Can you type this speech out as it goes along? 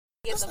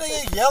get this the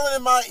nigga pussy. yelling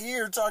in my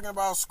ear talking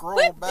about scroll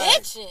Quit back.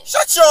 bitching.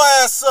 Shut your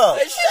ass up.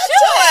 Shut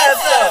your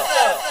ass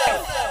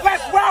up.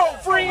 Let's roll,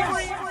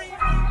 friends.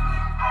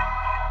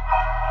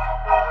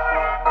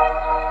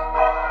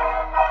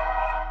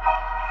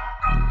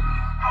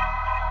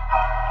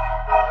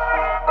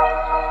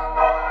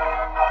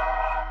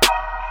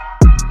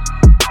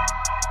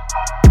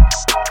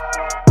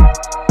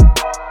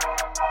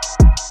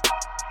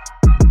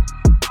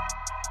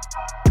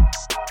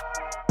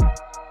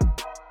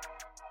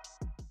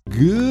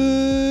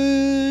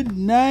 Good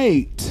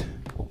night,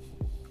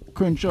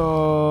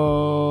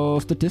 Crenshaw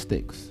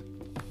statistics.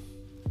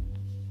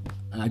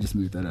 I just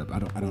moved that up. I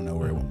don't know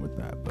where I went with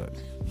that, but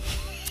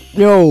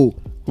yo,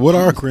 What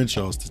are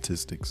Crenshaw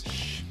statistics?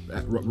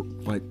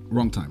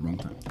 wrong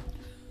time.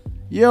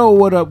 Yo,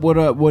 what up?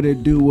 What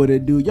it do?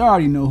 Y'all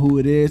already know who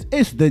it is.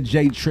 It's the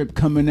J Trip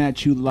coming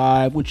at you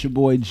live with your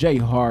boy J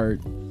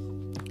Hard.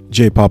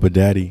 J Papa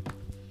Daddy.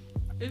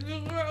 It's your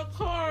girl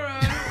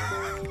Acarrah.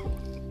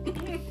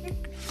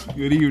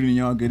 Good evening,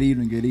 y'all. Good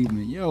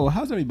evening. Yo,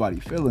 how's everybody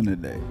feeling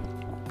today?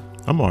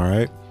 I'm all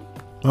right.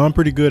 I'm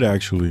pretty good,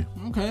 actually.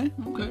 Okay,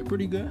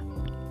 pretty good.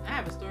 I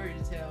have a story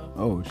to tell.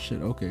 Oh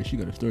shit. Okay, she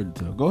got a story to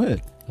tell. Go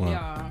ahead. Wow.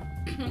 Y'all.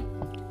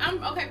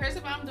 I'm okay. First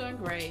of all, I'm doing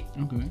great.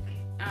 Okay.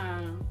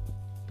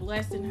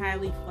 Blessed and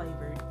highly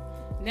flavored.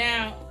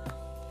 Now,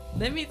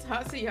 let me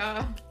talk to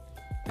y'all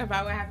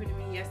about what happened to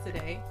me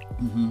yesterday.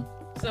 Mm-hmm.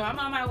 So I'm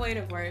on my way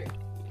to work,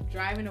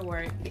 driving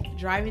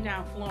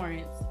down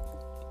Florence,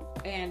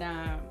 and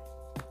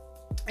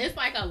it's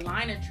like a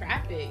line of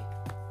traffic,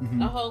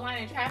 Mm-hmm. a whole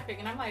line of traffic,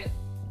 and I'm like,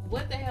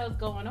 what the hell's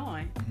going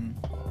on?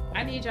 Mm-hmm.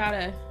 I need y'all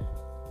to.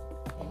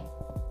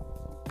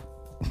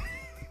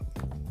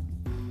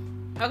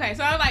 Okay,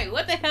 so I'm like,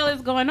 what the hell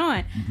is going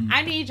on? Mm-hmm.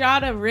 I need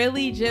y'all to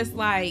really just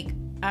like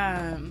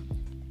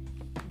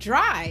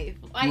drive.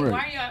 Like, Right. why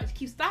are y'all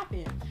keep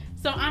stopping?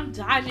 So I'm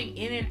dodging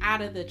in and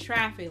out of the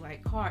traffic,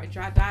 like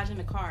dodging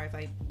the cars,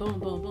 like boom,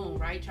 boom, boom,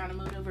 right? Trying to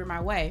maneuver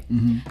my way.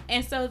 Mm-hmm.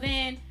 And so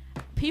then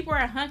people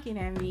are honking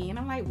at me, and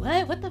I'm like,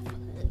 what the fuck?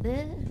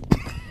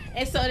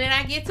 And so then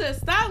I get to a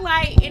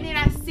stoplight, and then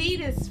I see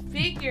this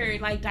figure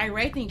like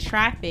directing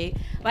traffic.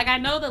 Like, I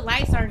know the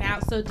lights aren't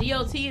out, so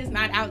DOT is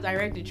not out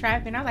directing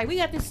traffic. And I was like, we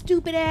got this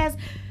stupid ass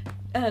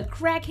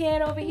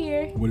crackhead over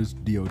here. What is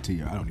DOT?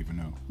 I don't even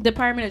know.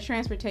 Department of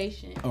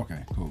Transportation. Okay,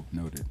 cool,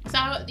 noted.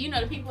 So you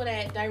know the people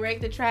that direct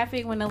the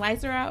traffic when the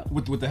lights are out.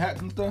 With the hats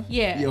and stuff.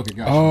 Yeah. Okay,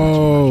 gotcha.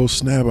 Oh,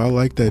 snap. I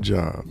like that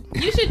job.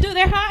 You should do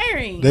their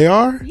hiring. They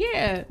are?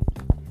 Yeah.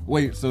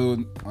 Wait, so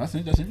that's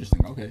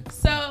interesting. Okay.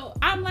 So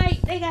I'm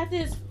like, they got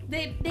this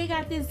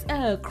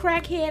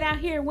crackhead out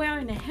here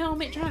wearing a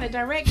helmet trying to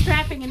direct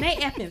traffic, and they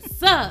effing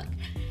suck.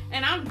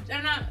 And I'm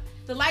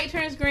the light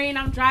turns green.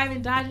 I'm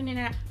driving, dodging in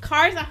and out.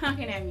 Cars are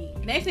honking at me.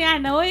 Next thing I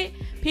know it,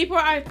 people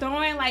are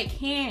throwing like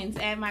cans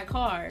at my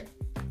car.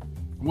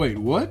 Wait,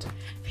 what?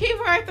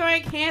 People are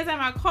throwing cans at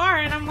my car,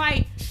 and I'm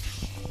like,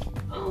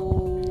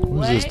 oh, What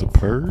what? is this, the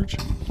Purge?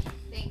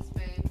 Thanks,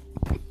 babe.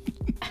 Thank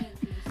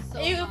you so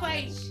It was much.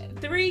 like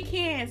 3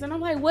 cans, and I'm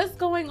like, what's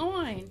going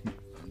on?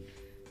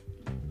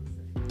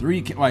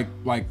 3 like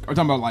are you talking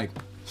about like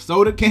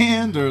soda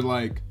cans or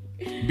like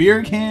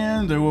beer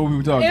cans or what we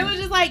were talking? It was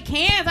just like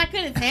cans. I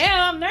couldn't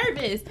tell. I'm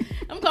nervous.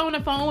 I'm calling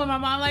the phone with my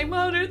mom, like,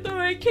 Mom, they're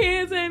throwing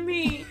cans at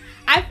me.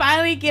 I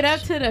finally get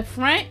up to the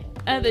front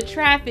of the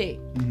traffic.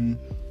 Mm-hmm.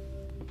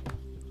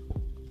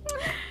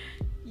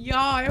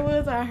 Y'all, it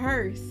was a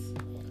hearse.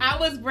 I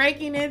was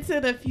breaking into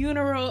the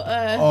funeral.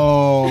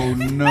 Oh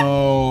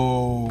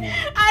no!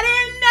 I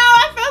didn't know.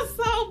 I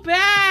felt so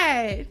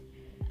bad.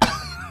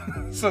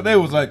 So they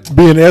was like,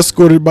 Being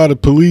escorted by the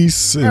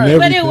police and everything.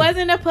 But it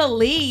wasn't the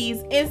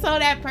police. And so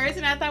that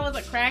person I thought was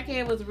a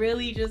crackhead was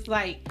really just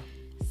like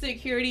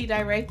security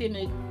directing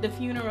the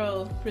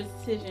funeral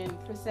procession.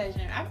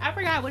 I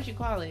forgot what you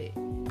call it.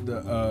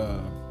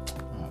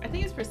 I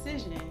think it's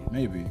precision.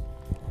 maybe.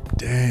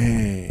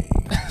 Dang.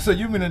 So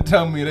you mean to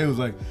tell me they was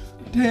like,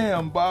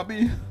 damn,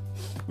 Bobby,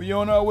 we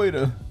on our way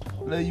to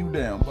lay you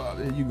down,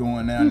 Bobby. You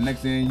going down. Next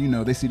thing you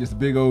know, they see this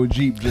big old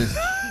Jeep just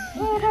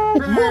Move out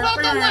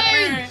the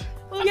way.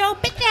 Move your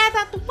bitch ass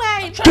out the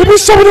way. Give me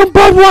some of them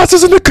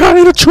Budweisers in the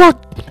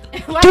truck.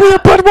 Give me a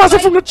Budweiser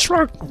from the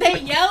truck. They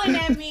yelling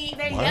at me.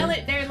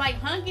 They're like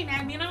honking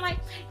at me. And I'm like,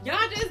 y'all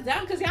just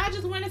dumb because y'all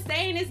just want to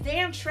stay in this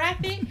damn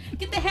traffic.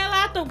 Get the hell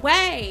out the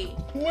way.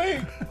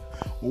 wait.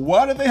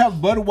 Why do they have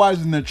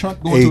Budweiser in their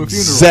trunk going to a funeral?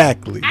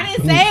 Exactly. I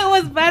didn't say it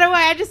was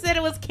Butterway. I just said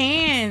it was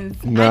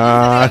cans.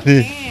 Nah, I just said it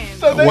was cans.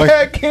 So they What?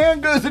 had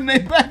canned goods in their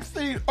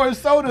backseat or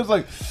sodas.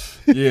 Like,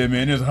 yeah,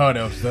 man, it's hot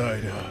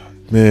outside.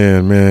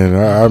 Man,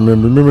 I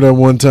remember that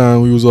one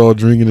time we was all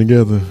drinking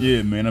together.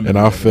 Yeah, man. And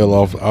I fell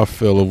over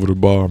the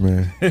bar,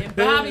 man. And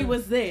Bobby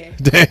was there.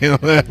 Damn,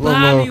 that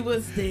Bobby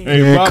was there.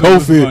 Hey, Man, Bobby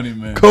was Kofi, funny,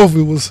 man.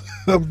 Kofi was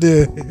up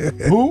there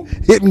Who?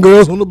 hitting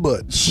girls on the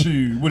butt.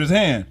 Shoot, with his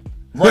hand.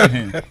 Right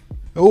hand.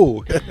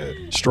 Oh,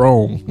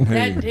 strong.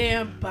 That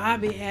damn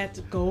Bobby had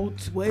to go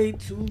way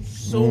too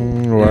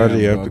soon. Why do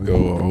you Damn, have to Bobby.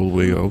 go all the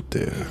way out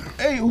there?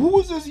 Hey, who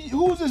was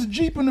this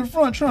Jeep in the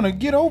front trying to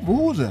get over? Who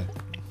was that?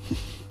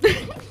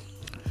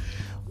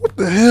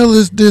 the hell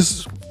is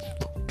this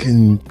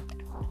fucking...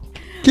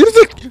 Get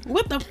it.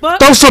 What the fuck?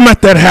 Throw some at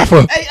that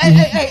heifer.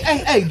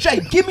 Hey,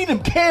 Jay, give me them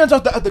cans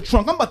out the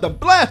trunk. I'm about to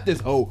blast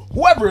this hoe.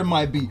 Whoever it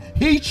might be.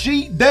 He,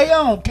 she, they,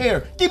 I don't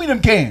care. Give me them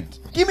cans.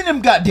 Give me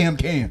them goddamn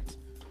cans.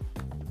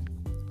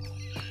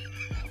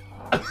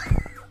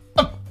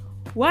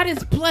 Why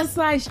does plus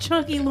size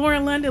chunky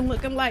Lauren London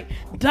looking like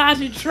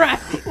dodging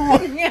traffic?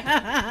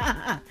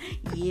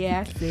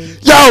 Yeah, I see.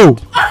 Yo.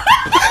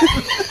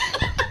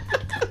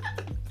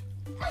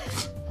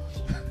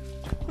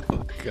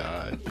 Oh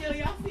God. Yo,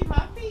 y'all see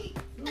my feet?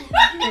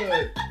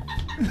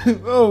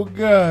 Oh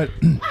God.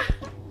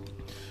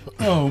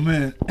 Oh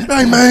man.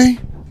 Hey man,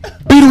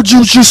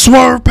 Beetlejuice just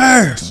swerved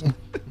past.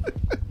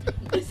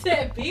 It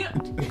said Beat.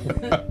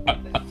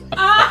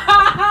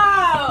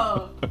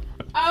 Oh.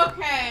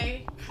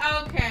 Okay.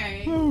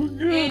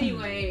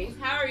 Anyways,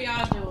 how are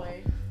y'all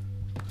doing?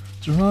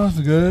 Jerron's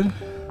good.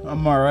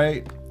 I'm all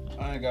right.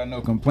 I ain't got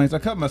no complaints. I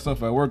cut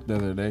myself at work the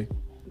other day.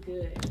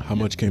 Good. How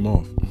much came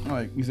off?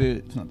 Like you said,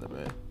 it's not that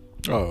bad.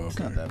 Oh, It's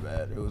okay. not that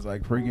bad. It was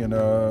like freaking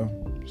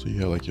So you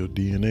had like your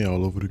DNA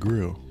all over the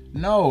grill.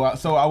 No, I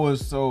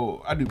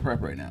do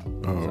prep right now.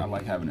 Oh. So I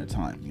like having the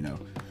time, you know.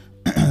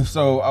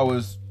 So I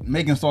was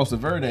making salsa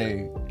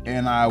verde,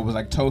 and I was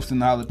like toasting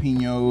the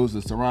jalapenos,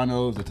 the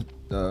serranos,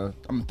 the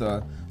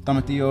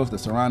tomatillos, the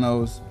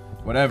serranos,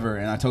 whatever,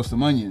 and I toasted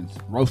some onions,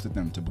 roasted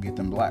them to get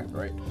them black,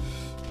 right?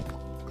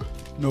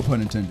 No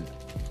pun intended.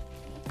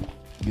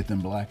 Get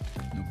them black.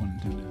 No pun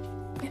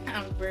intended.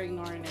 I'm very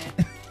ignoring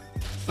that.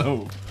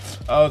 So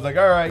I was like,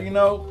 all right,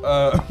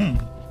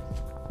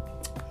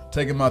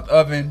 take them out the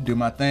oven, do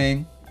my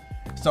thing.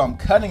 So I'm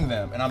cutting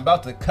them, and I'm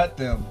about to cut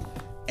them,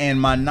 and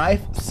my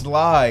knife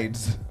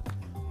slides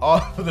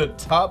off the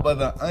top of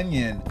the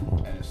onion,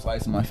 and it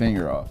sliced my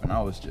finger off. And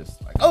I was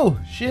just like, oh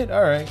shit,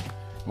 all right.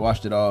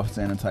 Washed it off,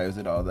 sanitized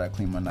it, all that,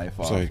 cleaned my knife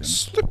off. It's like and-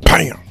 slip,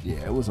 bam.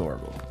 yeah, it was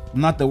horrible.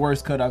 Not the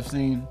worst cut I've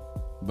seen,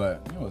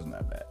 but it wasn't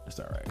that bad. It's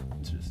all right.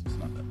 It's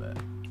not that bad.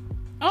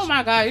 Oh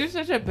my God, you're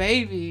such a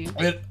baby.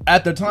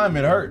 At the time,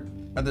 it hurt.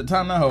 At the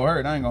time, that hoe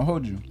hurt. I ain't gonna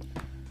hold you.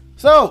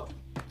 So,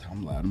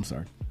 I'm loud. I'm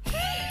sorry.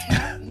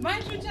 Why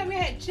didn't you tell me I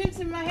had chips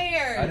in my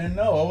hair? I didn't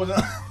know. I wasn't.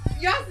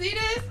 Y'all see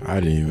this? I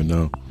didn't even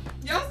know.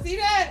 Y'all see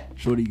that?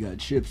 Shorty got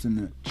chips in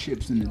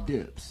the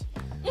dips.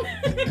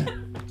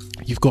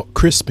 You've got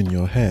crisp in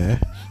your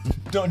hair.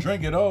 Don't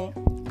drink it all.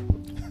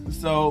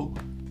 So,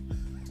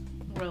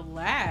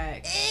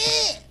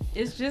 Relax.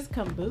 It's just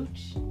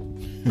kombucha.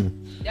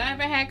 Y'all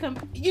ever had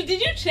did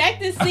you check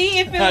to see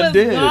if it was I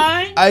did.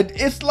 gone?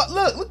 It's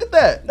like, look at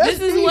that. That's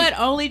This is deep. what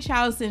only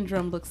child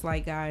syndrome looks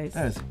like, guys.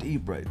 That's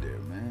deep right there,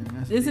 man.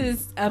 That's This deep.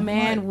 is a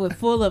man with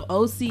full of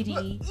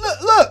OCD.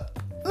 Look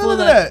at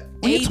that.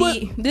 When you AD.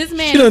 twist, This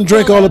man She done is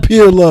drank full all the of-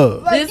 pure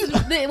love. Like-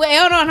 Wait,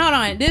 hold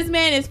on. This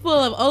man is full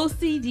of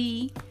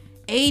OCD,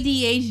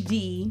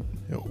 ADHD.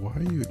 Yo, why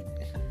are you?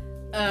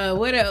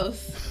 What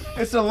else?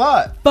 it's a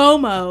lot.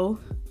 FOMO,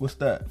 What's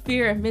that?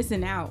 fear of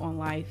missing out on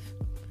life.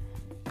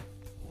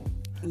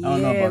 I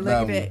don't know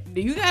about that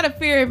that. You got a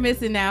fear of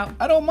missing out.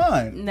 I don't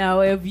mind.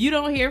 No, if you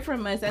don't hear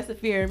from us, that's a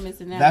fear of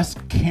missing out. That's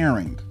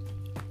caring.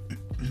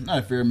 Not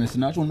a fear of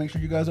missing out. I just want to make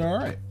sure you guys are all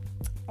right.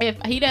 If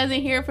he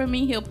doesn't hear from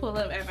me, he'll pull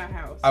up at my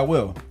house. I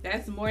will.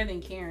 That's more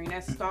than caring.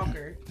 That's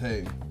stalker.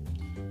 Hey,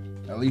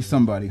 at least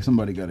somebody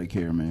gotta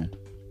care, man.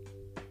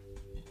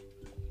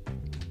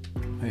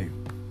 Hey,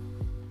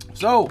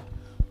 so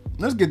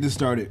let's get this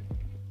started.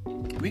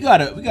 We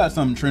got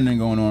something trending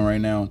going on right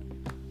now.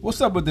 What's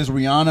up with this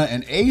Rihanna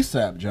and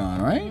ASAP,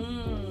 John?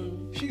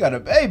 Right? She got a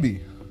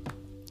baby.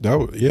 That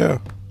was, yeah.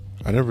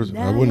 I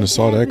wouldn't have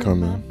saw that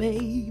coming.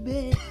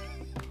 Baby,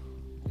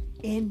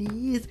 and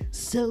it's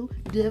so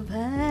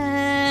divine.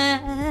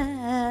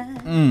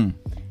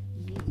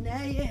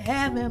 Now you're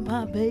having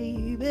my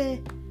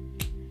baby.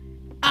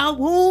 I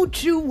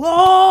want you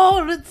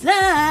all the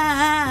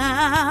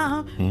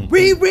time.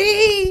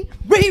 Riri.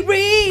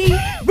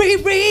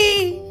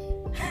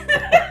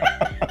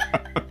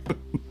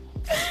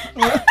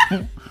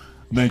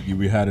 Thank you.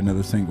 We had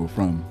another single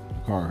from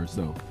Acarrah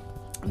herself.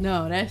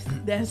 No, that's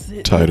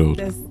it. Titled.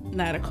 That's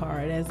not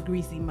Acarrah. That's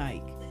Greasy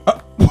Mike.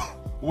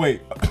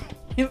 Wait,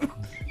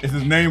 is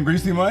his name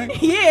Greasy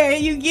Mike? Yeah,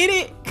 you get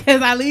it?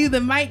 Because I leave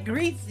the mic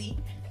greasy.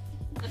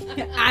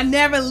 I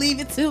never leave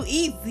it too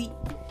easy.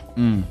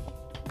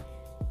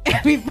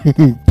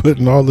 Everybody.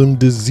 Putting all them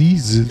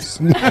diseases.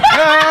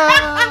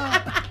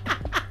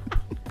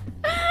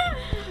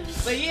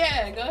 But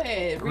yeah, go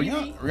ahead.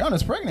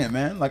 Rihanna's pregnant,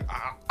 man. Like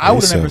I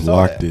would have never saw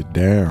locked that. it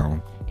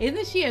down.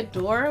 Isn't she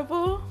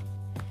adorable?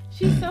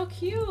 She's so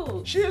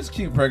cute. She is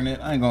cute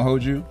pregnant. I ain't gonna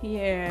hold you.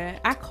 Yeah,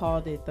 I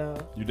called it though.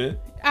 You did?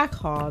 I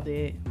called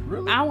it.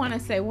 Really? I want to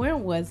say,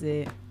 when was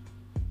it?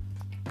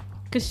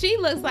 Cause she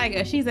looks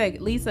like she's at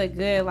least a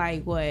good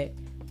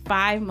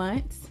 5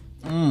 months.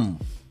 Well,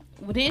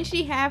 didn't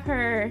she have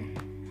her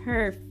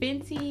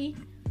Fenty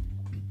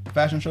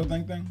Fashion show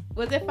thing?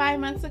 Was it 5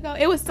 months ago?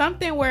 It was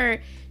something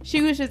where she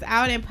was just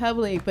out in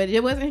public, but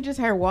it wasn't just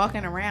her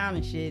walking around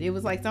and shit. It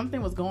was like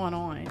something was going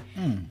on.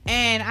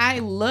 And I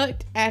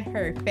looked at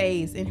her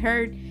face, and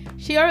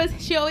She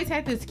always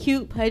had this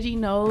cute pudgy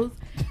nose,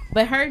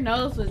 but her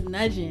nose was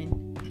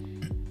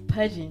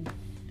pudging.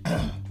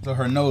 So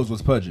her nose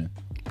was pudging.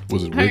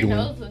 Was it Her wiggling?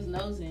 nose was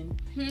nosing.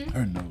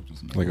 Her nose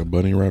was Like a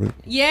bunny rabbit?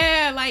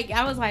 Yeah, like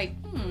I was like,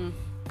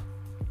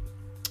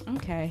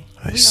 okay.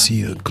 I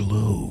see a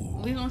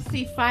glow. We're gonna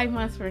see 5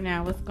 months from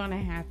now what's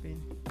gonna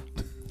happen.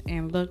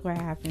 And look what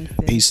happens.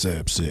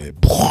 ASAP said,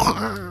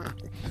 Bruh.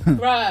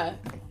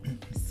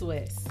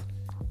 Swiss.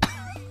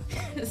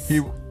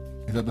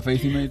 Is that the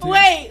face he made too?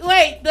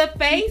 Wait, the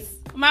face?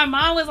 My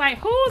mom was like,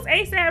 who's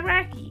ASAP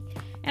Rocky?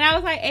 And I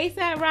was like,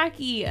 ASAP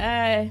Rocky,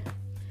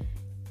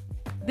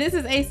 this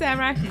is ASAP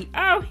Rocky.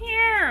 Oh,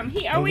 him.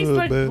 He always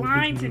looks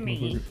blind to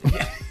me.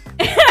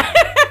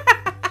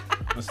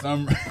 For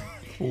some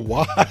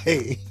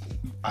why?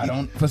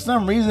 for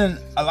some reason,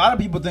 a lot of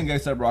people think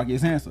ASAP Rocky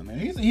is handsome. And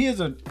he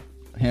is a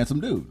handsome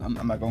dude. I'm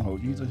not gonna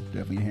hold you. He's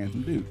definitely a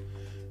handsome dude.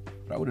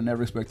 But I would have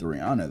never expected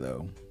Rihanna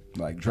though.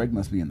 Like Drake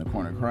must be in the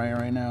corner crying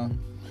right now.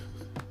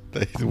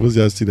 Was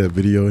y'all see that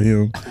video of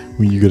him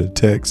when you get a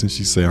text and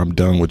she say, I'm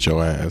done with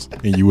your ass,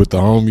 and you with the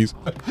homies?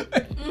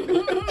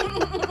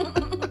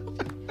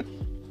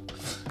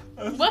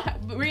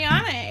 What?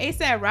 Rihanna and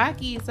ASAP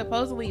Rocky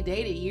supposedly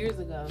dated years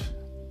ago.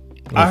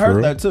 I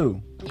heard that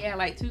too. Yeah,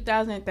 like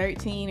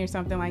 2013 or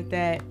something like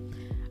that.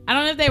 I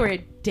don't know if they were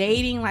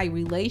dating, like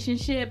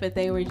relationship, but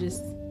they were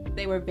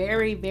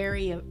very,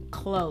 very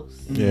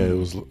close. Yeah, it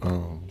was.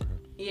 Oh, okay.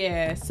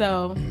 Yeah,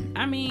 so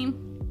I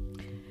mean,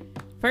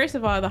 first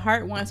of all, the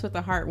heart wants what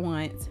the heart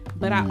wants,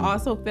 but I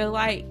also feel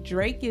like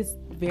Drake is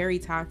very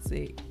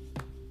toxic.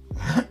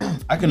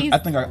 I think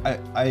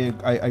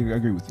I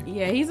agree with you.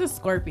 Yeah, he's a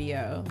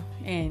Scorpio,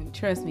 and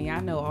trust me, I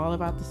know all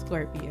about the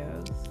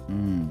Scorpios.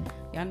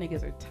 Y'all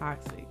niggas are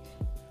toxic.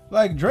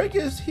 Like Drake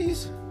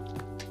he's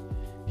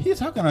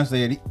how can I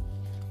say it?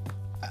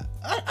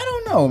 I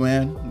don't know,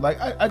 man. Like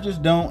I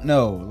just don't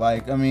know.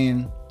 Like I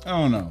mean, I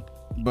don't know,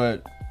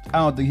 but I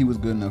don't think he was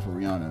good enough for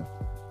Rihanna.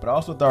 But I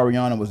also thought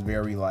Rihanna was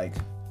very like,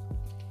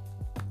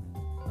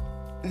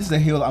 this is a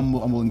hill I'm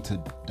willing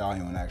to die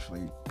on.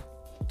 Actually,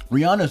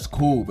 Rihanna's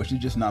cool, but she's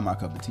just not my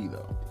cup of tea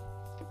though.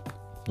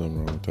 Nothing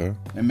wrong with that.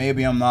 And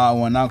maybe I'm not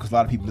one now because a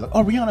lot of people be like,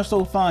 oh, Rihanna's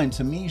so fine.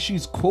 To me,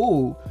 she's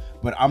cool,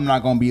 but I'm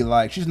not gonna be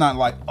like, she's not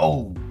like,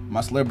 oh,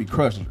 my celebrity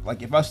crush.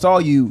 Like if I saw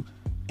you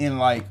in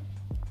like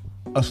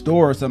a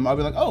store or something, I'll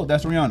be like, oh,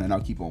 that's Rihanna, and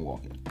I'll keep on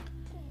walking.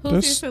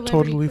 Who's That's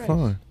totally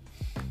fine.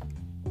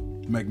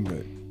 Megan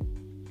Good.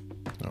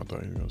 I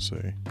thought you were gonna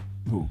say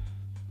Who?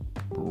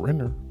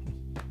 Renner.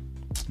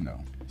 No,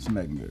 it's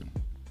Megan Good,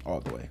 all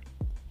the way.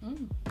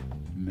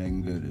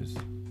 Megan Good is,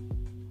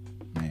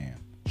 man,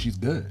 she's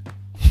good.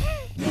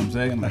 You know what I'm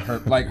saying?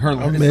 Like her.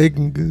 I'm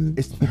Megan Good.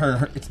 It's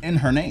her. It's in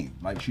her name.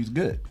 Like she's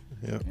good.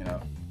 Yeah. You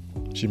know.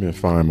 She been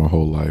fine my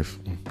whole life.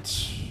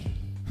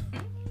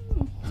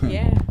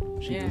 Yeah.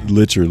 Yeah.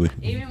 Literally.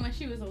 Even when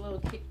she was a little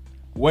kid.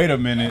 Wait a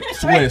minute,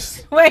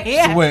 Swiss. Wait,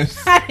 yeah.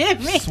 Swiss. I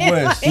didn't mean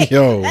Swiss. like-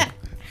 Yo,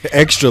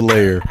 extra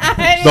layer.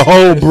 I The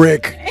whole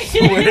brick.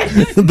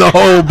 The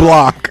whole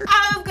block.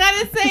 I was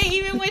gonna say,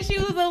 even when she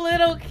was a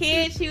little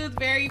kid, she was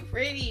very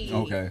pretty.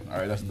 Okay, all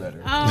right, that's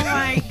better. Oh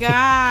my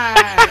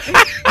god.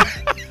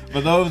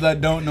 For those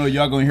that don't know,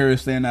 y'all gonna hear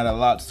us saying that a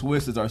lot.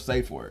 Swiss is our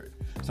safe word.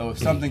 So if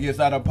something gets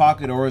out of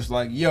pocket or it's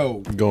like, yo,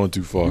 Going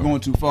too far. you're going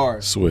too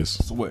far,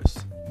 Swiss. Swiss.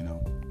 You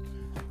know.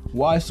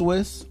 Why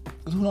Swiss?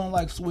 Because who don't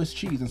like Swiss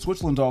cheese? And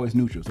Switzerland's always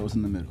neutral, so it's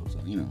in the middle. So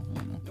you know.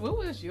 What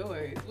was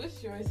yours?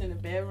 What's yours in the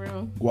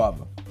bedroom?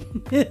 Guava.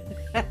 I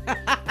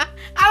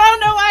don't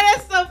know why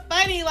that's so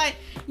funny. Like,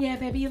 yeah,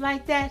 baby, you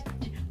like that?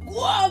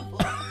 Guava.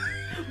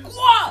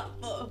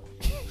 Guava.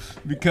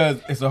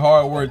 Because it's a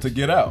hard word to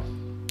get out.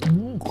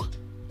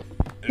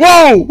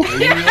 Whoa!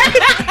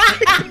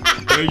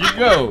 There you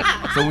go.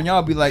 So when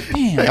y'all be like,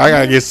 damn, I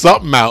gotta get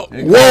something out.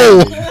 Hey,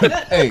 Whoa!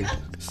 hey,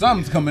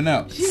 something's coming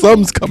out.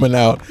 Something's coming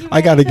out. I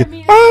gotta get.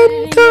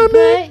 I'm I'm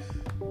coming.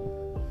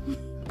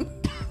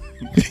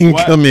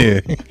 What? Come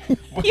here. Get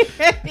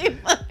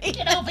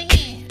over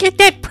here. Get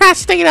that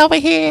prostate over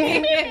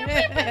here.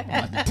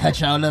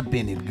 Touch all up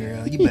in it,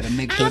 girl. You better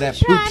make sure that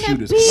poop trying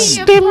to shoot is be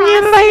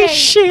clean. a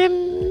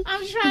Stimulation.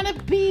 I'm trying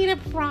to be the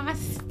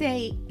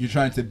prostate. You're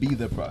trying to be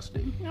the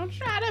prostate. I'm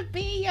trying to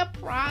be your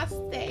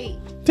prostate.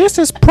 This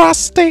is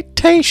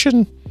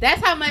prostatation.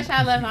 That's how much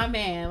I love my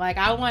man. Like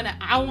I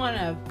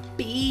wanna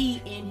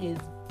be in his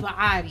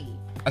body.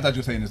 I thought you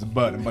were saying it's a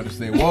butt. I'm about to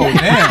say, whoa,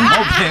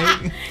 damn,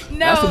 okay. No,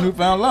 That's a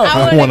newfound love.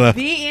 I wanna wanna-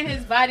 be in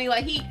his body.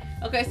 Like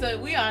okay, so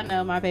we all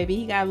know my baby.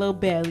 He got a little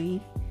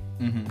belly.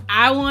 Mm-hmm.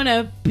 I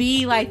wanna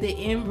be like the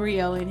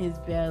embryo in his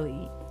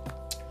belly.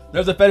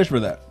 There's a fetish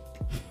for that.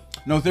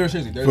 No,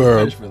 seriously, there's a For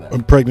fetish for that.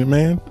 a pregnant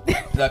man.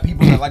 That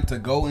people that like to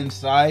go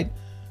inside,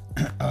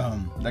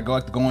 that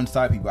like to go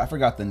inside people. I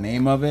forgot the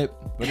name of it,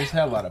 but it's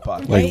had a lot of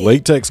pockets. Like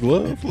latex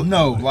glove.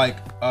 No, like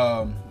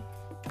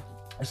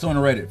it's on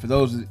Reddit. For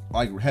those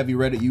like heavy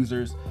Reddit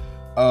users,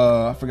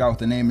 I forgot what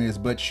the name is,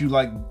 but you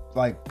like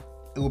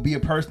it will be a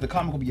person. The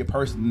comic will be a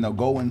person, and they'll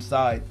go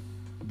inside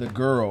the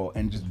girl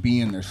and just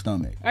be in their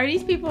stomach. Are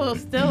these people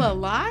still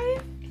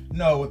alive?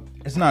 No,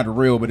 it's not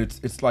real, but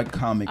it's like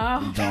comic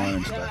Oh, drawing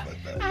and God. stuff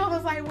like that. I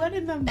was like, what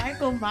in the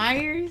Michael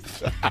Myers?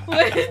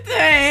 What the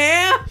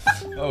hell?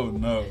 Oh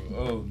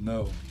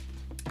no.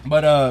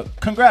 But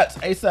congrats,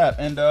 ASAP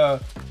and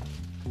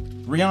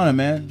Rihanna,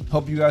 man.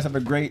 Hope you guys have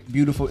a great,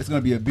 beautiful. It's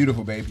gonna be a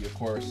beautiful baby, of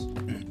course.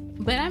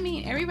 But I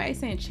mean, everybody's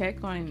saying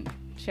check on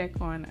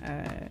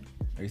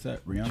ASAP,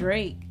 Rihanna.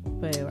 Drake,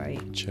 but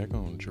like Check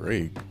on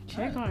Drake.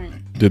 check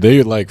on. Did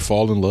they like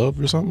fall in love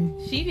or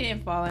something? She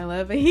didn't fall in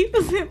love, but he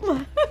was in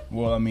love.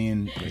 Well, I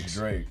mean, it's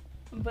Drake.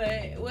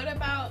 But what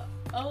about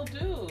old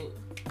dude?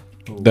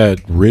 That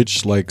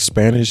rich like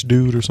Spanish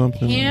dude or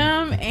something?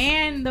 Him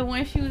and the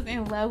one she was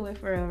in love with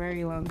for a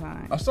very long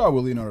time. I saw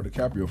with Leonardo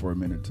DiCaprio for a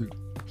minute too.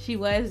 She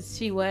was.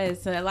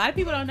 So a lot of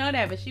people don't know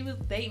that, but she was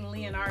dating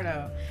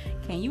Leonardo.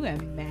 Can you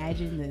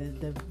imagine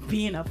the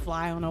being a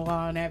fly on the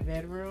wall in that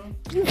bedroom?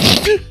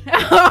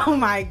 Oh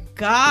my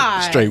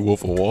God. Straight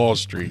Wolf of Wall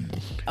Street.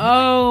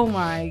 Oh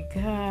my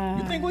God.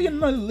 You think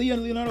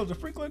Leonardo's a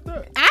freak like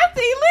that? I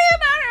think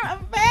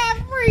Leonardo a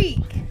bad freak.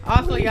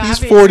 Also, y'all, He's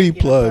I've been 40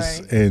 drinking, plus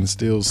I'm sorry. and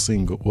still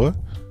single. What?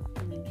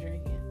 I've been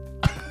drinking.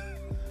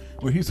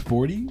 Well, he's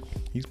 40.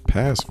 He's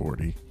past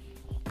 40.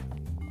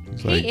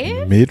 He's He like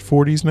is? mid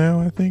 40s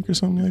now, I think, or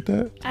something like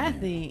that. I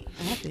think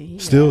he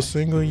Still got,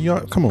 single.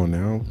 Y'all, come on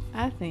now.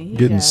 I think he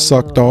Getting got a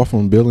sucked little, off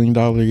on $1 billion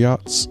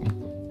yachts.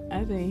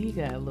 I think he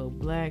got a little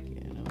black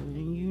in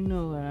him. You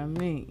know what I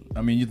mean?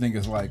 I mean, you think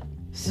it's like,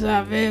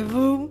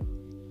 Savez-vous?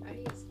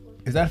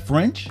 is that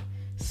French?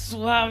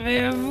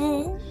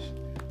 Savez-vous?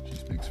 She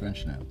speaks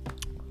French now.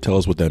 Tell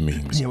us what that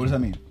means. Yeah, what does that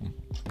mean?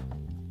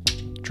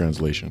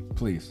 Translation.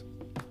 Please.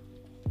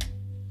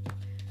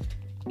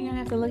 You're gonna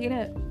have to look it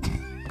up.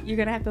 You're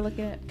gonna have to look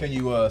it up. Can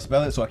you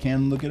spell it so I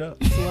can look it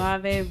up?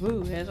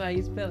 Savez-vous? That's how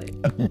you spell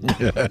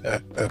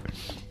it.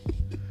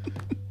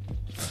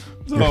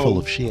 You're full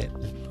of shit.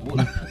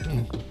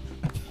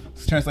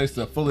 This translates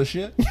to full of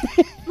shit.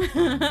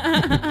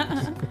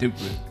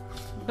 Stupid.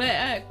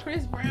 But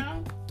Chris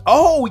Brown.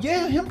 Oh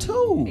yeah, him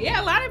too.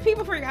 Yeah, a lot of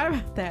people forgot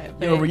about that.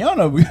 But Yo,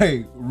 Rihanna,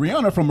 hey,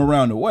 Rihanna from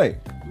around the way.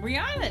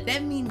 Rihanna,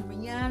 that means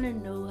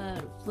Rihanna know how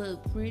to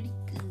fuck pretty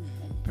good.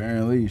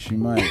 Apparently, she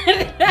might.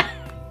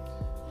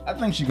 I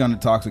think she's kinda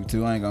toxic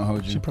too. I ain't gonna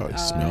hold you. She probably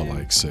smell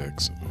like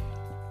sex.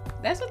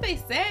 That's what they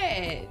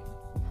said.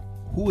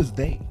 Who is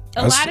they?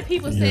 A That's- lot of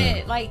people yeah.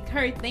 said like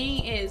her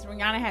thing is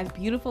Rihanna has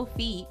beautiful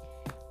feet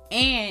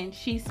and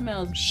she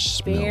smells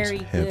She very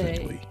smells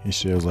heavenly. good. And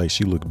she was like,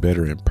 she looked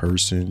better in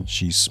person.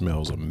 She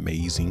smells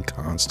amazing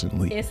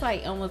constantly. It's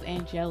like almost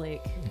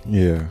angelic.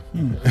 Yeah.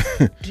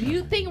 Do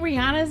you think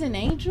Rihanna's an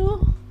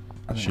angel?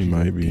 I think She she's a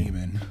might be.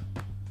 demon.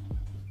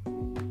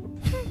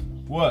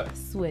 What?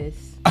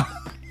 Swiss.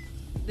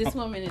 This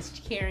woman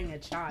is carrying a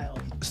child.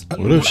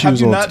 What if she Have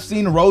was you on- not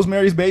seen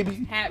Rosemary's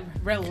Baby?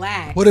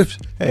 Relax. What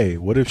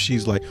if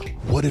she's like,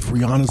 what if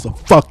Rihanna's a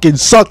fucking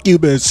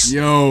succubus?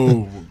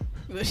 Yo.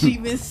 She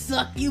been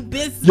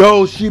succubus?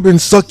 Yo, she been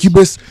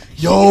succubus.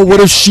 Yo,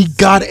 what if she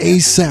got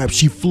ASAP?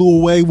 She flew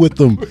away with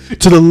them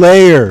to the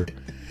lair,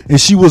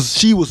 and she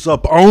was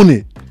up on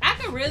it. I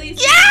could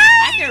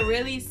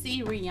really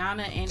see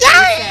Rihanna and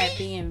ASAP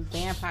being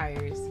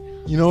vampires.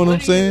 You know what I'm are you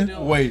saying?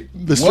 doing? Wait,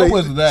 The what straight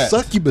was that?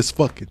 Succubus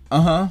fucking.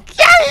 Uh-huh.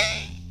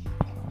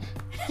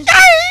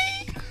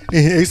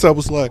 And ASAP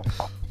was like,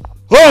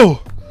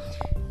 oh,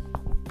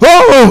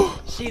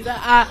 oh. She's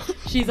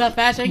a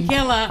fashion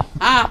killer.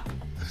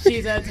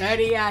 She's a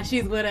dirty ass.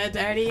 She's with a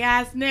dirty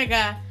ass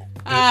nigga.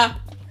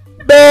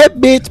 Bad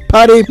bitch,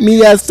 party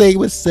me, I say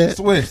what's that.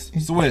 Swiss.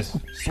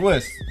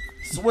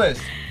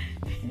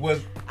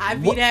 Was I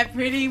be What- that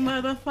pretty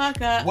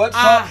motherfucker. What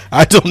song?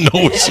 I don't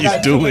know what she's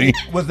doing.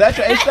 Was that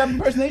your A$AP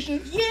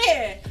impersonation?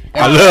 Yeah.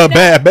 I love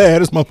bad.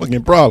 That's my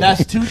fucking problem.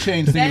 That's 2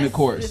 Chainz singing the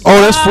chorus.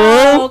 Oh, that's for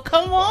Oh, real?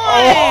 come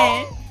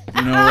on.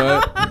 You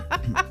know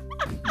what?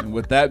 And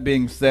with that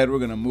being said, we're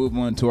gonna move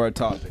on to our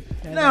topic.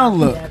 Now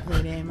look, That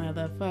pretty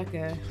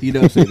motherfucker. he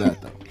does say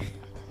that though.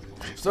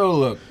 So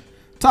look,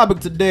 topic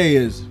today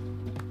is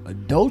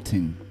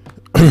adulting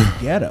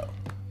ghetto.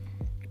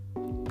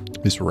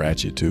 It's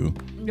ratchet too.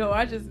 Yo,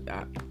 I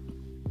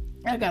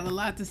got a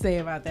lot to say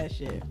about that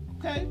shit.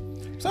 Okay,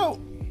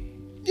 so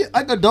yeah,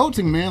 like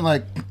adulting, man,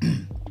 like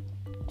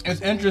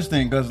it's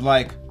interesting because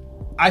like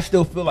I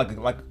still feel like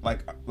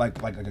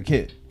a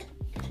kid.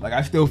 Like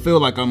I still feel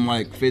like I'm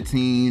like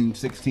 15,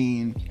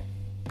 16,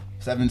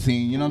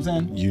 17. You know what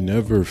I'm saying? You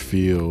never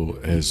feel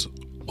as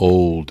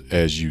old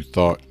as you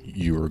thought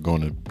you were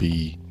going to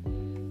be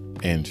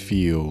and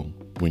feel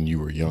when you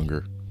were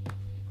younger.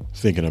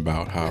 Thinking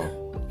about how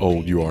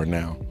old you are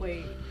now.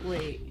 Wait.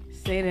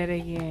 Say that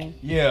again.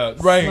 Yeah,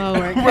 right.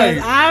 Slower, 'cause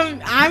right.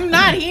 I'm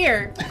not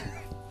here.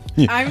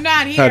 I'm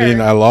not here. How did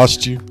I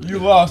lost you? You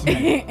lost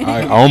me.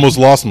 I almost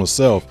lost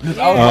myself. I was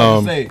about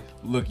to say,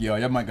 look,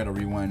 y'all might gotta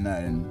rewind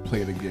that and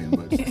play it again.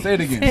 But say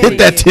it again. Hit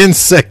that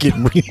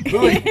 10-second.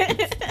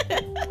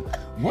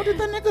 What did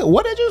the nigga?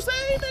 What did you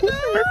say,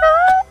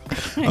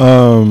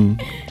 nigga?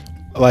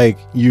 Like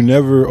you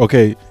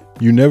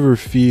never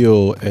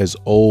feel as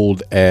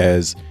old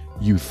as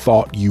you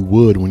thought you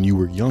would when you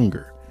were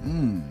younger.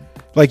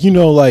 Like, you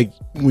know, like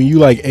when you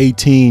like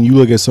 18, you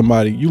look at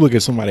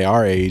somebody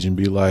our age and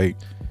be like,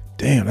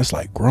 damn, that's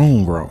like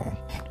grown.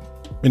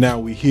 And now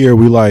we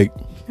like,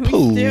 We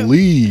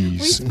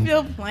please.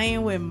 still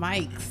playing with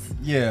mics.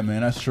 Yeah,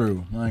 man, that's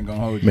true. I ain't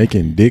gonna hold you.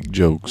 Making dick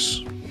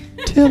jokes.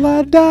 Till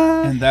I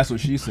die. And that's what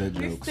she said,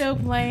 We're jokes. still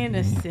playing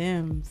The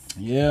Sims.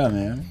 Yeah,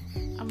 man.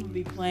 I'm gonna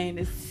be playing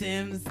The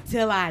Sims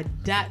till I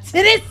die. To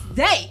this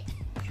day.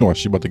 Oh,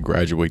 she about to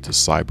graduate to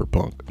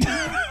cyberpunk.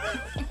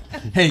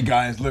 Hey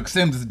guys, look,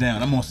 Sims is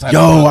down. I'm on side.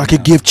 Yo, I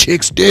could give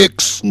chicks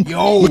dicks.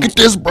 Yo, Look at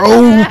this, bro.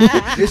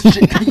 this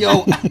shit.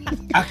 Yo,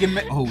 I can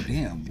make. Oh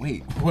damn!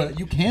 Wait, what?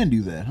 You can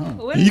do that, huh?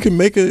 What You can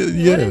make a What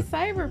yeah. is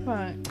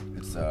Cyberpunk?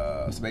 It's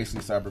so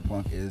basically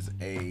Cyberpunk is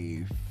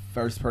a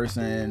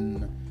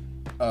first-person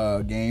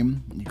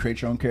game. You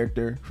create your own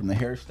character from the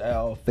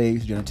hairstyle,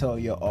 face,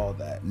 genitalia, all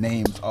that,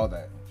 names, all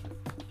that,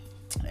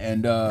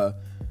 and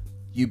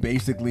you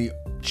basically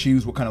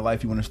choose what kind of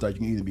life you want to start. You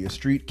can either be a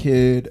street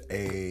kid,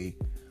 a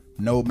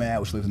nomad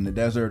which lives in the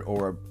desert,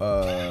 or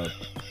a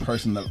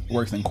person that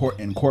works in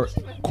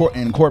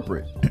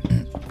corporate.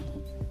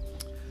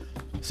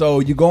 So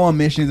you go on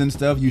missions and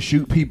stuff. You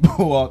shoot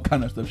people, all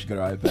kind of stuff. She got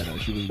her iPad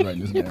out. She was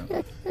writing this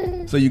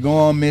down. So you go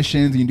on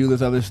missions and you do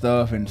this other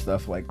stuff and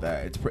stuff like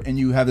that. And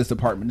you have this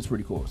apartment. It's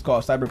pretty cool. It's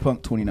called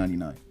Cyberpunk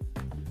 2099.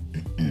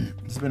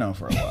 It's been out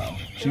for a while.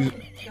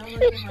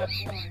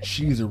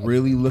 She's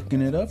really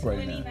looking it up right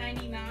now.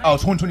 2099. Oh,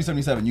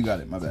 2077. You got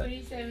it. My bad.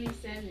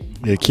 2077.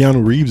 Yeah,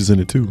 Keanu Reeves is in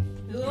it too.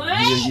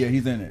 What? Yeah,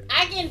 he's in it.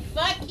 I can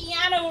fuck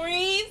Keanu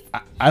Reeves.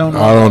 I don't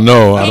know. I don't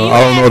know. Can you I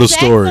don't have know the sex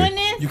story. on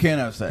this? You can't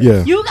have sex. Yeah.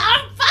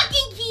 I'm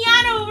fucking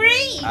Keanu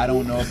Reeves. I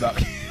don't know about.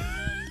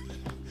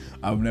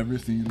 I've never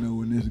seen no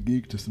one this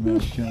geek to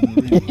smash Keanu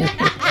Reeves.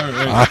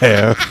 I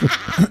have.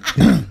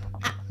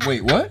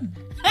 Wait, what?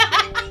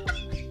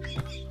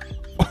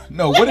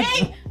 No, what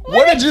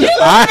did you say?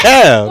 I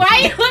have. Why are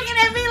you looking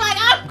at me like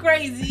I'm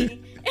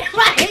crazy?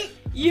 Like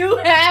you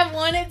have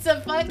wanted to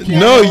fuck Keanu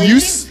No, you.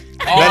 Reeves?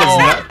 That is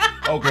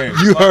not. Okay.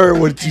 You heard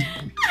what you.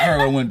 I heard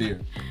what one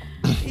did.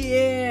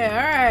 Yeah,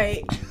 all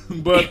right.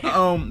 But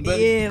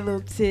Yeah,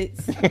 little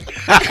tits.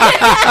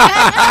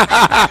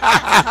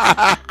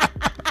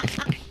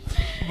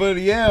 But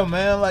yeah,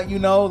 man, like, you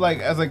know, like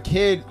as a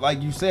kid,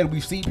 like you said, we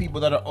see people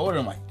that are older.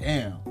 I'm like,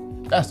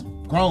 damn, that's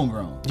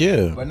grown.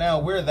 Yeah. But now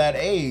we're that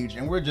age,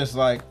 and we're just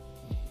like,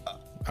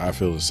 I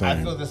feel the same.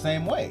 I feel the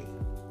same way.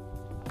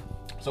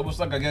 So it's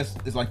like, I guess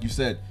it's like you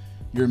said,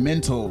 your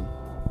mental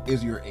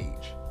is your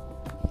age.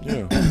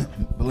 Yeah.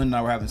 Belinda and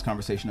I were having this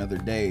conversation the other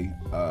day,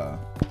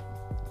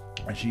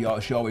 and she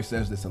always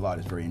says this a lot.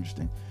 It's very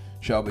interesting.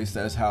 She always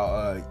says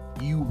how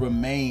you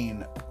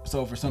remain.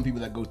 So for some people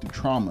that go through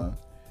trauma,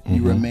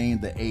 you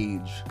remain the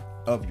age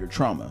of your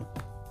trauma,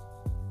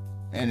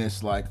 and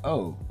it's like,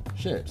 oh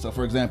shit. So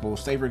for example,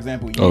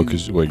 you,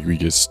 because we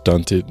get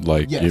stunted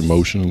like Yes.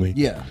 emotionally.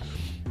 yeah,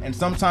 and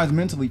sometimes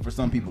mentally for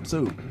some people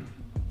too,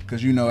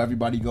 because you know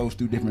everybody goes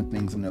through different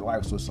things in their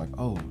life. So it's like,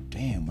 oh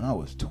damn, when I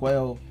was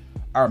 12,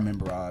 I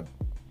remember I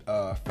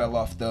fell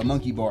off the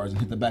monkey bars and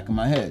hit the back of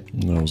my head.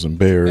 And I was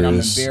embarrassed. And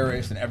I'm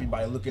embarrassed, and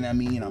everybody looking at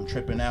me, and I'm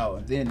tripping out.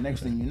 And then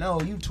next thing you know,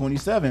 you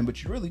 27,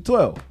 but you're really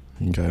 12.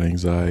 You got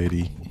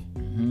anxiety.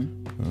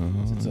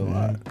 It's a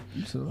lot.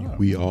 It's a lot.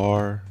 We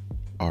are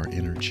our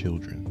inner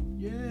children.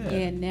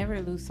 Yeah,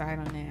 never lose sight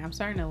on that. I'm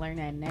starting to learn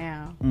that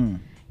now. Mm.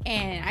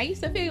 And I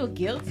used to feel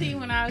guilty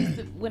when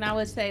I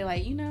would say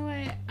like, you know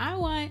what, I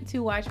want to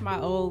watch my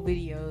old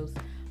videos,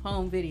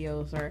 home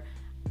videos, or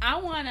I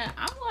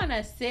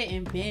wanna sit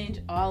and binge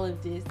all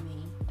of Disney.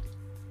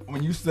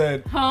 When you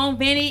said Home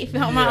video,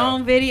 my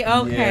own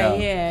video.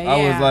 Okay, yeah.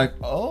 I was like,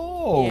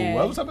 oh, Yeah.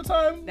 what type of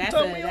time? That's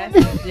time we on?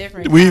 a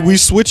different. We kind.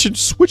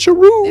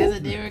 switcheroo. That's a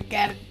different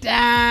kind of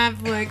time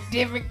for a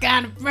different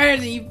kind of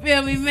person. You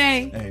feel me,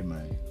 man? Hey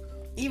man,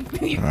 You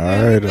feel me, All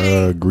right,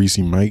 man?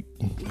 Greasy Mike.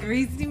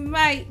 Greasy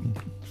Mike.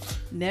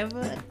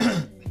 Never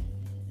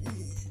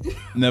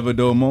never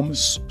do a moment.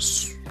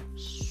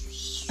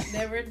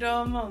 Never a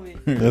dull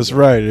moment. That's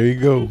right. There you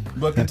go.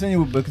 But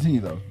continue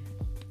though.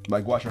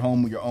 Like watch your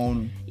home with your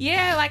own.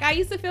 Yeah, like I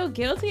used to feel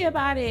guilty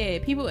about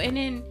it. People, and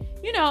then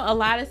you know, a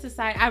lot of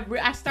society.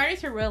 I started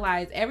to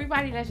realize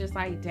everybody that's just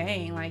like,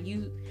 dang, like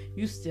you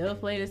still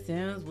play The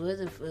Sims, what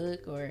the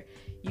fuck, or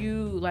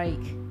you like.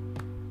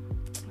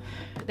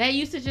 They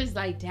used to just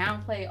like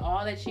downplay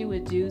all that you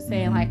would do,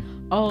 saying like,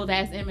 oh,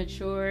 that's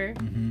immature.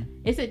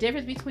 It's a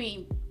difference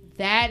between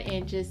that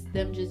and just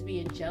them just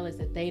being jealous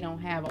that they don't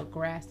have a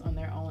grasp on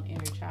their own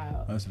inner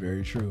child. That's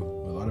very true.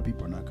 A lot of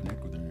people are not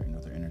connected with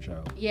their inner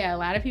child. Yeah, a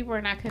lot of people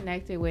are not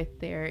connected with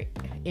their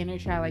inner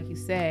child, like you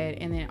said,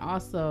 and then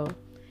also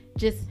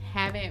just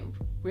haven't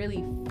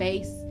really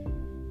faced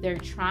their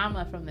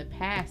trauma from the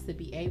past to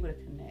be able to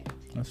connect.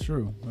 That's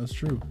true.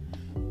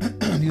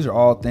 These are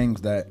all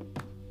things that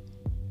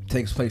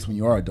takes place when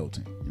you are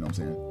adulting. You know what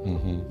I'm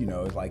saying? You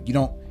know, it's like you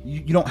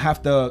don't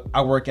have to.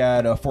 I work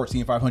at a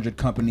Fortune 500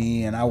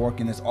 company and I work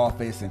in this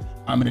office and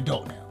I'm an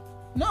adult now.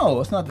 No,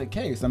 it's not the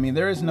case. I mean,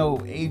 there is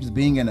no age as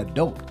being an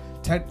adult.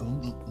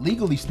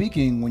 Legally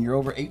speaking, when you're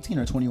over 18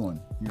 or 21,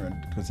 you're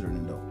considered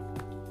an adult.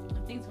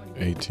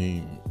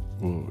 18.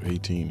 Well,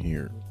 18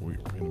 here. We're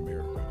in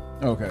America.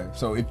 Okay,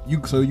 so you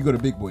go to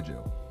big boy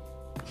jail.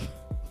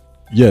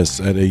 Yes,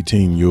 at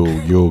 18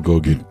 you'll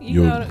go get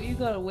You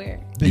go to where?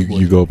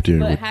 you go up there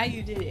But with how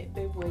you did it?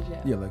 Big boy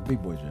jail. Yeah, like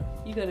big boy jail.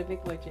 You go to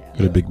big boy jail.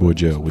 the big boy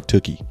jail with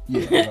Tookie.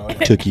 Yeah.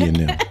 Tookie and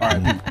them. All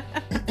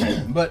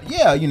right. But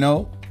yeah,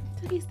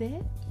 Tookie's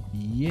dead.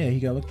 yeah, he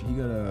got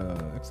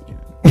executed.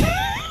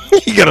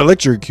 He got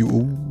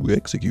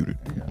executed.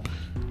 Yeah.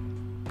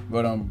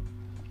 But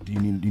do you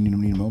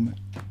need a moment?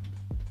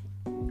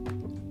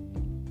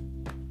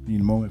 You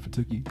need a moment for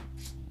Tookie?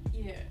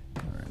 Yeah.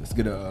 All right, let's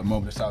get a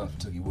moment of silence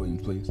for Tookie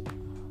Williams, please.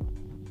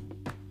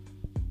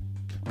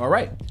 All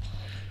right.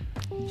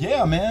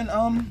 Yeah, man.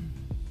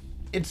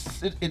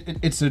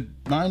 It's a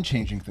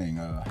mind-changing thing.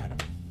 I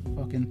had a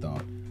fucking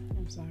thought.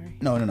 I'm sorry.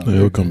 No.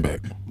 He'll come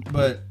back.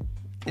 But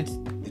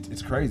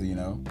it's crazy,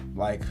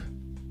 Like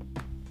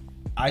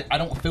I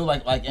don't feel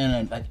like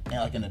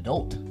an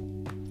adult.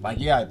 Like,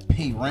 yeah, I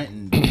pay rent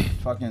and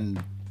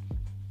fucking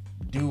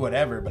do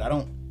whatever, but I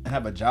don't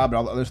have a job and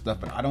all the other stuff.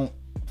 But I don't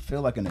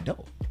feel like an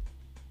adult.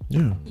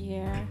 Yeah.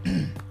 Yeah.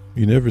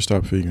 You never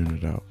stop figuring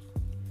it out.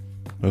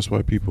 That's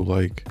why people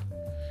like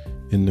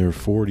in their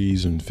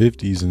 40s and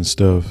 50s and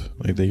stuff.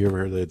 Like, they ever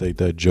heard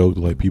that joke?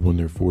 Like, people in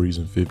their 40s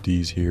and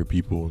 50s hear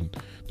people in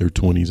their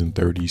 20s and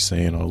 30s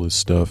saying all this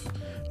stuff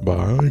about,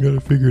 I ain't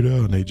gotta figure it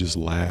out, and they just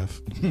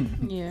laugh.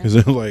 Yeah. Because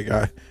they're like,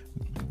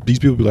 these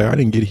people be like, I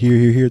didn't get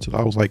here till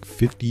I was like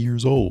 50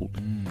 years old.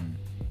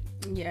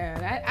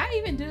 Yeah, I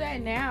even do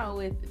that now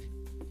with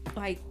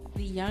like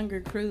the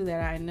younger crew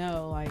that I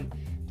know. Like,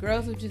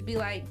 girls would just be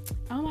like,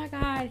 oh my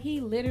God,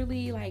 he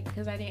literally, like,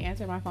 because I didn't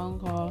answer my phone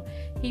call,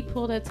 he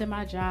pulled up to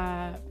my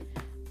job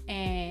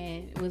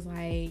and was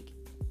like,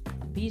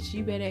 bitch,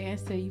 you better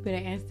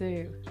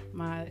answer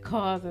my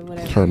calls or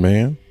whatever. Her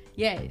man?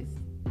 Yes.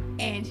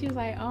 And she was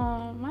like,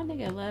 oh, my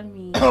nigga love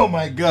me. Oh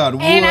my God,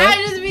 what? And I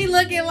just be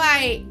looking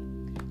like,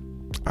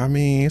 I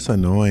mean, it's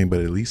annoying, but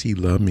at least he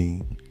loved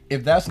me.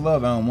 If that's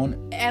love, I don't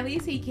want it. at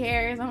least he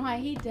cares. I'm like,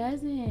 he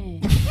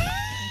doesn't.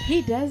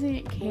 He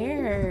doesn't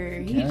care.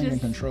 He Can't even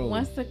just control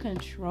wants to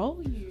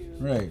control you.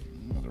 Right.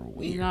 They're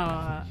weird. No,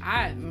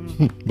 I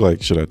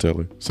Like, should I tell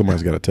her?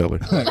 Somebody's got to tell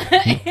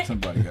her.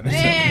 Somebody got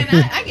man,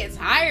 I get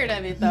tired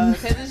of it though,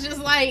 because it's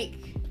just like,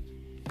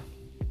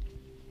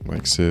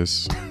 Like,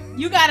 sis.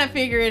 you gotta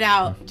figure it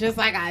out just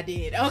like I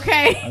did,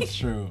 okay? That's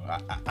true.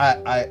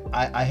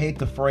 I hate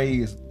the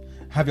phrase.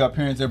 Have your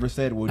parents ever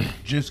said, "Well,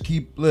 just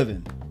keep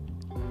living"?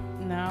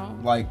 No.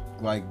 Like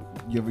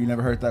you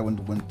never heard that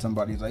when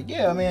somebody's like,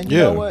 "Yeah, man, you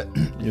know what?"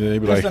 Yeah, they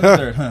be This like, and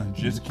the third,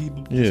 just keep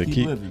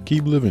living.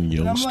 Keep living, And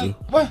I'm youngster. like,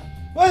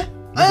 what?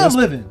 I am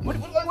living. What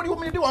do you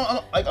want me to do?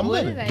 I'm What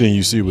living. does that Then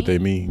you see what they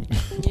mean.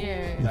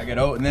 Yeah. I get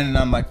old, and then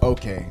I'm like,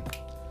 okay,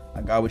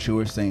 I got what you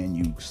were saying,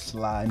 you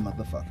sly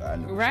motherfucker. I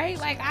knew what Right? you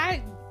were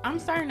Like I'm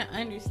starting to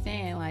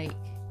understand. Like,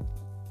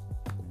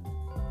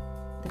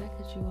 did I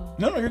cut you off?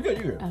 saying. No, you're good.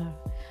 You're good.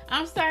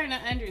 I'm starting to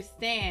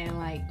understand,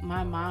 like,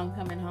 my mom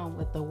coming home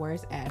with the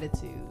worst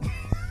attitude.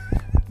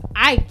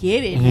 I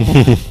get it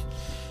now.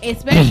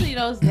 Especially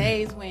those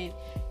days when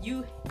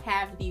you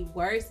have the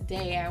worst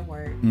day at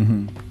work.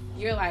 Mm-hmm.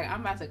 You're like,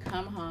 I'm about to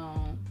come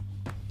home.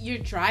 You're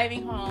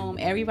driving home.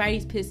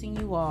 Everybody's pissing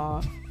you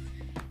off.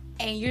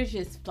 And you're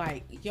just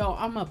like, yo,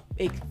 I'm a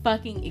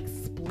fucking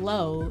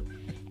explode.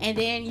 And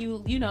then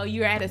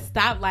you're at a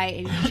stoplight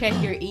and you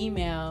check your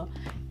email.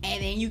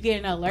 And then you get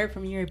an alert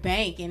from your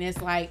bank. And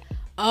it's like,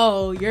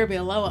 oh, you're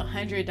below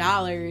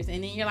 $100,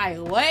 and then you're like,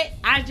 what?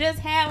 I just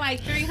had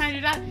like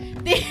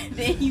 $300.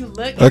 Then you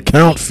look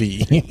Account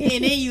fee.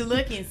 and then you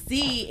look and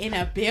see, and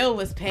a bill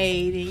was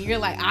paid, and you're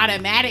like,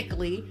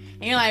 automatically,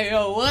 and you're like,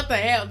 yo, what the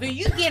hell? Then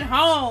you get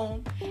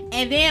home,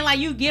 and then like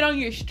you get on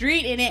your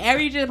street, and then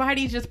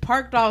everybody's just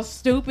parked all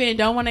stupid and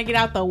don't want to get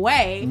out the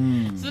way.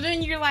 So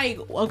then you're like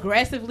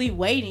aggressively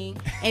waiting,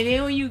 and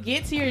then when you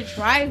get to your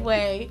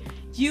driveway,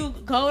 you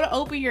go to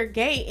open your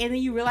gate, and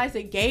then you realize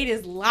the gate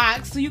is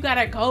locked. So you got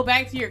to go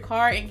back to your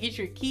car and get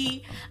your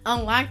key,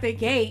 unlock the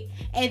gate,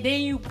 and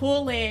then you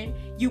pull in,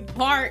 you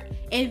park,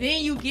 and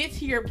then you get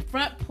to your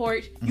front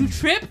porch. You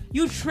trip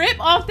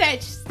off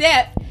that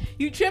step.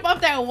 You trip off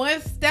that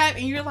one step,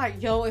 and you're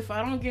like, yo, if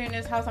I don't get in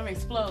this house, I'm gonna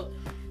explode.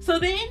 So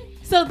then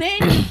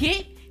you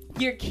get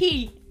your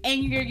key,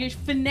 and you're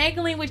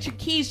finagling with your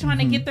keys, trying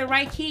to get the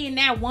right key, and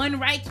that one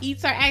right key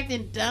start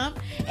acting dumb,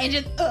 and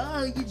just,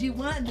 oh, did you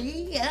want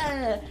me?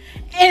 And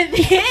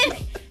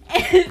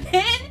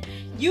then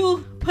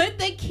you put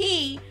the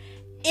key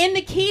in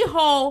the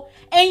keyhole,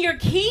 and your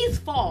keys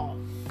fall.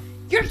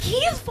 Your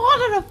keys fall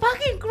to the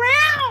fucking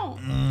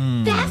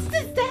ground.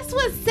 That's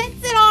what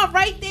sets it off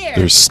right there.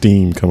 There's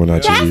steam coming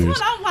out your That's ears.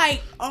 what I'm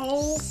like.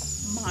 Oh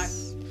my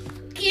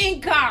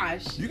fucking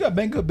gosh. You got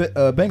Bank of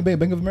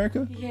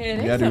America?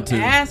 Yeah, they some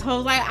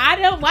assholes. Like,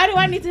 why do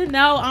I need to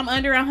know I'm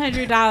under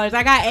 $100?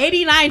 I got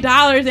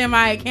 $89 in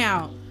my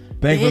account.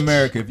 Bank Bitch. of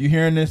America, if you're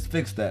hearing this,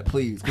 fix that,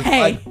 please.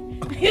 Hey.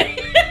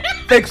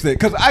 Fix it,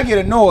 because I get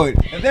annoyed.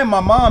 And then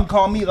my mom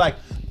called me like,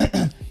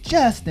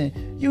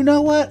 Justin, you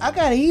know what? I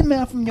got an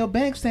email from your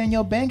bank saying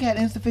your bank had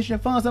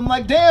insufficient funds. I'm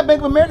like, damn,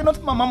 Bank of America, don't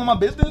tell my mama my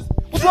business.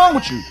 What's wrong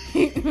with you?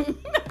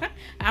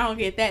 I don't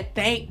get that,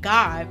 thank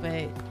God.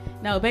 But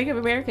no, Bank of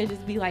America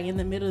just be like in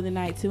the middle of the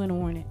night, 2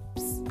 a.m.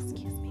 Psst,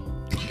 excuse me.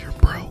 You're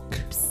broke.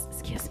 Psst,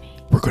 excuse me.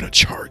 We're going to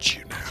charge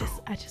you now.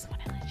 I just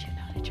want to let you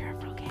know that you're a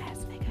broke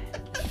ass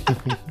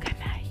nigga. Good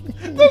night.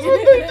 That's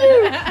what they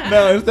do.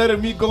 Now, instead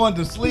of me going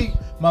to sleep,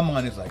 my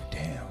mind is like,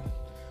 damn,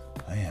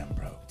 I am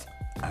broke.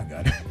 I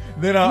got it.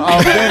 Then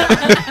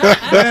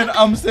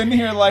I'm sitting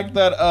here like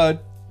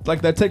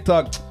that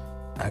TikTok.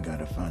 I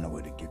gotta find a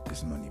way to get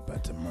this money by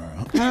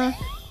tomorrow. Huh?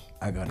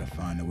 I gotta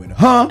find a way to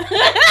get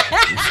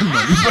this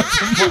money by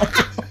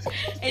tomorrow.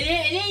 And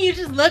then you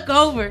just look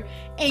over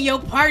and your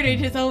partner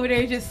just over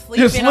there just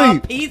sleeping all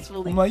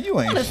peacefully. I'm like, you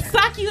ain't. I'm gonna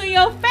sock you in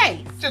your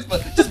face. Just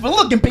for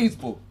looking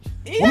peaceful.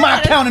 With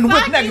my accounting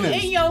with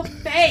negatives. You in your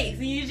face,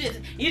 and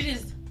you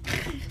just.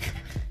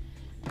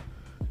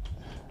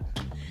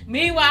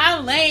 Meanwhile,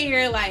 I'm laying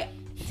here like,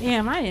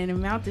 damn, I didn't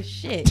amount to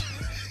shit.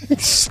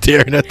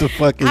 Staring at the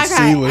fucking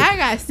ceiling. I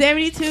got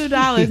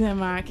 $72 in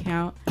my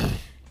account.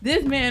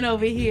 This man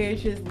over here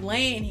is just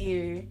laying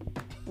here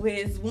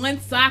with his one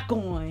sock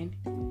on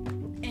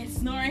and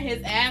snoring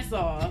his ass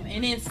off,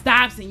 and then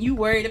stops, and you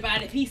worried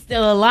about if he's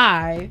still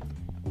alive.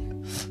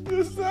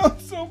 This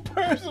sounds so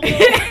personal.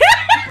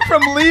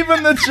 From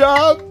leaving the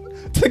job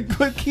to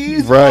the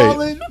keys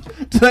falling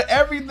to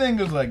everything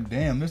is like,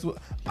 damn,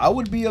 I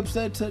would be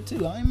upset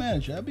too. I ain't mad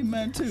at you. I'd be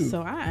mad too.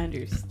 So I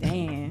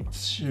understand.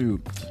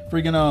 Shoot.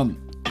 Freaking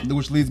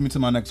which leads me to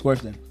my next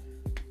question.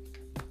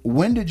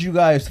 When did you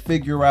guys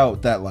figure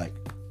out that, like,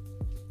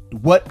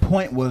 what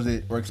point was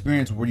it or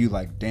experience were you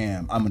like,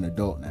 damn, I'm an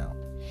adult now?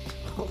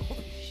 Oh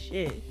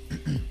shit.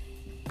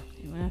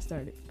 When I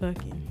started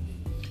fucking,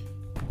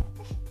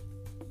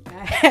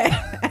 I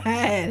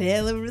had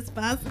hell of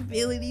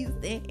responsibilities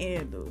to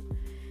handle.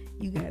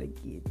 You gotta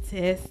get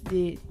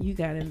tested. You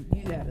gotta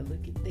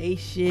look at they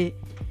shit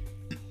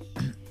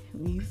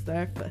when you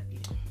start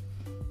fucking.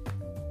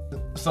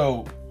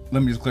 So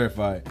let me just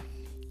clarify.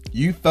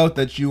 You felt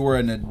that you were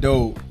an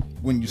adult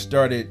when you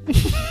started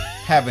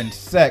having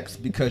sex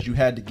because you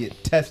had to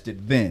get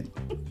tested then.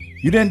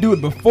 You didn't do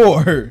it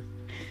before.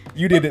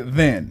 You did it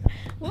then.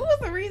 What was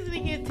the reason to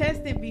get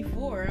tested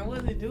before? I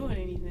wasn't doing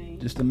anything.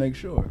 Just to make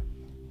sure.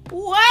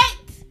 What?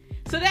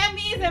 So that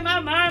means that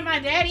my mom and my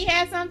daddy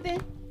had something?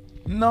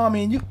 No, I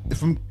mean,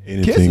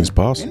 anything's kissing,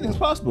 possible. Anything's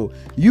possible.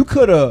 You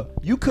could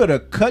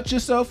have cut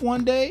yourself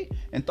one day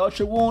and thought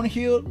your wound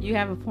healed. You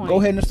have a point. Go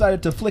ahead and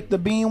decided to flick the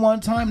bean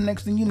one time.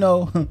 Next thing you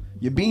know,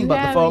 your bean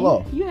about to fall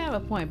off. You have a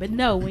point, but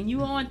no, when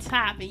you on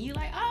top and you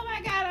like, oh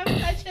my God, I'm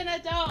such an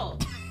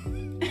adult.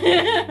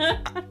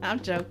 I'm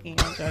joking.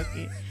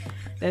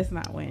 That's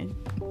not when.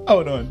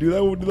 Hold on, do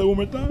that one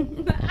more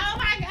time. Oh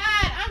my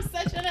God, I'm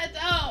such an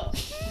adult.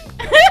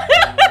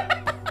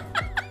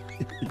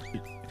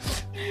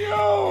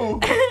 Yo,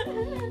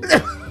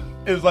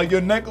 it's like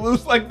your neck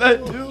loose like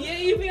that too. Yeah,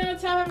 you be on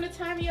top of the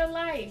time of your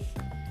life.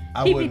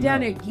 I He be down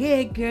there,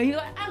 yeah, girl. You're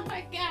like, oh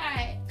my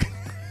God,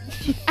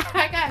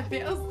 I got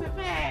bills to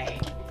pay.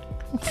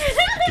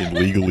 Fucking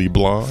legally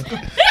blonde.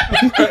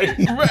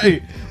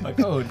 right. Like,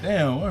 oh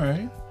damn, all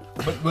right.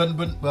 But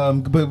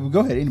go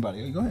ahead,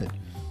 anybody, go ahead.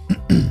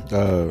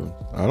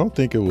 I don't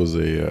think it was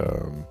I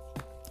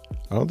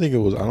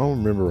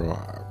don't remember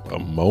a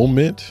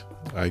moment.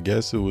 I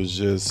guess it was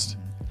just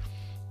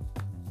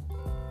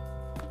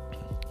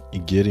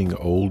getting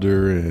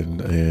older and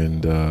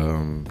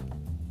dang,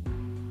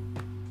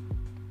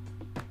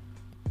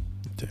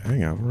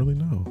 I don't really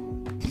know.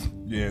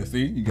 Yeah,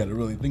 see, you got to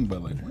really think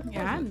about like.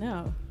 Yeah, I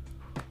know.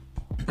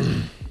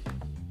 You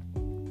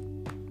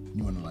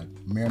want to like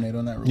marinate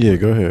on that? Real Yeah,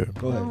 quick? go ahead.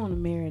 I don't want to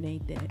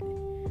marinate that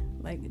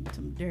like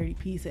some dirty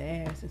piece of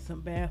ass and some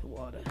bath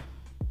water.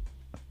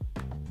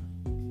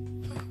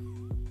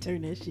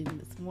 Turn that shit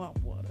into swamp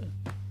water.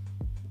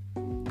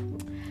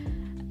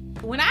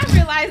 When I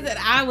realized that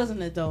I was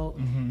an adult,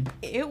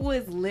 it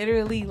was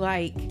literally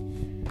like,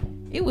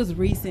 it was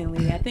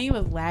recently. I think it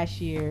was last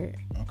year.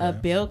 Okay. A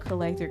bill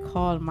collector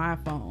called my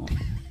phone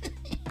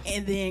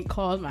and then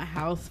called my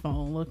house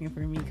phone looking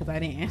for me because I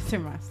didn't answer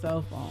my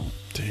cell phone.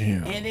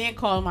 Damn. And then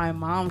called my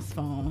mom's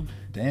phone.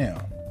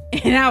 Damn.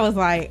 And I was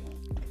like,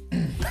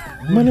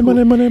 money.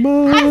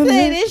 I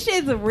said, this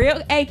shit's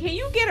real. Hey, can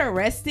you get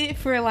arrested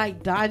for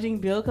like dodging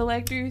bill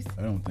collectors?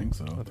 I don't think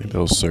so. I think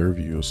they'll serve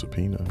you a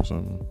subpoena or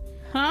something.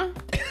 Huh?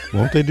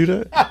 Won't they do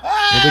that?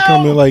 Won't they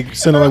come in like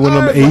send like one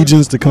of them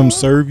agents to come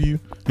serve you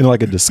in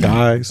like a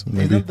disguise?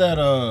 Maybe. Isn't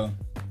that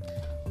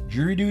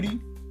jury duty?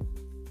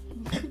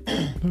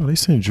 No, they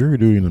send jury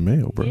duty in the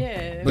mail, bro.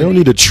 Yeah. They don't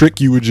need to trick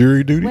you with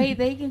jury duty. Wait,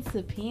 they can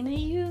subpoena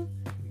you?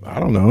 I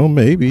don't know,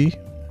 maybe.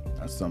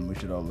 That's something we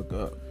should all look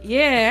up.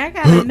 Yeah, I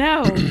gotta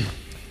know.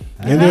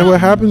 And then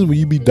what happens when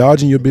you be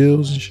dodging your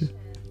bills and shit?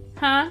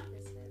 Huh?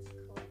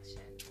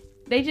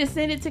 They just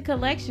send it to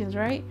collections,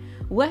 right?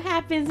 What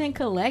happens in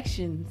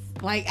collections?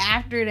 Like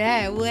after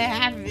that, what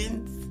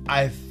happens?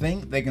 I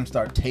think they can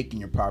start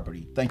taking your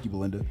property. Thank you,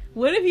 Belinda.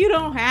 What if you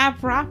don't have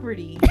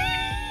property?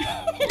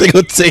 They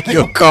gonna take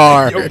your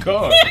car. Your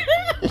car.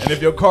 And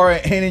if your car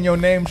ain't in your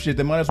name, shit,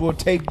 they might as well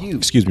take you.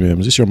 Excuse me, ma'am.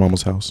 Is this your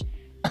mama's house?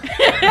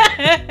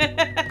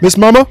 Miss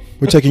Mama,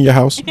 we're taking your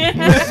house.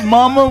 Miss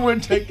Mama, we're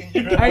taking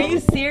your Are house. you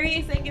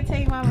serious? They can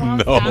take my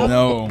mom's No. house?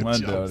 No, my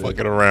I'm daughter.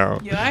 fucking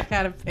around. Yo, I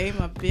gotta pay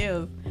my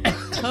bills.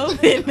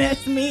 COVID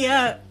messed me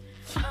up.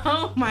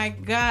 Oh my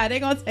god, they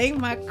gonna take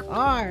my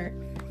car.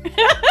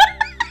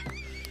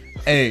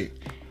 Hey,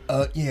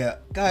 yeah,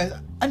 guys,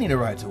 I need a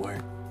ride to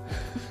work.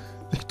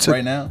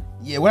 Right now?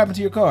 Yeah, what happened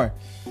to your car?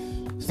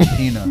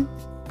 Subpoena.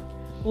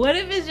 What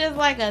if it's just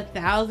like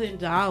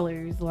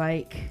 $1,000?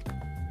 Like,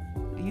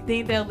 you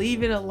think they'll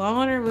leave it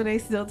alone, or will they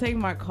still take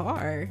my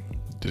car?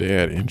 Do they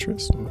add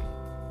interest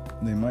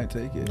They might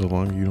take it. the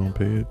longer you don't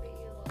pay it?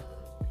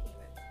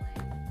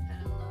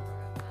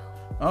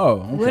 Oh,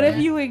 okay. What if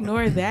you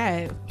ignore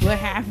that? What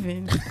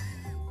happened?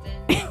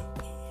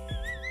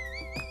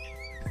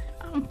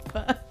 I'm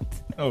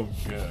fucked. Oh,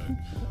 God.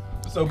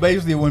 So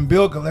basically, when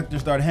bill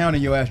collectors start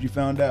hounding your ass, you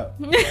found out.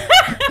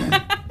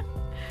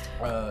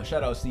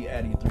 Shout out C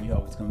Addy 3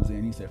 always comes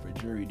in. He said for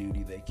jury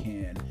duty they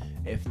can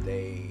if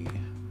they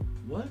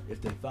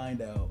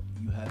find out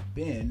you have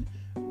been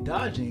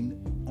dodging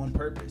on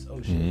purpose.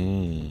 Oh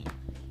shit.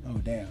 Oh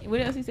damn. What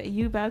else he said?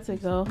 You about to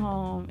go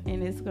home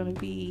and it's gonna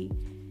be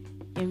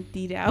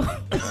emptied out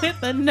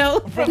with a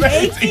note from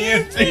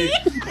AT&T.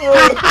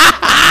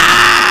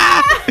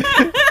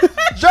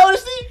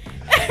 Jodeci?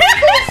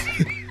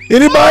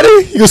 Anybody?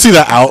 You gonna see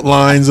the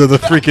outlines of the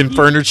freaking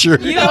furniture.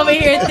 You over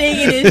here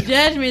thinking it's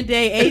Judgment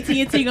Day.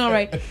 AT&T gonna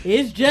write,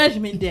 it's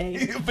Judgment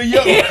Day For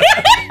your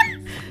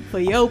for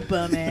your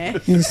bum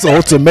ass. It's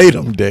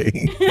ultimatum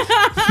day.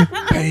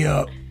 pay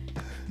up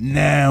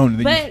now.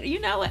 But you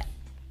know what?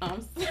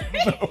 I'm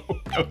sorry.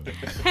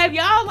 Have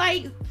y'all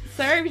like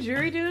served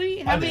jury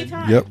duty? How many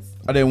times? Yep.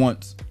 I did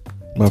once.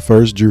 My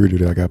first jury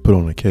duty, I got put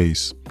on a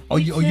case. Oh,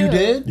 you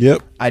did?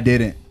 Yep. I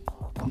didn't.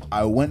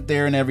 I went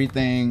there and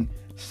everything.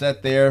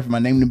 Sat there for my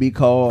name to be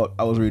called.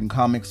 I was reading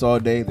comics all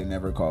day. They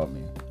never called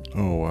me.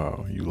 Oh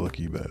wow, you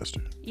lucky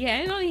bastard.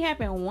 Yeah, it only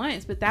happened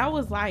once, but that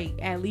was like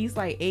at least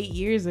like 8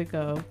 years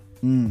ago.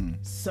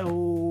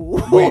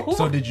 So Wait,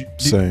 so did you?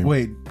 Same.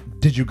 Wait,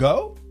 did you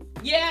go?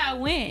 yeah, I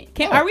went.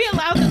 Are we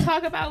allowed to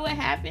talk about what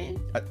happened?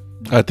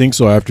 I think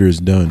so after it's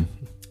done.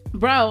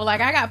 Bro,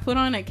 like I got put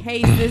on a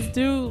case. This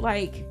dude,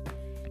 like,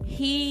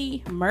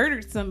 he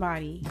murdered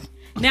somebody.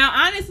 Now,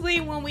 honestly,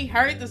 when we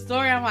heard the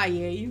story, I'm like,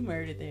 yeah, you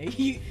murdered that.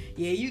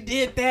 You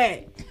did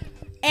that.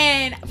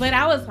 But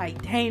I was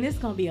like, dang, this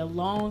is gonna be a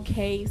long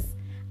case.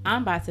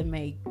 I'm about to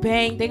make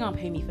bank. They gonna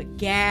pay me for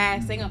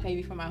gas. They gonna pay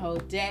me for my whole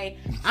day.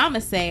 I'ma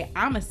say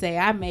I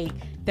make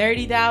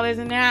 $30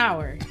 an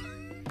hour.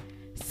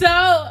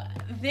 So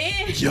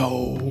then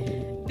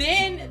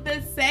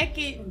the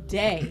second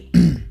day,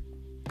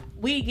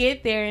 we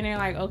get there and they're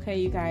like, okay,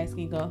 you guys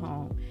can go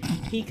home.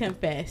 He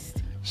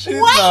confessed.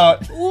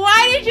 What?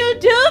 Why did you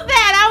do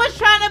that? I was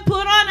trying to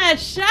put on a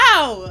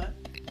show.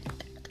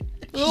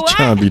 She's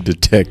trying to be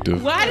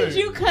detective. Why did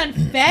you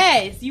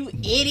confess, you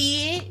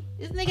idiot?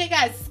 This nigga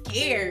got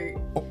scared.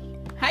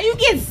 How you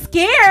get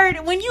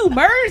scared when you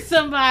murder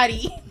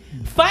somebody?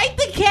 Fight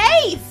the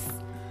case.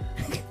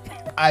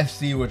 I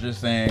see what you're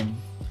saying.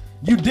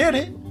 You did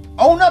it.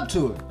 Own up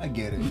to it. I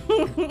get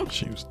it.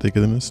 She was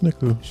thicker than a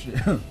Snicker.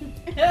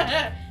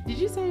 Did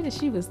you say that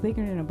she was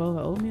thicker than a bowl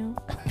of oatmeal?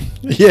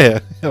 Yeah.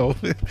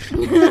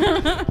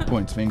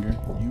 Points finger.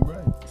 You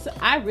right. So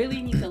I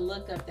really need to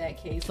look up that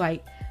case.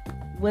 Like,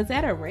 was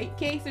that a rape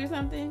case or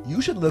something? You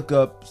should look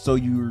up so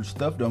your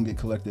stuff don't get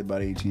collected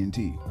by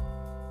AT&T. You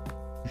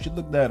should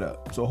look that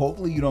up. So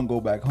hopefully you don't go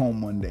back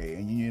home one day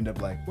and you end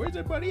up like, where's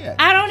everybody at?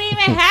 I don't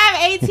even have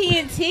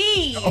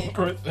AT&T. Of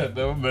course that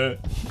though, man.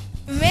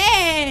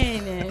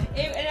 Man,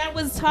 and I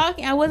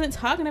wasn't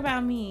talking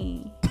about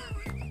me.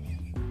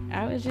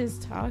 I was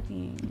just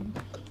talking.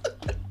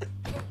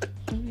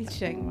 Let me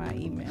check my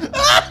email.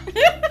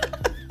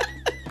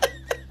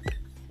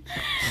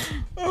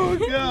 Oh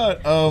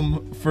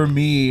God. For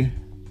me,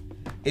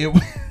 it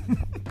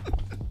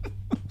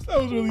that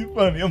was really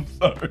funny. I'm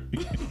sorry.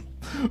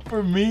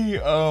 For me,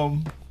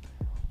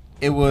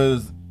 it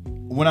was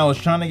when I was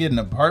trying to get an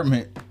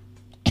apartment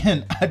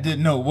and I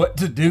didn't know what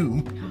to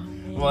do.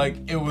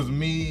 Like, it was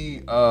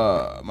me, my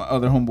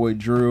other homeboy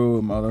Drew,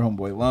 and my other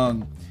homeboy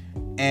Lung,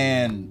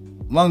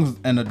 and Lung's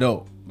an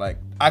adult. Like,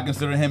 I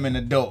consider him an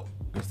adult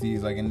because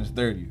he's like in his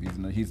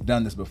 30s. He's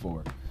done this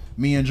before.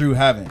 Me and Drew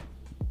haven't.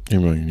 You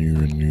were in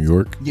New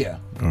York? Yeah.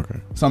 Okay.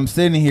 So I'm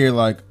sitting here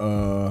like,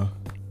 all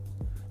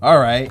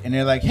right. And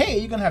they're like, hey,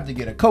 you're going to have to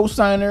get a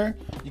cosigner.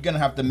 You're going to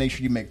have to make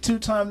sure you make 2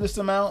 times this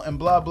amount and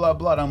blah, blah,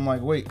 blah. And I'm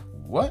like, wait,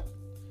 what?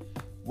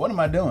 What am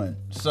I doing?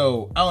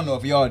 So I don't know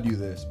if y'all do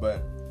this,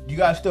 but you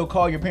guys still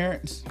call your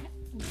parents?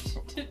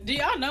 Do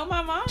y'all know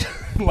my mom?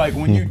 Like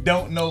when you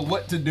don't know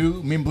what to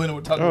do. Me and Belinda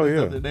were talking about this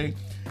the other day.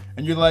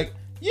 And you're like,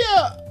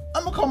 yeah,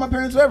 I'm going to call my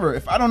parents forever.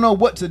 If I don't know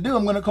what to do,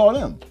 I'm going to call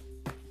them.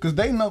 Because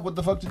they know what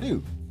the fuck to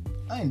do.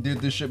 I ain't did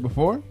this shit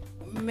before.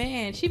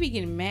 Man, she be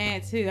getting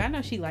mad too. I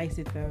know she likes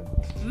it though.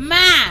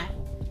 Ma!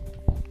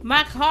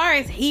 My car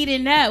is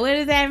heating up. What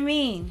does that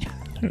mean?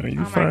 You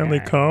my finally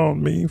God. called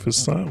me for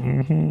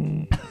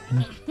something.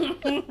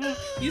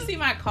 You see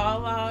my call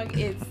log?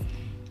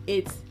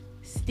 It's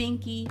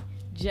Stinky,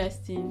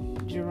 Justin,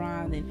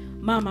 Jerron,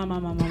 and mama.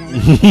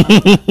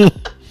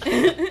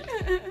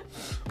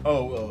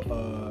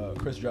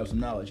 Chris dropped some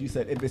knowledge. He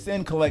said if it's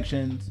in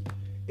collections,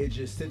 it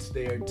just sits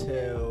there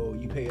till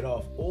you pay it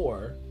off,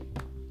 or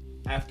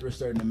after a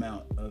certain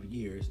amount of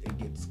years, it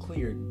gets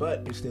cleared, but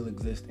it still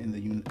exists in the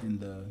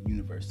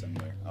universe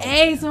somewhere.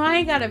 Hey, so I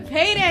ain't gotta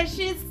pay that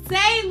shit.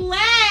 Say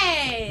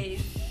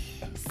less.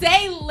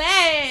 Say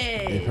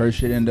less. If her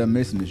shit end up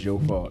missing, it's your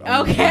fault.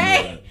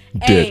 Okay.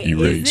 Debt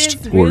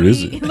erased. Or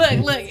is it?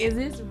 Look, is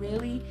this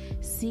really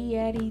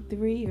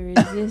C83 or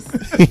is this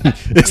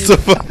It's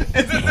the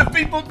Is this the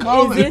people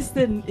calling? is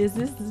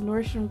this the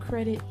Nordstrom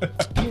Credit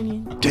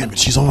Union? Damn it,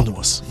 she's on to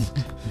us.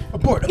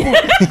 Abort.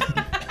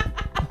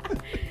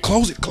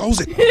 Close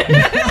it.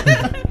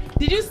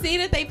 Did you see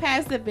that they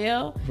passed a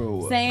bill For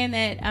what? saying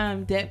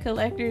that debt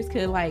collectors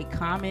could like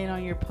comment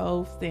on your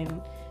post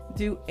and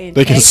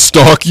They can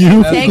stalk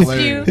you. That's text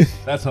hilarious. you?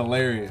 That's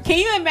hilarious. Can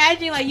you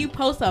imagine like you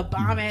post a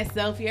bomb ass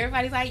selfie?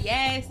 Everybody's like,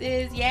 yes,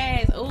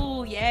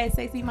 ooh, yes,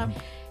 sexy mom.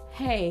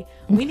 Hey,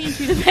 we need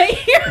you to pay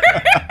here.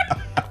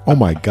 Oh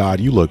my God,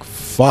 you look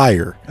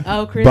fire.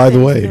 Oh, Chris. By the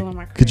said it's way, still on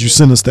my could you credit.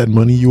 send us that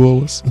money you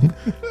owe us?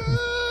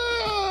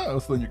 I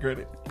was stealing your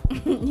credit.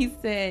 He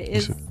said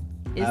it's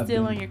I've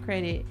still been- on your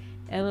credit.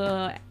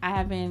 LOL, I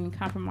have been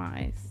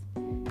compromised.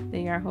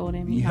 They are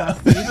holding me Yeah.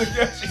 hostage.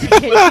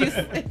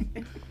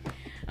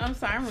 I'm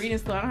sorry, I'm reading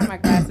slow. I don't have my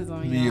glasses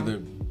on. Me y'all.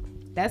 either.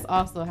 That's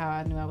also how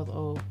I knew I was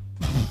old.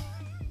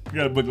 You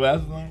gotta put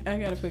glasses on. I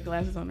gotta put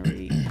glasses on to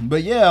read.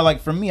 But yeah,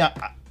 like for me,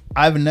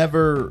 I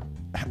never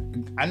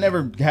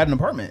had an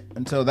apartment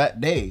until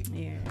that day.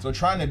 Yeah. So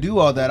trying to do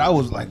all that, I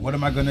was like, what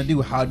am I gonna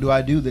do? How do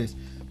I do this?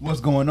 What's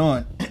going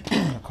on?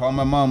 I called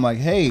my mom like,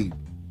 hey,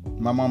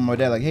 my mom and my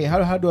dad like, hey,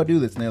 how do I do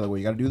this? And they're like, well,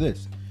 you gotta do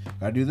this.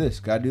 Gotta do this.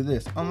 Gotta do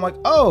this. I'm like,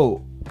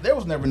 oh, there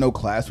was never no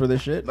class for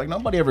this shit. Like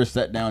nobody ever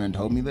sat down and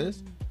told me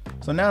this.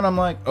 So now I'm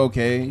like,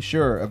 okay,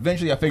 sure.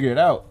 Eventually I figured it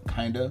out,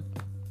 kinda.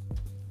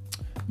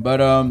 But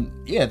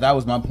yeah, that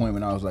was my point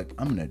when I was like,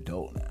 I'm an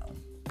adult now.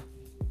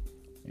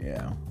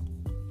 Yeah.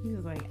 He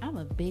was like, I'm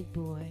a big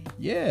boy.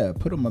 Yeah,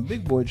 put on my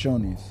big boy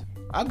chonies.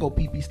 I go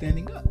pee-pee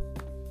standing up.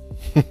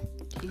 You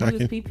was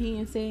PP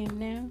and saying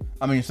now?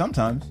 I mean,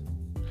 sometimes.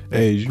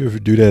 Hey, did you ever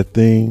do that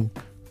thing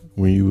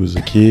when you was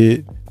a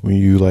kid? When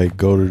you like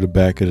go to the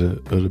back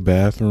of the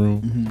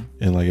bathroom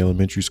in like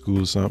elementary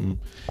school or something,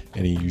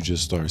 and then you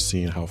just start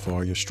seeing how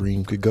far your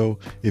stream could go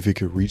if it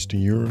could reach the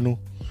urinal.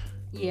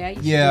 Yeah. I used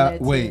to do Yeah,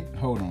 that wait, too.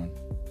 hold on.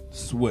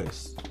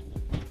 Swiss.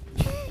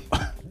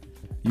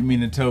 You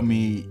mean to tell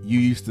me you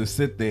used to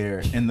sit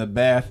there in the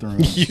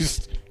bathroom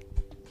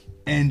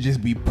and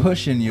just be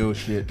pushing your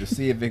shit to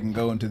see if it can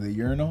go into the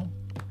urinal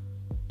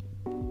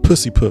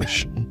Pussy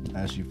push.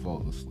 as you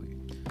fall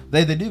asleep?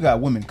 They do got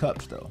women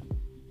cups though.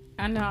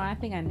 I know. I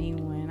think I need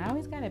one. I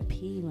always gotta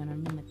pee when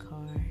I'm in the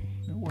car.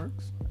 It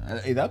works.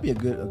 Hey, that'd be a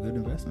good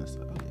investment.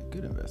 That'd be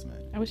a good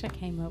investment. I wish I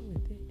came up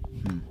with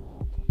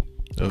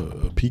it.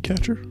 A pea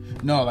catcher?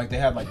 No, like they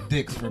have like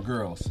dicks for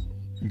girls.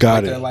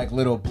 Got They're it. like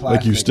little plastic.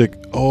 Like you stick.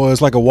 Oh,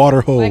 it's like a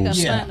water hose. Like a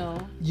Yeah.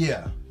 funnel.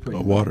 Yeah. pretty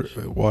a much.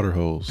 water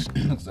hose.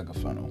 Looks like a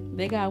funnel.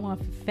 They got one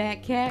for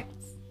fat cats.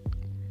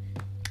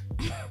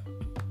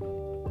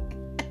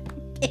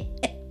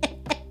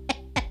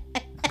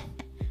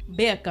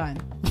 Bacon.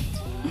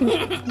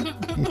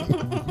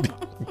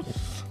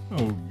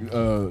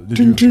 Oh, did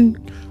Ching, you?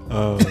 ching.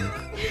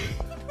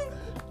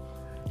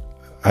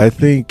 I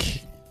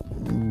think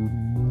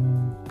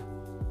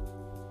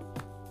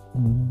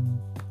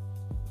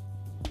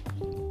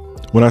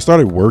when I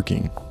started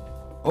working,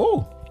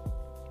 Oh,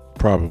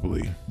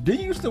 probably. did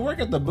you used to work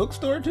at the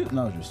bookstore too?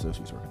 No, your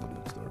sister used to work at the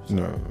bookstore.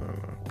 No.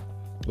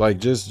 Like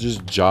just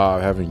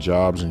having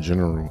jobs in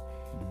general.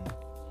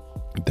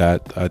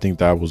 That I think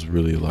that was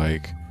really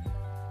like,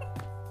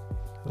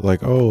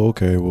 oh,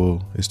 okay,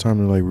 well, it's time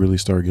to like really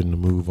start getting the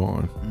move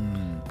on.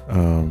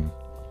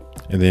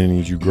 And then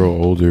as you grow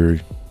older,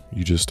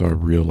 you just start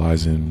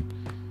realizing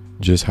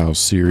just how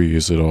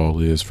serious it all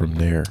is from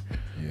there.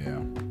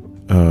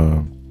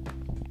 Yeah.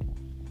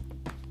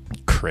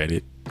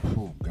 Credit.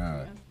 Oh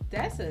God.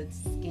 That's a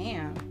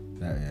scam.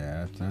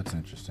 That's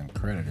interesting.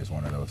 Credit is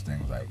one of those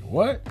things. Like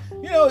what?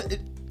 You know,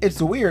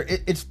 it's weird.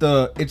 It's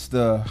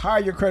the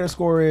higher your credit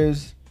score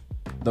is,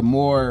 the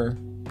more,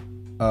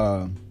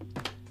 the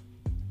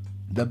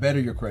better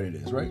your credit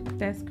is, right?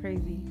 That's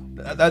crazy.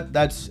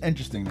 That's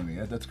interesting to me.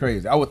 That's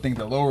crazy. I would think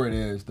the lower it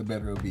is, the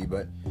better it'll be.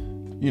 But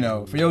you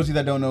know, for those of you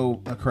that don't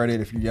know a credit,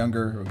 if you're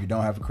younger or if you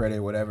don't have a credit,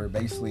 whatever,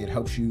 basically it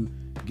helps you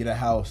get a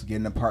house, get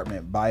an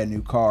apartment, buy a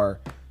new car,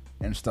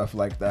 and stuff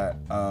like that.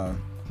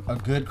 A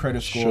good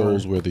credit score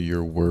Shows whether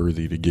you're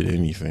worthy to get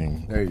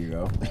anything. There you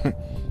go.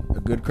 A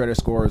good credit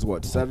score is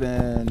what,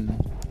 700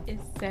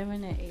 It's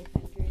 700 to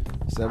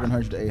 800.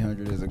 700 to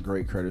 800 is a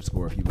great credit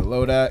score. If you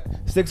below that,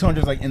 600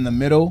 is like in the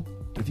middle.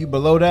 If you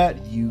below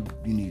that, you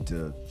need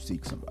to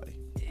seek somebody.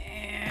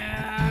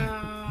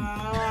 Damn.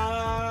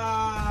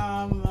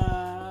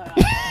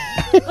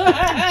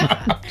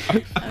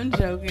 I'm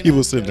joking.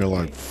 People sitting there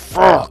like,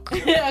 fuck.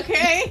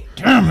 Okay.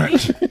 Damn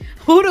it.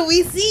 Who do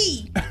we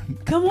see?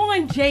 Come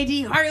on,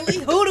 JD Hartley.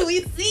 Who do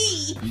we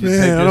see?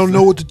 Man, I don't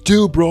know what to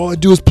do, bro. All I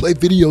do is play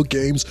video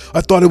games.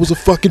 I thought it was a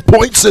fucking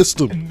point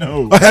system.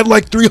 No. I had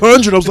like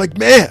 300. I was like,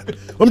 man,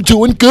 I'm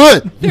doing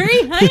good.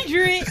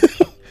 300.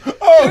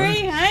 Oh.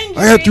 300.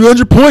 I had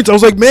 300 points. I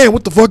was like, man,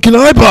 what the fuck can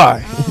I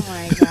buy? Oh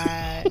my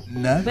god.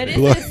 Nothing. But it's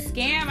a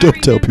scam.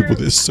 Don't tell people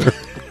this, sir.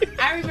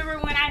 I remember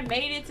when I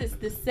made it to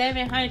the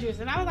 700s,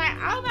 and I was like,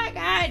 oh my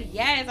god,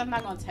 yes, I'm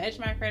not gonna touch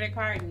my credit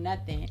card,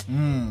 nothing.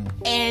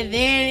 And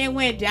then it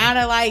went down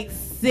to like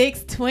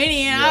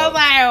 620, and I was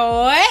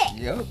like, what?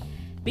 Yep.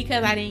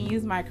 Because I didn't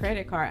use my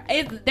credit card.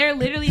 They're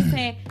literally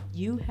saying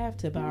you have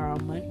to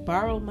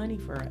borrow money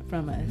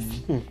from us.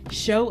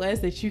 Show us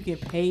that you can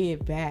pay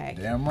it back,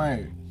 Damn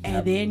right.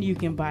 and then you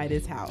can buy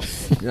this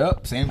house.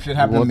 Yep. Same shit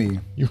happened to me.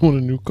 You want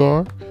a new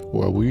car?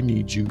 Well, we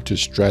need you to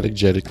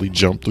strategically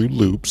jump through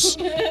loops,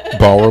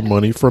 borrow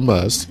money from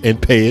us,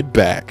 and pay it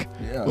back.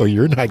 Yeah. Or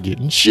you're not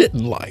getting shit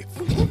in life.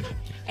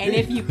 And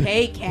if you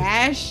pay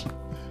cash,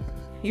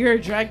 you're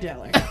a drug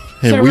dealer.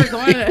 And So we- we're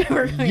going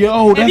to.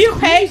 Yo, that's if you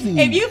crazy.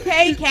 pay, if you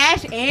pay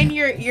cash and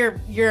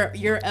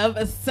you're of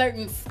a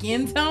certain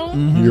skin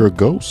tone, You're a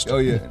ghost. Oh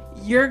yeah.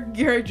 you're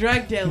a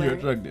drug dealer. You're a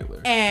drug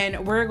dealer.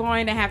 And we're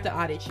going to have to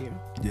audit you.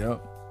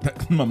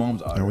 Yep. My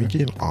mom's Are we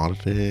auditor. getting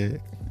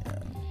audited?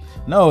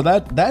 No,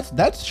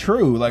 that's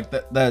true. Like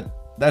that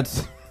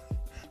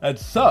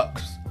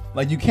sucks.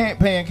 Like you can't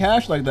pay in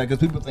cash like that because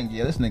people think,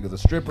 yeah, this nigga's a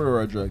stripper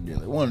or a drug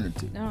dealer. One of the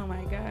two. Oh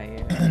my god.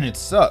 Yeah. And it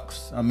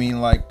sucks. I mean,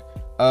 like,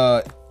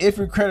 if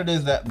your credit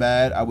is that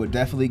bad, I would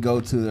definitely go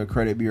to the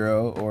credit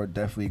bureau or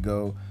definitely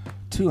go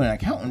to an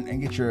accountant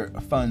and get your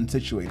funds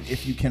situated.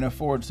 If you can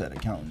afford said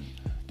accountant,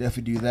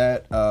 definitely do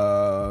that.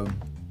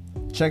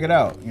 Check it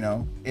out. You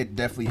know, it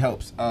definitely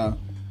helps.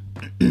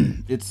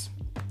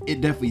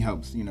 It definitely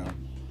helps. You know,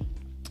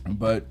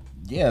 but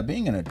yeah,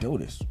 being an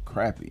adult is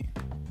crappy.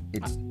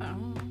 It's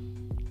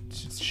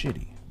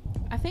shitty.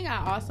 I think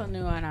I also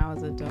knew when I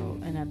was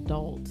an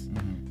adult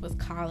was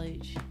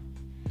college.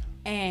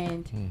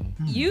 And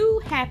you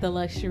had the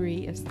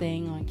luxury of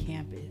staying on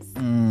campus.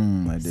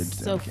 I did.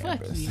 Stay So on fuck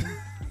campus. you.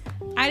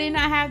 I did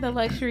not have the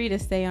luxury to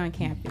stay on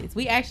campus.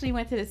 We actually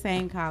went to the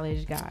same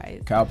college,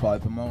 guys. Cal Poly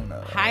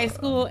Pomona. High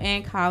school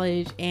and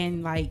college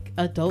and like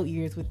adult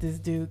years with this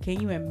dude. Can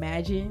you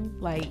imagine?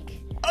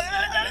 Like,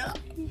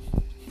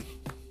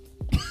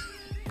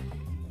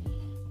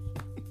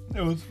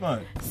 It was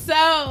fun.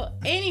 so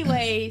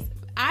anyways,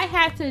 I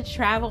had to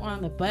travel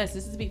on the bus.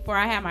 This is before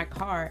I had my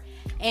car.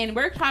 And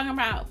we're talking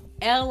about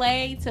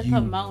LA to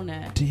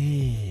Pomona.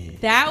 Did.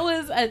 That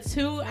was a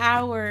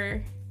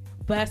 2-hour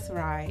bus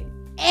ride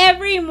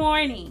every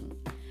morning.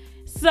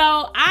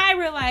 So I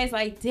realized,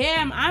 like,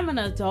 damn, I'm an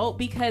adult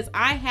because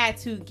I had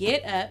to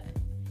get up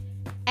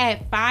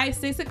at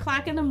 5-6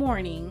 o'clock in the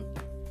morning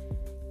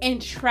and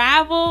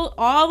travel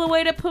all the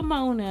way to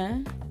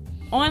Pomona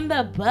on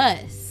the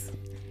bus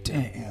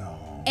Damn.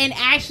 and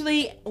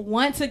actually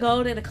want to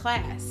go to the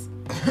class.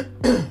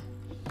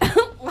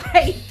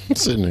 Like,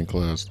 Sitting in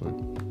class,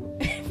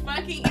 like,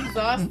 fucking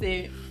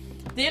exhausted.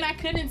 Then I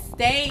couldn't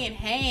stay and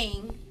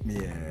hang.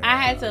 Yeah. I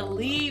had to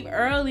leave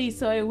early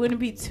so it wouldn't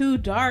be too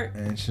dark,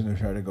 And shouldn't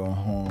have tried to go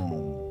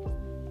home.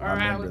 or I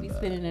remember would be that.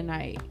 spending the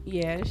night.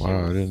 Yeah, that shit wow,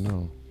 I was, didn't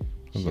know.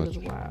 I shit thought was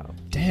you- wild.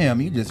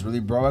 Damn, you just really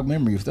brought back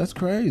memories. That's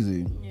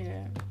crazy.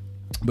 Yeah.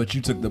 But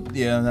you took the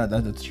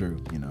that's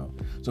true. You know.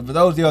 So for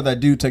those of y'all that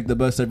do take the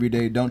bus every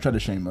day, don't try to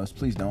shame us.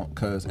 Please don't,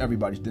 because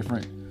everybody's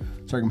different.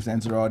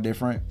 Circumstances are all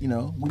different. You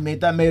know,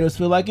 made us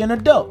feel like an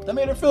adult. That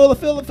made her feel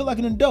like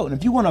an adult. And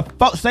if you want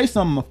to say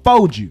something, I'll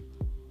fold you.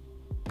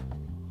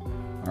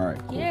 All right.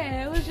 Cool.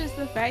 Yeah, it was just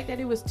the fact that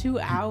it was 2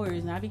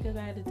 hours, not because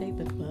I had to take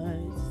the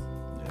bus.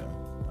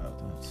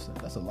 Yeah.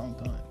 That's a long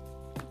time.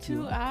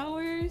 2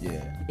 hours?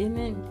 Yeah. And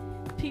then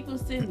people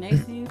sitting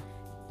next to you.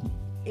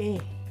 Eh,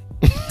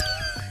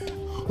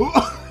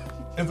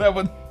 Is that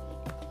what?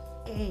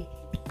 eh.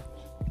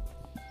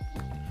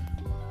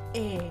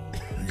 Eh.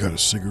 You got a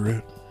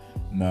cigarette?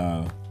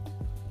 Nah.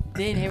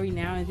 Then every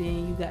now and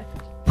then you got,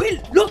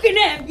 quit looking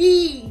at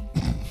me.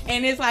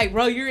 And it's like,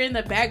 bro, you're in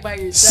the back by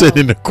yourself. Sit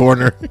in the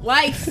corner.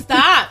 Like,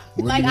 stop.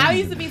 What Like, do you I mean?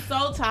 used to be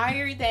so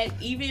tired that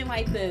even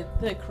like the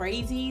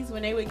crazies,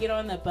 when they would get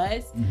on the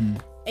bus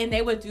and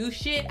they would do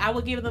shit, I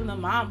would give them the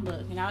mom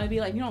look. And I would be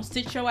like, you don't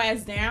sit your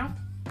ass down.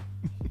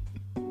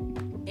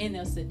 And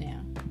they'll sit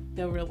down.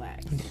 They'll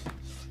relax.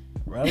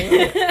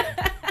 Really?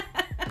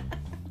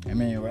 I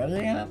mean,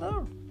 really? I don't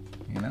know.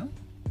 You know?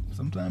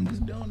 Sometimes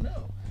just don't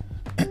know.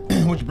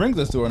 Which brings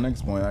us to our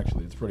next point,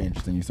 actually. It's pretty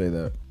interesting you say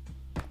that.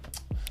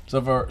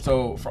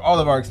 So for all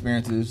of our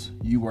experiences,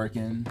 you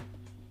working,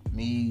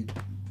 me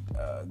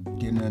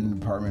getting in an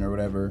apartment or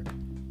whatever,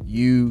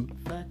 you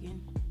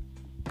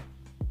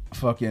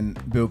fucking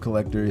bill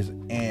collectors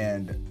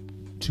and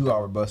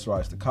 2-hour bus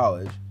rides to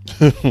college.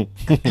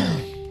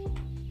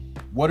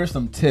 What are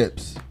some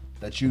tips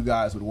that you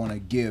guys would want to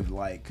give,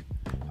 like,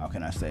 how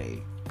can I say,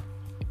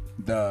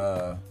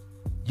 the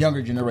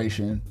younger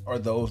generation or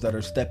those that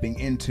are stepping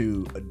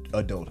into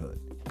adulthood?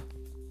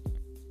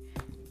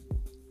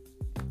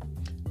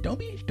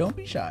 Don't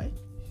be shy.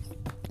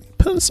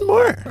 Put in some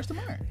more. Press the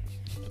mark.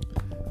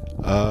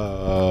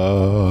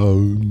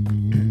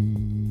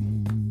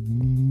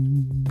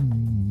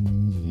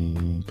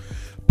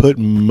 Put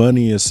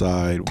money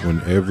aside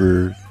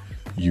whenever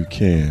you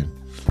can.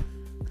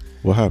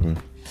 What happened?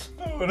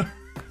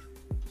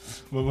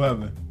 What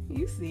happened?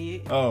 You see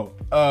it. Oh,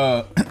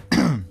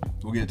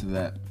 we'll get to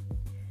that.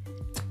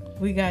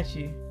 We got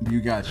you. You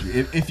got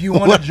you. If you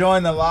want to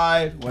join the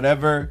live,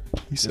 whatever,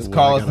 just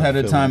call us ahead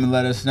of time and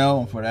let us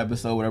know for the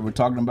episode, whatever we're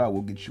talking about,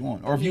 we'll get you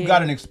on. Or if you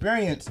got an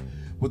experience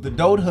with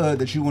adulthood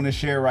that you want to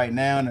share right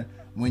now, and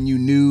when you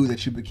knew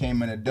that you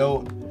became an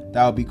adult,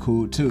 that would be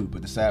cool too.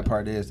 But the sad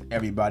part is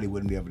everybody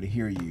wouldn't be able to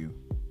hear you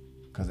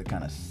because it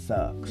kind of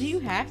sucks. Do you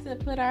have to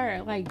put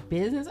our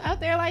business out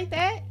there like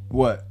that?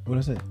 What did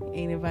I say?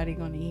 Ain't nobody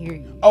gonna hear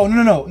you. Oh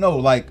no!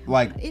 Like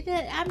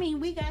I mean,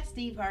 we got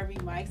Steve Harvey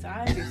mic, so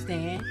I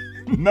understand.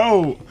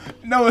 no,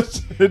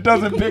 it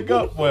doesn't pick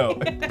up well.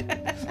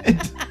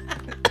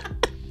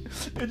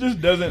 It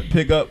just doesn't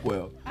pick up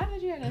well. I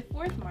thought you had a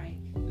fourth mic.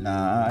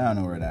 Nah, I don't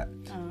know where that.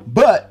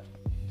 But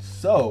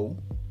so,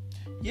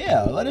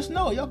 yeah, let us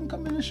know. Y'all can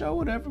come in the show,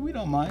 whatever. We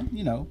don't mind,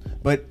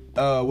 But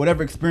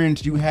whatever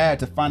experience you had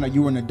to find out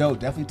you were an adult,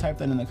 definitely type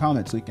that in the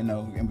comments so you can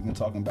know and we can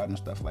talk about it and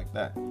stuff like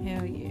that.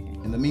 Hell yeah.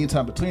 In the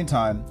meantime, between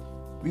time,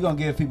 we're gonna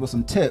give people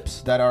some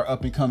tips that are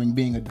up and coming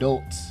being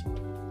adults.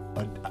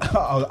 I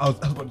was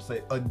about to say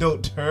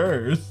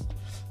adulters.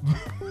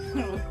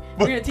 We're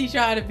gonna teach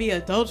y'all how to be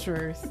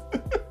adulterers.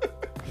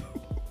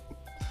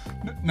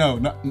 No,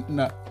 not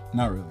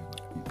really.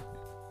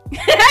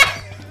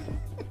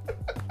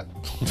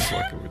 I'm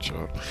fucking with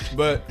y'all.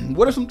 But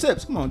what are some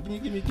tips? Come on,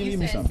 give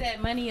me some.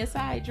 Set money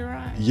aside,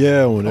 Jerron.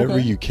 Yeah, whenever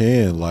Okay. you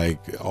can. Like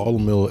all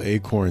the mill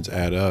acorns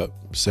add up.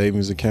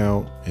 Savings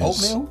account. And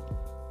Oatmeal?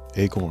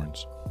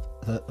 Acorns.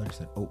 Like I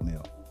said,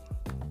 oatmeal.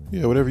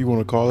 Yeah, whatever you want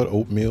to call it.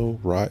 Oatmeal,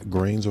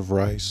 grains of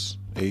rice,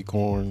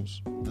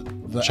 acorns,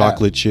 The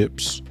chocolate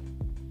chips.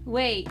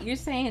 Wait, you're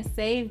saying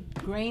save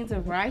grains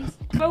of rice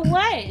for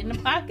what? An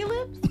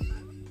apocalypse?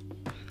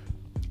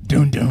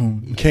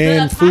 Dun.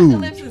 Canned The food.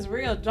 apocalypse is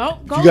real.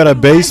 Don't go. You got a through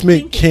life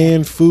basement, thinking-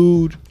 canned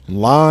food,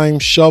 lime,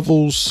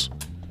 shovels,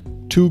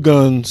 2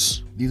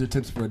 guns. These are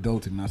tips for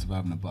adulting, not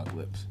surviving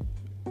apocalypse.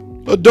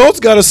 Adults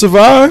gotta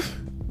survive.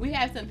 We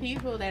have some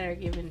people that are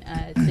giving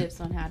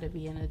tips on how to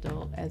be an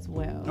adult as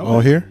well. Oh. All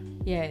here?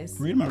 Yes.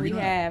 Read 'em out, We read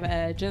 'em out.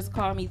 have Just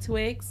Call Me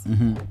Twix.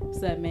 Mm-hmm.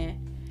 What's up, man?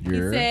 Yeah. He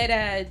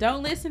said,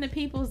 don't listen to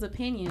people's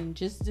opinion.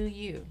 Just do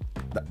you.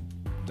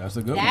 That's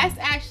a good That's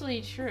one.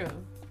 actually true.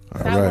 All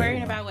Stop right.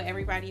 worrying about what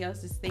everybody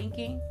else is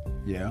thinking.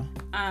 Yeah.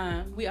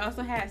 We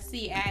also have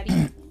C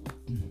Addy.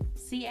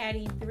 C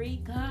Addy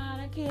 3. God,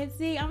 I can't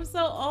see. I'm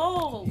so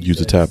old. Use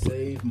a tablet.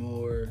 Save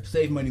more.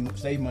 Save money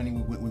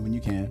when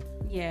you can.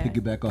 Yeah. Pick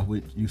it back off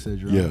what you said.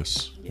 You're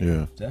Yes.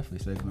 Yeah. Definitely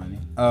save money.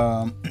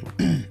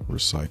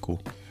 Recycle.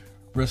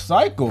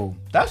 Recycle.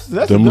 That's a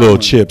Them good little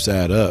one. chips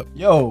add up.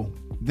 Yo,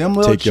 them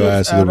little Take your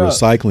chips ass to the add up.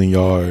 recycling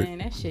yard Man,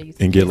 that shit used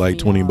to and get piss like me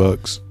 20 off.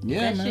 bucks. Yeah,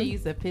 That man. shit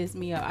used to piss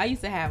me off. I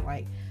used to have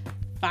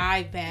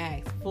 5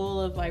 bags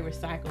full of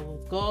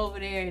recyclables. Go over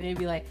there and they'd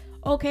be like,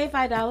 okay,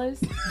 $5.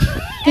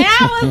 And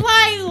I was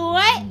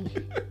like,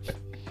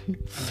 what?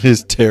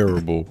 It's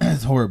terrible.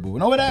 It's horrible.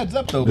 No, it adds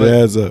up though. It But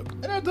adds up.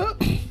 it adds up.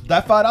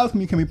 That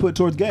 $5 can be put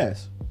towards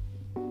gas,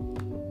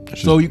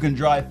 so you can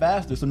drive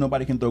faster, so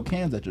nobody can throw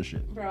cans at your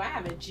shit. Bro, I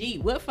have a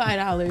Jeep. What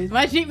 $5?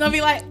 My Jeep gonna be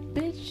like,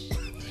 bitch.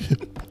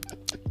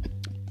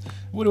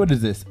 What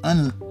is this?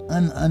 Is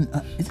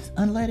this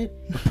unleaded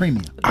or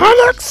premium?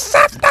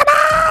 Unacceptable.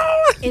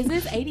 Is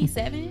this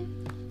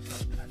 87?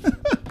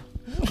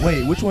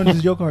 Wait, which one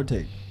does your car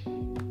take? She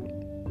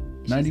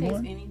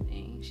 91? takes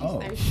anything. She's Oh.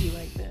 thirsty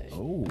like that.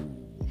 Oh,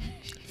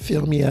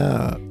 Fill me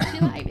up. She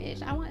like,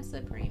 bitch, I want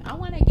Supreme. I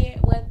want to get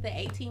what the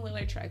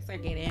 18-wheeler trucks are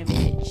getting,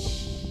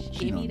 bitch.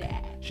 Give me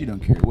that. She don't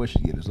care what she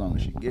get as long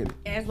as she get it.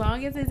 As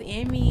long as it's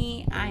in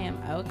me, I am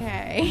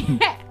okay.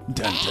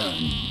 Dun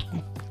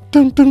dun.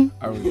 Dun, dun.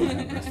 I really want to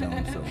have that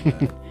sound so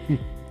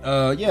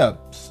bad. Yeah.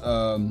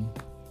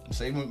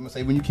 Save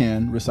when you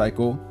can.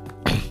 Recycle.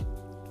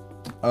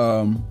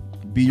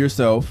 Be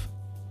yourself.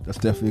 That's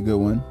definitely a good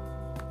one.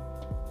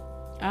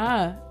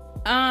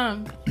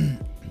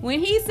 When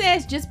he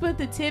says just put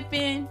the tip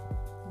in,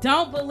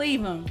 don't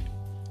believe him.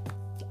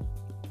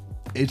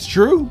 It's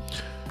true.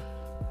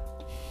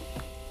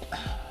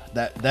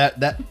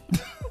 That.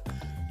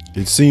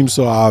 It seems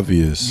so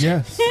obvious.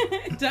 Yes.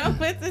 Don't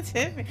put the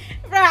tip in.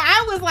 Bro,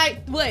 I was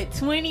like, what,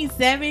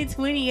 27,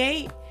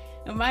 28?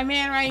 And my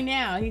man right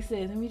now, he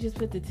said, let me just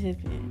put the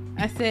tip in.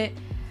 I said,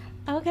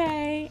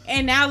 okay.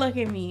 And now look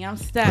at me. I'm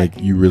stuck. Like,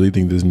 you really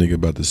think this nigga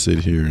about to sit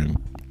here and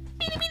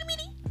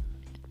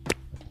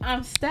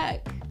I'm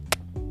stuck.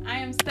 I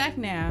am stuck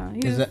now.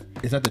 He Is was-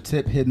 that the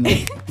tip hidden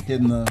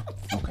the?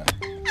 Okay.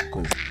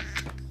 Cool.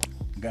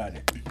 Got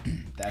it.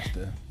 That's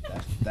the.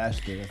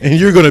 And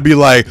you're gonna be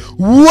like,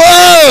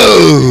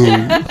 whoa,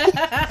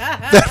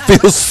 that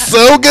feels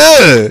so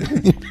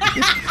good.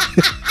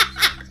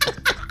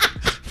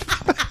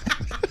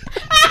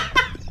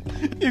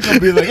 You're gonna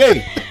be like,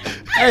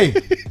 hey,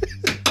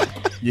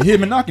 you hear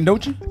me knocking,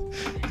 don't you?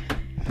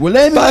 Well,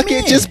 let me Fuck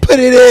in. it, just put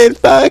it in.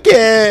 Fuck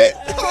it.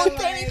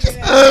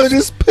 Oh,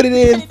 Just put it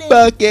in.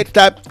 Fuck it.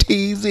 Stop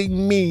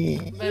teasing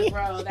me. but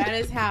bro, that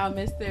is how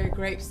Mr.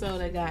 Grape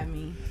Soda got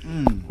me.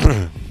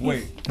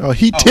 Wait. Oh,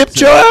 he tipped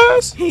so- your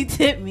ass? He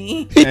tipped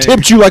me. He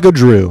tipped you like a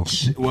drill.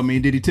 Well, I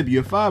mean, did he tip you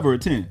a 5 or a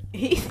 10?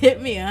 He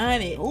tipped me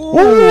 100.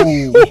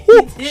 Ooh. He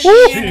tipped me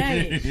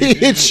 100. He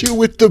hit you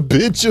with the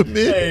Benjamin.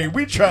 Hey,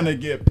 we trying to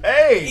get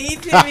paid. He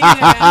tipped me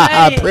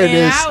 100. Prentice,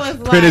 And I was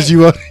Prentice,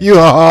 like, you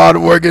a hard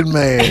working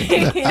man.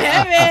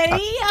 that man,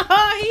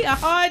 he a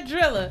hard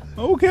driller.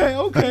 Okay.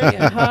 He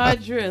a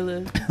hard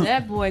driller.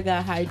 That boy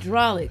got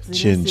hydraulics. in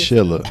his system.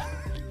 Chinchilla.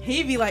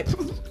 He be like,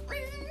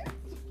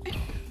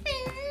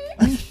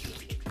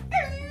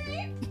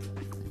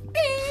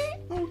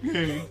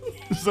 Okay.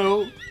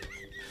 So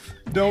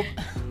don't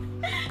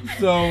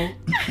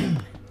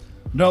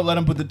let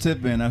him put the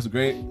tip in. That's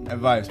great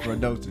advice for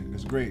adulting.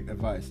 That's great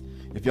advice.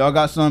 If y'all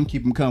got some,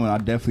 keep them coming. I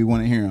definitely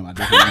want to hear them.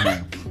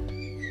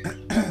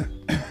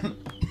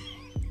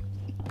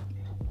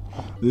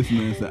 This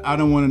man said, I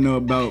don't want to know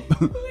about.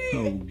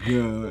 Oh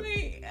God.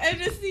 wait, I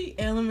just see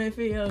element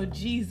for yo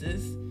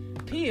Jesus.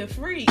 P a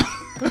freak.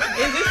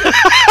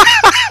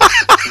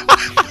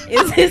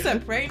 Is this a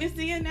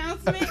pregnancy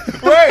announcement?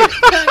 Right.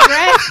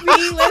 Congrats,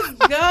 P. Let's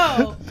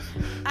go.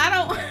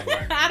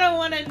 I don't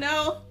want to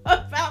know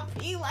about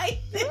P like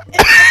this.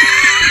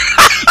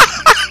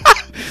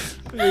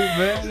 Hey,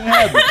 man, it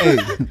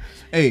happened.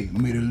 Hey,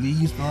 may the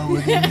leaves fall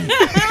within me.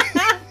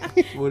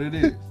 What it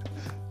is.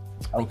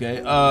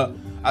 Okay.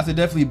 I said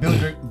definitely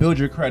build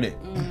your credit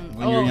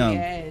when you're young.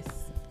 Yes.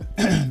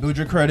 Build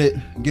your credit.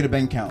 Get a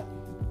bank account.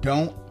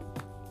 Don't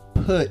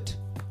put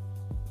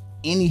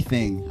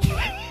anything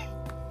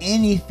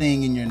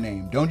in your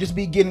name. Don't just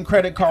be getting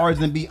credit cards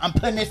and I'm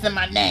putting this in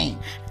my name.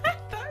 I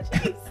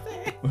thought you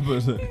said. What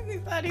was that? He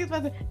thought he was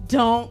about to.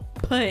 Don't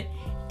put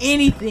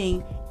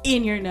anything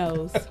in your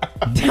nose.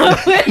 Don't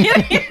put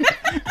anything.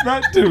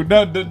 Not to.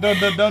 Don't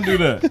do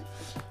that.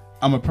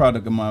 I'm a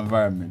product of my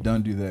environment.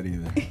 Don't do that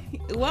either.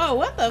 Whoa,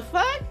 what the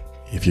fuck?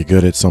 If you're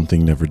good at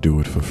something, never do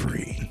it for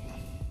free.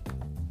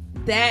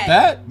 That's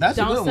a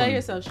don't good sell one.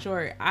 yourself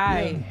short.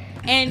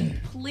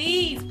 And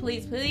please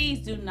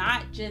do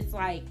not just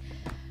like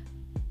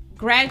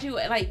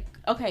graduate. Like,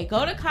 okay,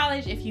 go to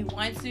college if you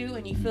want to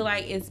and you feel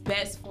like it's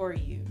best for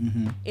you.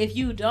 Mm-hmm. If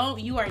you don't,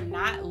 you are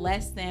not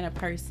less than a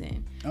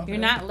person. Okay.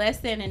 You're not less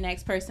than the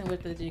next person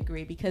with a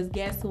degree, because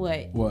guess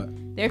what? What?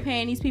 They're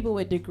paying these people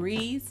with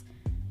degrees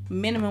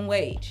minimum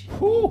wage.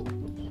 Who?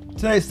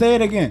 Say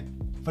it again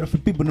for the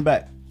people in the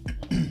back.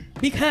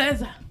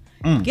 Because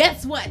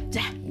guess what?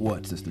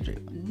 What, Sister J?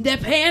 They're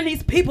paying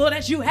these people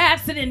that you have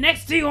sitting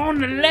next to you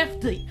on the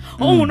left of you,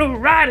 on the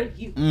right of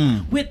you,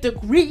 with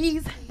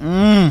degrees,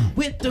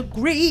 with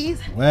degrees,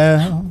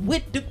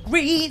 with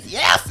degrees.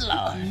 Yes,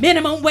 Lord.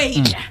 Minimum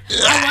wage.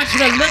 I want you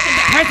to look at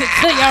the person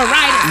to your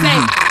right and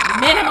say,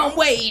 minimum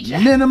wage.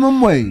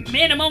 Minimum wage.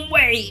 Minimum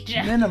wage.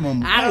 Minimum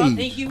wage. I don't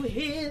think you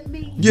hear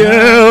me.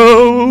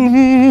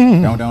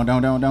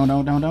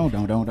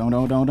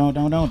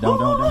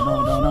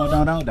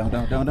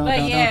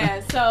 But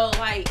yeah, so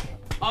like,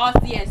 also,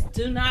 yes,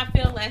 do not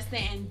feel less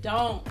than, and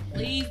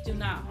please do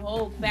not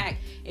hold back.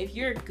 If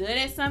you're good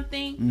at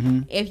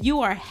something, if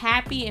you are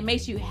happy, it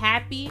makes you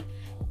happy,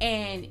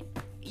 and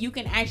you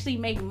can actually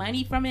make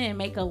money from it and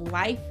make a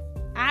life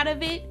out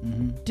of it,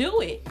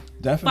 do it.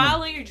 Definitely.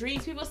 Follow your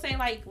dreams. People say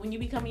like, when you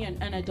become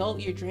an adult,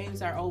 your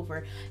dreams are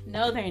over.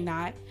 No, they're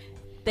not.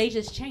 They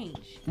just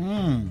change.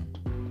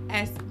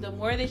 As the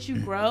more that you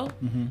grow,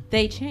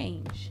 they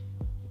change.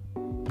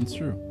 It's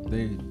true.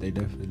 They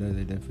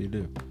definitely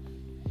do.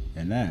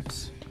 And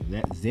that,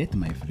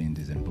 my friend,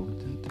 is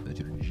important. That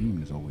your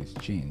dreams always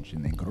change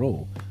and they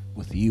grow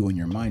with you and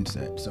your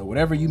mindset. So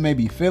whatever you may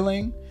be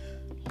feeling,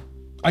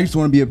 I used to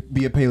want to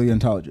be a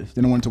paleontologist.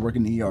 Then I wanted to work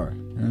in the ER.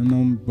 And I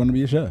want to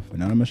be a chef. And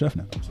now I'm a chef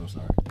now. I'm so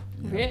sorry.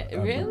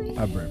 Really?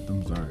 I burped.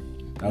 I'm sorry.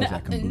 That was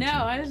that kombucha. No,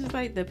 I was just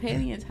like the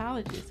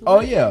paleontologist. Oh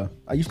yeah,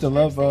 I used to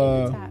love.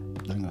 I I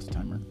think that's the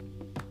timer.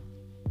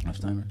 That's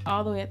the timer.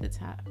 all the way at the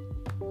top.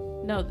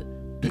 No,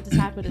 the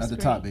top of the Not screen. the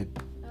top, babe.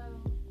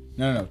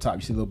 No, top.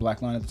 You see the little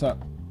black line at the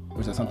top? Or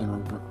is that something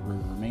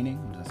remaining?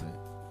 What does that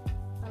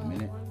say? A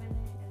minute.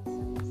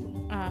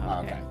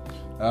 Oh, okay.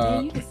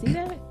 Okay. You can see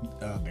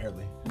that?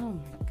 Barely. Oh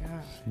my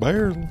god.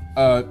 Barely.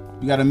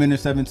 We got a minute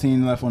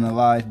 17 left on the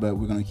live, but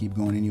we're gonna keep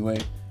going anyway.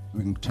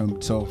 We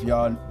can so if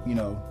y'all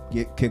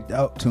get kicked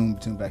out, tune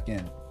back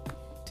in.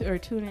 Or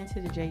tune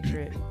into the J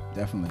Trip.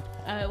 Definitely.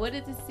 What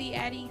did the C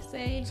Addy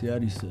say? See how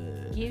he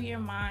said. Give your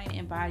mind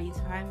and body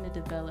time to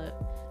develop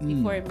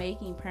before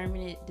making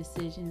permanent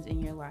decisions in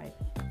your life.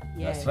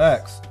 Yes.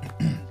 That's facts.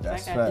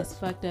 That's I got facts. this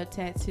fucked up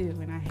tattoo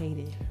and I hate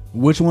it.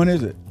 Which one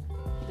is it?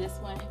 this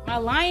one. My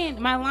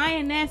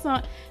lioness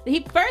on.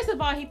 He first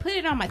of all he put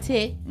it on my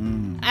tit.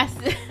 I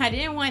said I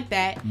didn't want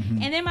that,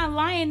 and then my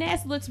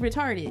lioness looks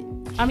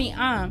retarded. I mean,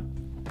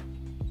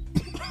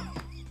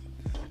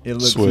 It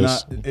looks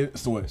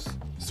Swiss.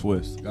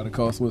 Swiss. Gotta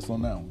call Swiss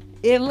on that one.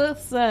 it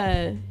looks.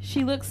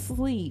 She looks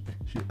sleep.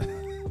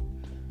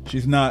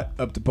 She's not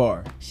up to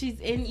par.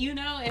 She's and you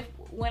know if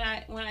when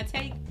I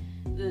take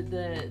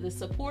the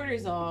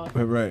supporters off,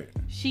 Right.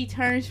 she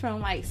turns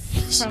from like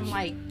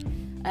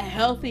a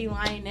healthy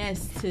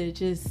lioness to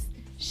just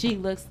she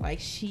looks like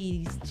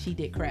she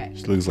did crack.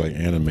 She looks like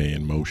anime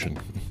in motion.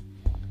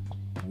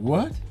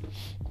 What?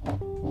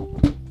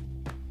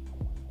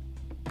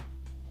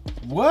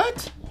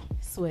 What?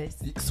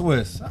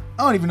 Swiss. I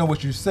don't even know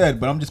what you said,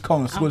 but I'm just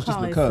calling Swiss I'm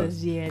calling just because.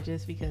 Swiss, yeah,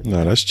 just because.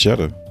 No, that's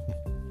cheddar.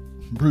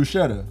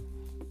 Bruschetta.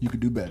 You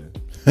could do better.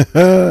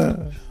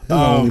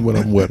 Only when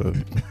I'm wetter.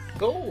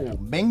 Oh,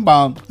 bing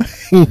bong.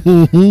 I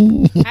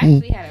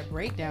actually had a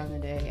breakdown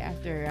today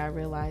after I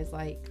realized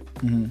like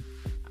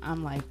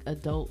I'm like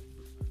adult.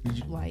 Did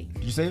you Like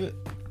save it?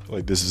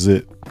 Like this is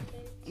it.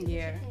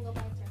 yeah. You can go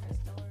back to her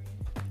story.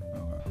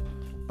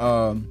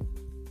 Okay.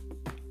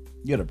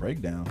 You had a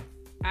breakdown.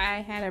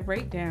 I had a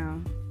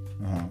breakdown.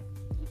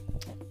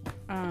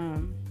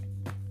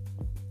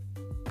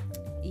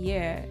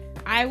 Yeah,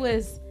 I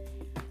was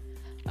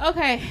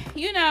okay.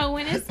 You know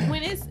when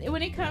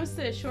it comes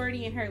to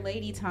shorty and her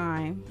lady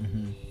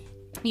time,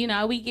 you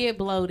know we get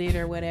bloated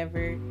or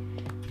whatever.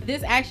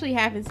 This actually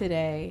happened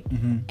today,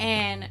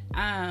 and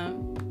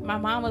my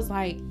mom was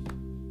like,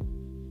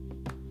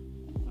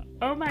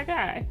 "Oh my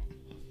god!"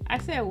 I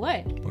said,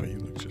 "What? Why you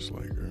look just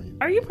like her?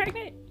 Are you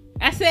pregnant?"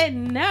 I said,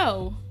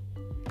 "No."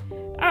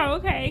 Oh,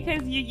 okay.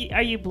 Because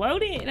are you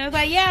bloated? And I was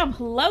like, yeah, I'm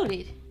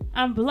bloated.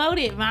 I'm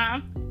bloated,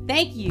 Mom.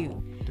 Thank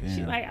you. Damn.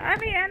 She's like, I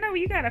mean, I know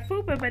you got a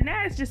fupa, but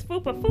now it's just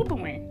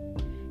fupa-fupa-win.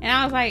 And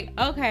I was like,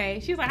 okay.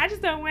 She's like, I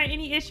just don't want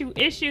any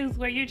issues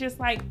where you're just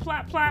like,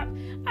 plop, plop.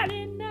 I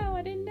didn't know.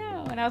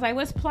 And I was like,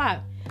 what's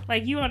plop?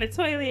 Like you on the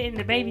toilet and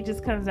the baby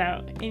just comes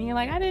out. And you're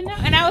like, I didn't know.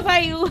 And I was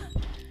like,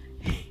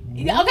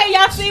 okay,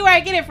 y'all see where I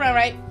get it from,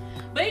 right?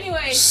 But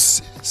anyway,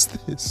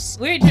 This.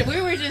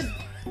 we were just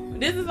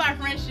this is our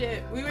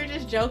friendship. We were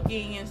just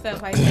joking and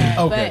stuff like that.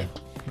 Okay.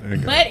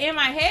 But in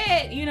my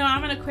head, you know,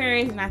 I'm an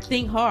Aquarius and I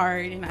think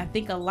hard and I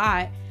think a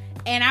lot.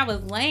 And I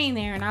was laying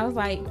there and I was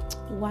like,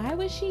 why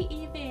would she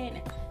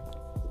even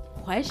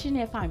question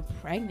if I'm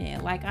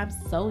pregnant? Like, I'm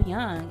so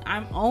young.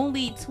 I'm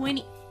only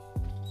 20.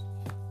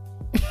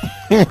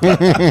 And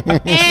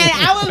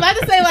I was about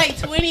to say like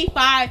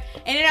 25.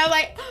 And then I was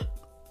like,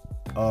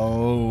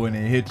 Oh, and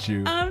it hit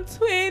you. I'm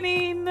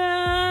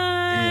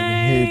 29.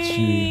 It hit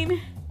you.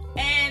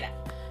 And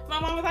my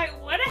mom was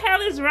like, what the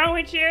hell is wrong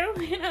with you?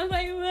 And I was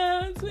like,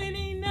 well, I'm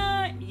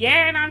 29.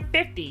 Yeah, and I'm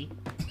 50.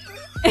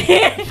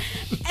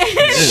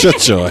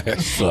 Shut your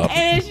ass up.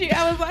 And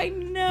I was like,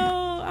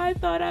 no, I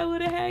thought I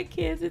would have had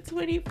kids at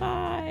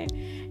 25.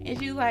 And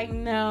she was like,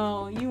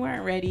 no, you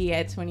weren't ready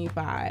at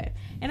 25.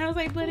 And I was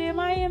like, but am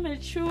I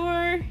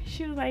immature?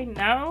 She was like,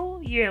 no,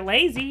 you're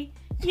lazy.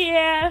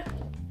 Yeah,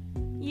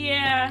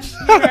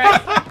 you're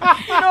right.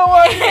 You know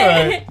what? You're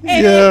right.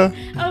 And Yeah.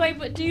 I was like,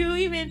 but do you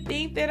even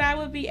think that I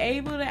would be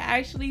able to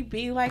actually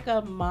be like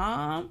a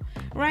mom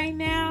right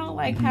now?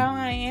 Like how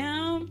I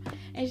am?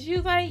 And she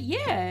was like,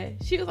 yeah.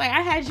 She was like,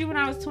 I had you when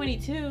I was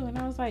 22. And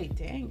I was like,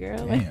 dang,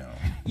 girl. Like, Damn.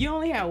 you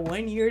only had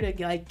 1 year to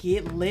like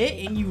get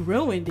lit and you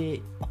ruined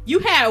it. You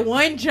had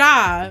one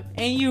job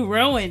and you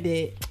ruined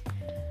it.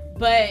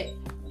 But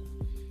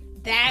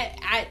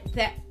that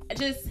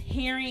just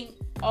hearing,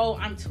 oh,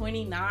 I'm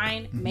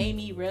 29 made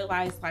me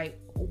realize like,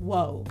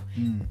 whoa.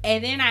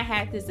 And then I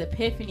had this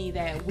epiphany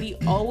that we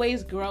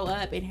always grow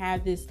up and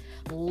have this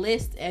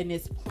list and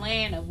this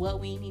plan of what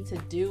we need to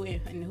do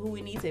and who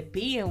we need to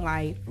be in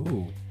life.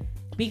 Ooh.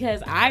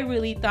 Because I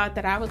really thought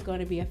that I was going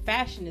to be a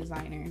fashion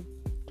designer.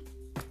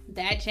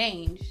 That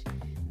changed.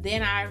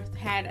 Then I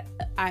had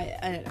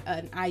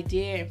an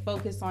idea and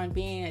focused on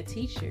being a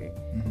teacher.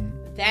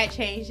 That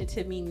changed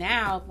into me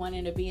now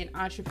wanting to be an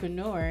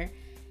entrepreneur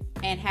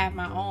and have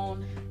my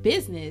own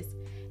business.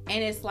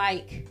 And it's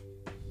like,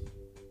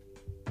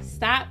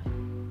 stop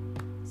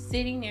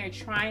sitting there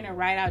trying to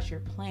write out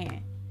your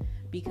plan,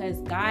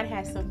 because God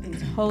has something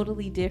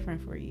totally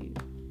different for you.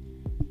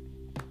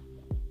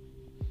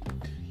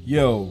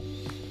 Yo,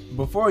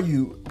 before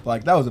you,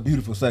 like, that was a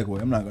beautiful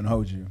segue. I'm not gonna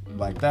hold you.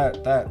 Like,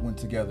 that went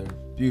together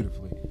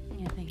beautifully.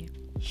 Yeah, thank you.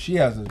 She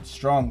has a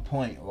strong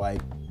point.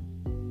 Like,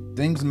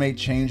 things may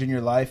change in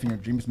your life and your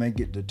dreams may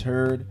get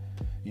deterred.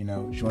 You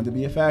know, she wanted to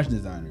be a fashion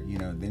designer. You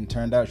know, then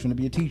turned out she wanted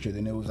to be a teacher.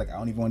 Then it was like, I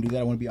don't even want to do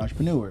that. I want to be an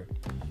entrepreneur.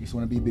 You just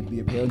want to be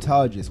a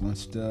paleontologist.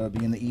 Wants to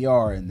be in the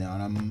ER. And now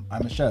I'm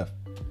a chef.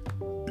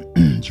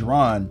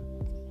 Jerron.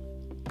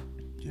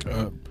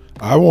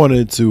 I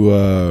wanted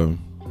to.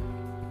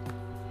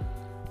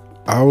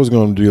 I was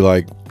gonna do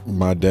like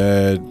my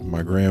dad,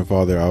 my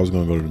grandfather. I was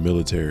gonna go to the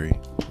military.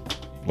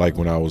 Like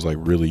when I was like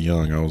really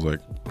young, I was like,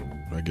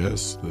 I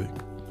guess. And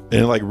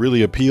it like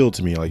really appealed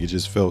to me. Like it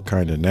just felt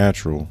kind of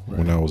natural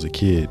when I was a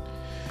kid.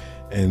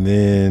 And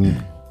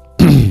then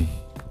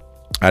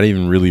I didn't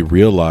even really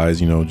realize,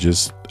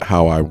 just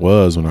how I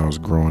was when I was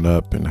growing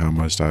up and how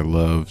much I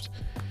loved,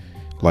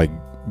 like,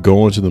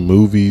 going to the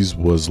movies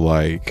was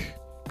like,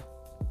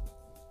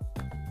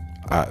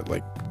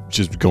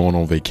 just going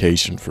on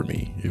vacation for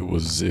me. It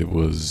was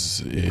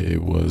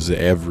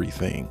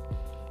everything.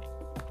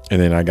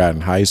 And then I got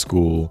in high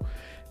school,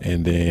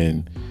 and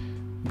then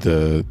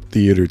the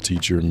theater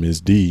teacher,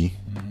 Miss D,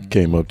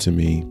 came up to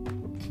me.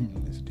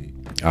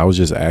 I was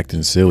just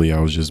acting silly. I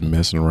was just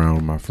messing around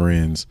with my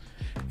friends,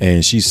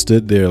 and she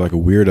stood there like a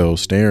weirdo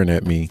staring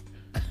at me.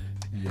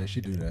 Yeah,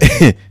 she do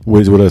that.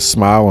 with a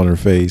smile on her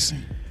face.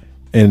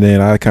 And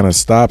then I kind of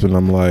stopped, and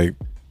I'm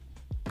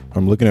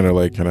looking at her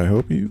like, can I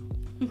help you?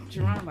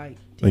 Jerron, like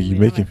you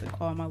making? I have to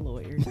call my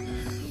lawyer.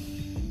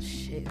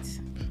 Shit.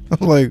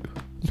 I'm like,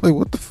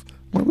 what the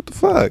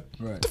fuck?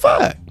 Right. What the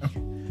fuck?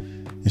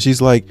 And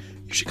she's like,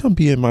 you should come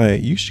be in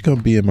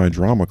my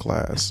drama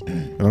class.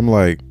 And I'm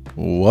like,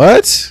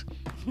 what?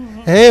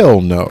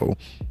 Hell no.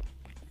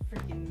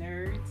 Freaking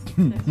nerds.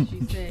 That's what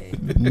you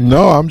said.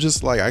 No, I'm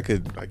just like, I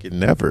could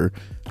never.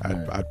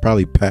 I'd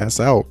probably pass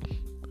out.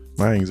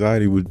 My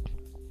anxiety would.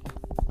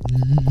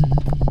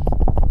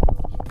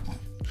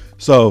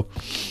 So,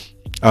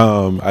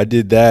 I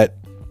did that,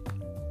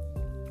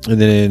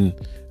 and then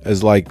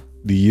as like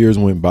the years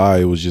went by,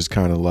 it was just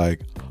kind of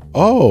like,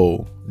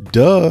 oh,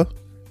 duh,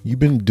 you've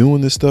been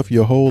doing this stuff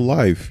your whole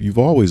life. You've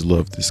always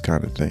loved this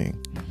kind of thing.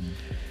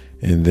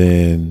 And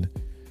then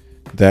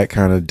that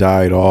kind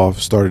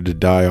of started to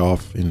die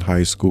off in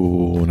high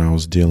school when I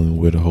was dealing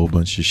with a whole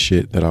bunch of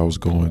shit that I was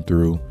going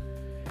through.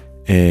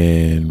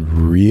 And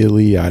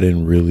really, I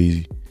didn't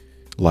really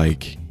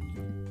like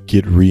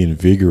get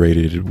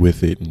reinvigorated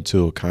with it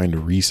until kind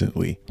of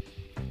recently.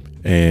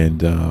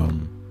 And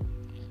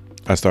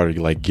I started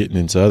like getting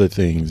into other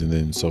things, and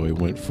then so it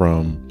went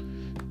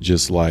from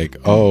just like,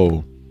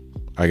 oh,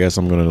 I guess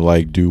I'm gonna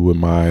like do what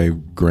my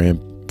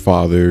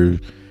grandfather,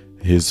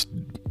 his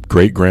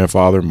great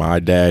grandfather, my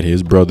dad,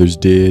 his brothers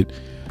did,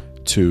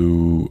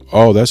 to,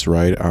 oh, that's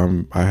right,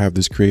 I have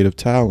this creative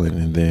talent.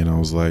 And then I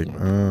was like,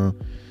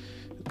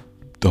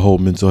 the whole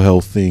mental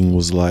health thing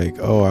was like,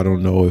 oh, I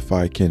don't know if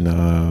I can,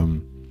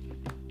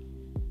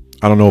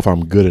 I don't know if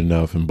I'm good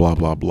enough, and blah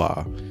blah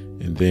blah.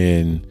 And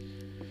then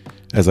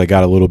as I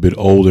got a little bit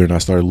older and I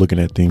started looking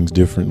at things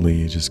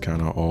differently, it just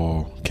kind of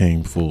all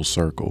came full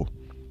circle.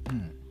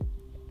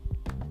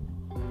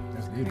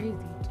 That's Crazy.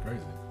 It's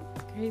crazy.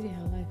 It's crazy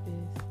how life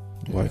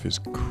is. Life is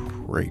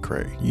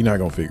cray. You're not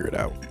gonna figure it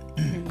out.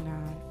 You're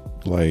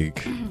not.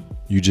 Like,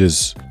 you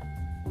just,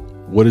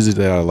 what is it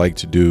that I like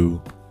to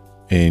do,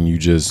 and you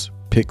just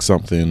pick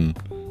something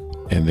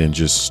and then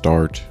just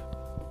start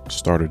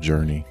a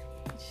journey.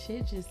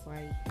 Shit just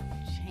like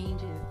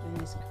changes, and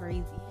it's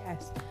crazy.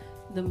 Yes,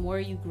 the more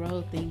you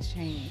grow, things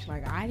change.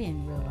 Like, I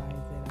didn't realize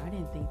that. I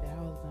didn't think that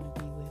I was gonna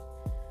be with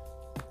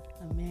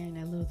a man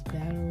that loves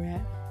battle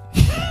rap.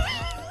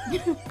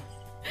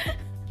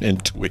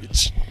 And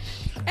Twitch.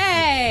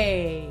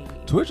 Hey,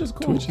 Twitch is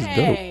cool. Twitch is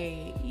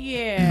hey,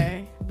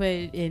 yeah.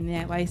 But and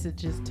that likes to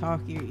just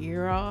talk your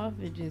ear off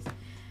and just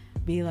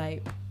be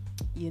like,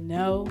 you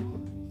know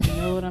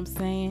what I'm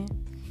saying?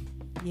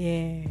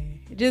 Yeah,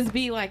 just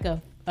be like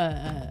a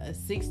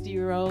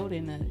 60-year-old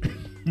in a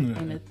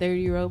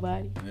 30-year-old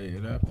body. Hey,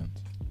 it happens.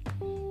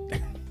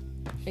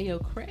 Hey, yo,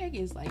 Craig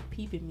is like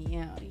peeping me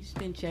out. He's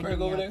been checking Craig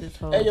me over out there. this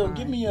whole Hey, yo, time.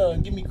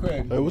 give me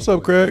Craig. Hey, what's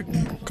up, Craig?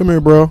 Come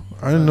here, bro.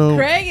 I didn't know.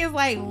 Craig is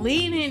like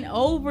leaning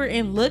over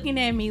and looking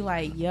at me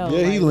like, yo.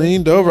 Yeah, he like,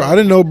 leaned over. I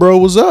didn't know bro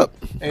was up.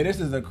 Hey, this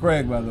is a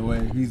Craig, by the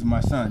way. He's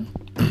my son.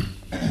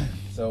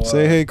 So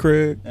Say hey,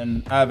 Craig.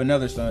 And I have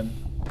another son.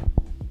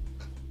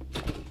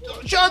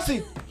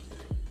 Chauncey.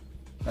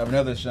 I have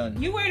another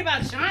son. You worried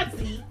about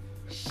Chauncey?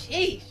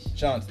 Sheesh.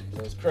 Chauncey.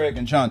 So it's Craig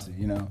and Chauncey,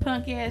 you know.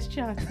 Punk ass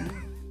Chauncey.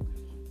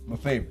 My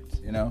favorites,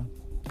 you know.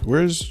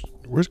 Where's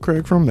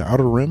Craig from? The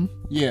Outer Rim?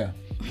 Yeah.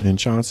 And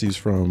Chauncey's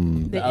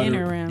from The outer-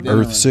 inner rim. the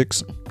inner Earth rim.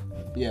 6.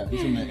 Yeah,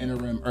 he's from the inner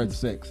rim, Earth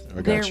 6. I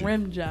got Their you.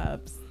 rim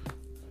jobs.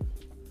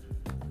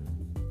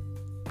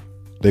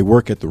 They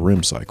work at the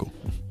rim cycle.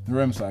 The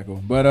rim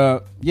cycle.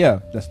 But yeah,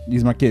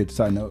 these are my kids,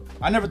 side note.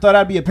 I never thought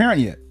I'd be a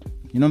parent yet.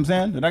 You know what I'm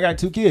saying? And I got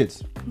 2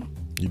 kids.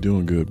 You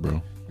doing good,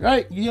 bro.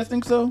 Right? You guys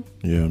think so?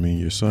 Yeah, I mean,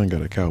 your son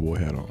got a cowboy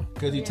hat on.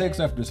 Because he takes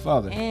after his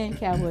father. And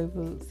cowboy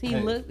boots.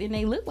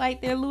 They look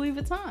like they're Louis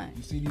Vuitton.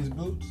 You see these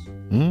boots?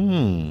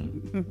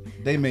 Mmm.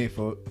 They made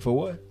for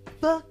what?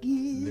 Fuck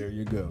you. There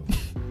you go.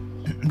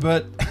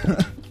 But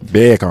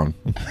Back on.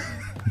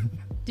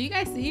 Do you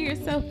guys see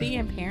yourself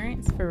being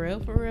parents for real?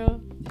 For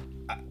real?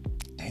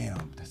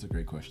 damn, that's a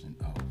great question.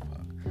 Oh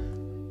fuck.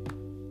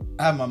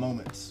 I have my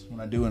moments when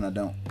I do and I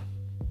don't.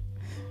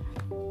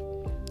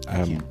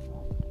 I can't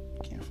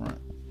front.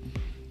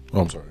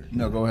 Oh, I'm sorry.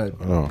 No, go ahead.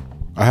 Oh,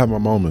 I have my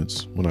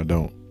moments when I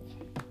don't.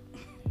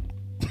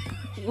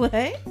 What?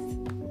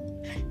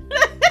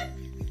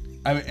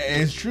 I mean,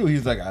 it's true.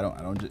 He's like, I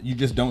don't. You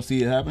just don't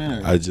see it happening.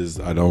 Or? I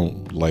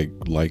don't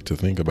like to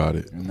think about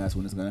it. And that's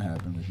when it's gonna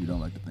happen if you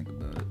don't like to think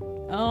about it.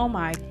 Oh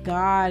my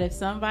God! If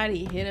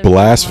somebody hit a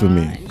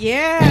Blasphemy.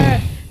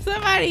 Yeah.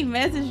 Somebody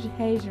messaged,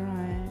 hey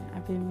Jerron,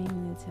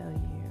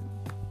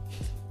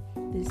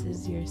 This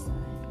is your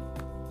son.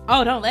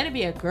 Oh, don't let it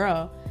be a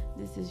girl.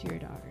 This is your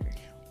daughter.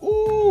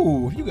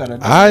 Ooh, you got a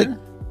daughter.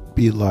 I'd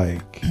be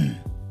like,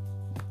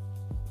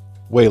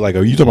 wait, like,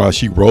 are you talking about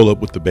she roll up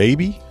with the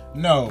baby?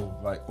 No,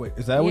 like, wait,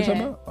 is that what you're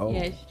talking about? Oh.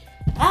 Yes.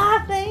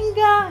 I thank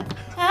God.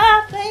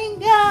 I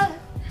thank God.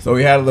 So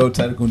we had a little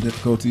technical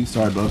difficulty.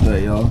 Sorry about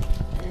that, y'all.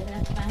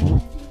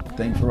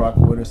 Thanks for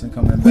rocking with us and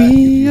coming back.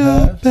 We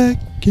are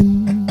back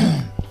in.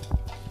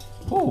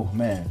 Oh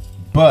man,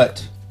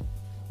 but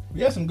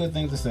we have some good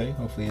things to say.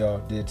 Hopefully y'all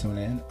did tune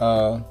in.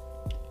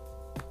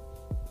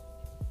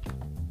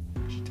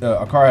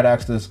 Acarrah had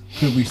asked us,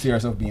 could we see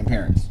ourselves being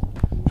parents?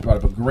 She brought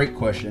up a great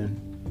question.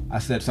 I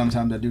said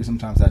sometimes I do,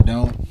 sometimes I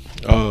don't.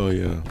 Oh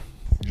yeah.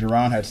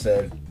 Jerron had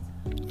said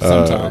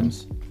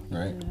sometimes,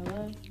 right?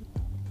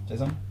 Say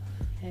something.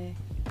 Hey.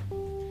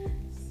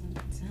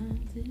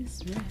 Sometimes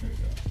it's right.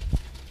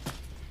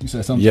 You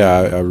said something.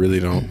 Yeah, I really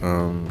don't.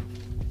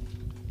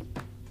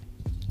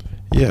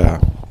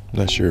 Yeah,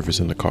 not sure if it's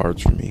in the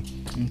cards for me.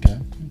 Okay.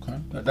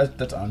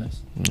 That's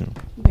honest. Yeah.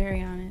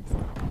 Very honest.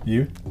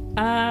 You?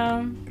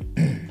 I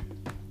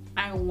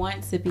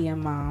want to be a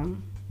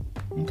mom.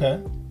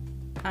 Okay.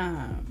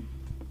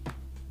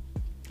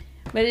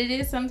 But it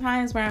is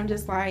sometimes where I'm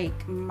just like,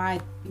 my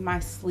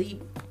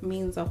sleep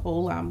means a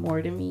whole lot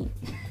more to me.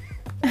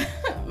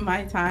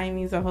 My time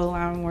means a whole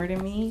lot more to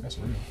me. That's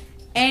real.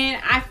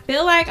 And I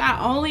feel like I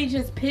only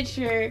just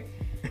picture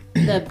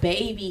the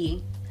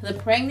baby, the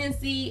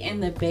pregnancy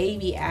and the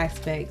baby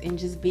aspect, and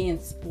just being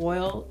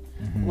spoiled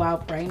while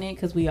pregnant,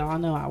 because we all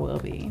know I will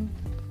be.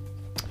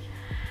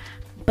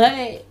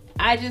 But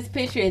I just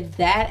picture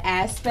that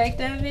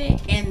aspect of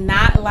it, and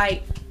not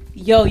like,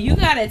 yo, you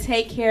gotta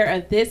take care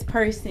of this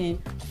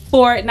person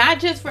for not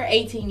just for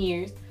 18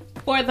 years,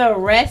 for the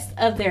rest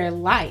of their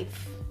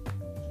life.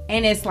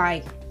 And it's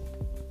like,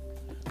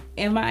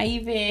 am I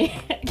even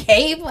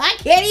capable? I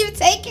can't even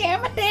take care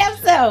of my damn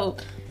self.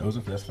 Those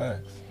are best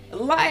facts.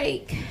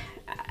 Like,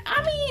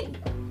 I mean,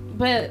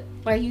 but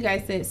like you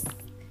guys said,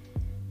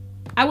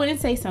 I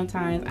wouldn't say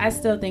sometimes. I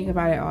still think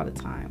about it all the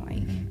time.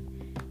 Like,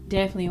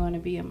 definitely want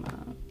to be a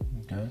mom.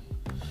 Okay.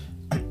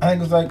 I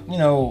think it's like,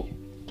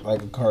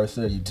 like Acarrah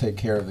said, you take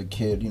care of the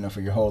kid,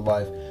 for your whole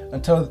life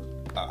until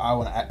I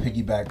want to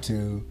piggyback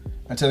to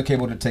until they're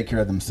able to take care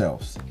of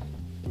themselves.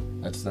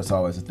 That's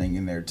always a thing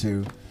in there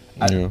too.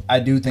 I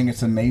do think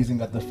it's amazing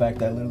that the fact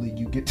that literally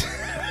you get to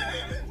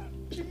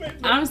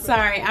I'm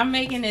sorry. I'm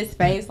making this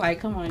face like,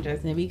 come on,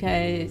 Justin,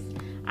 because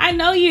I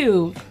know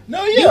you.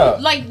 No, yeah.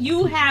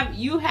 You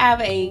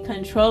have a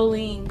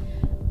controlling,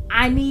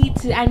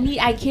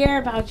 I care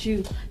about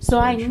you. So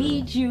I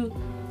need you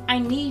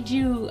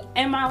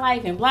in my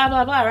life and blah,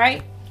 blah, blah,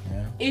 right?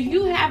 Yeah. If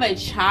you have a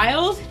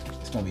child,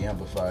 it's going to be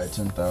amplified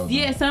 10,000.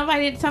 Yeah,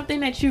 something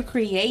that you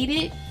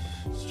created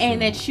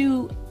and that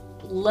you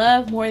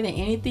love more than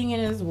anything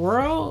in this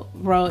world,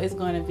 bro, is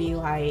going to be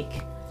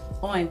like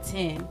on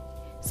 10.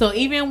 So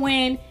even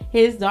when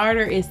his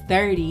daughter is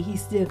 30,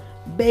 he's still,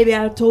 baby,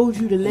 I told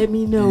you to let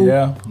me know.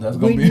 Yeah, that's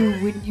gonna be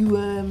when you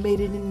made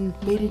it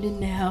in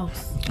the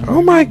house.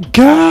 Oh my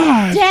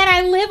God! Dad,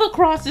 I live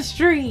across the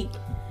street.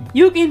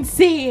 You can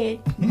see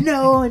it.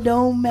 No, it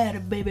don't matter,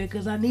 baby,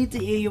 because I need to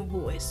hear your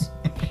voice.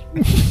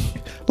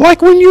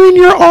 Like when you're in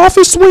your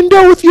office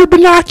window with your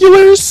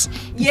binoculars.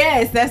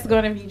 Yes, that's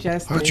gonna be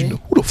Justin. How'd you know?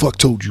 Who the fuck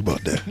told you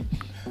about that?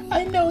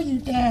 I know you,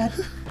 Dad.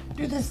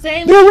 Do the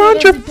same. They're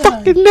around your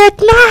fucking neck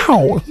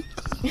now.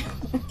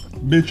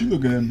 Bitch, you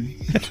looking at me.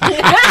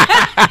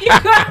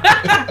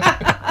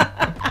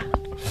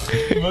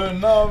 But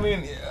no, I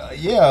mean,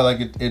 yeah,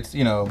 like it's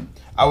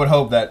I would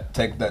hope that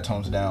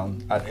tones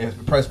down.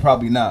 It's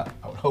probably not.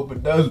 I would hope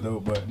it does though,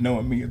 but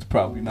knowing me, it's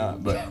probably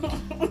not. But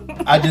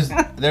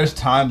there's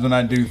times when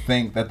I do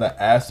think that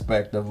the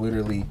aspect of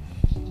literally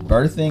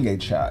birthing a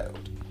child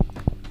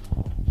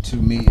to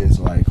me is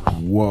like,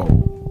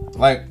 whoa,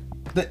 like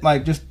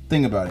just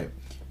think about it.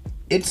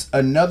 It's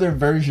another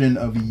version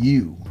of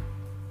you.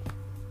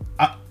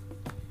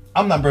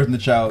 I'm not birthing the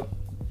child.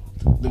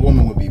 The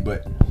woman would be,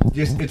 but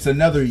just it's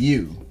another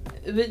you.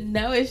 But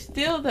no, it's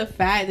still the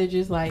fact that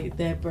just like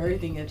that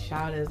birthing a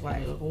child is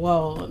like,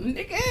 whoa,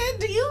 nigga,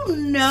 do you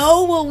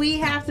know what we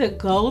have to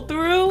go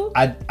through?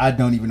 I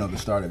don't even know the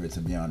start of it, to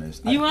be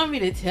honest. You want me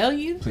to tell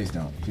you? Please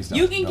don't.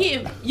 You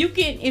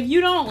can if you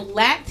don't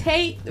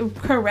lactate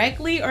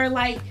correctly or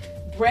like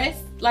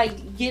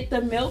get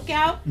the milk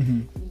out.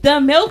 Mm-hmm. The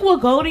milk will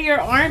go to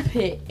your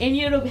armpit, and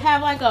you'll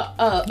have like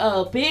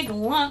a big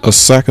lump. A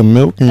sack of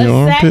milk in your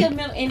armpit? A sack of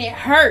milk, and it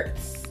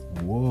hurts.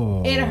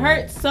 Whoa. It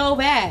hurts so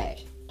bad.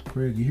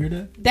 Craig, you hear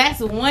that? That's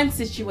one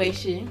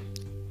situation.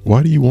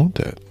 Why do you want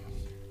that?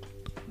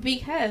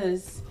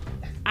 Because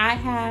I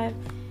have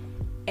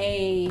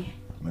a...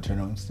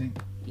 maternal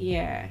instinct?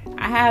 Yeah.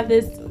 I have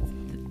this...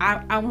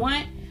 I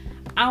want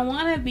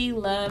to be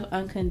loved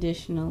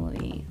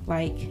unconditionally.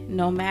 Like,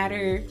 no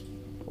matter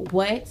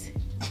what...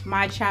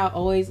 My child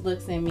always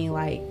looks at me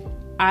like,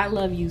 I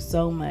love you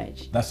so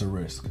much. That's a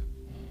risk.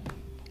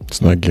 It's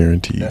not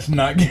guaranteed. That's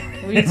not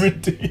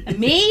guaranteed.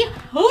 Me?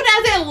 Who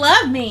doesn't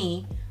love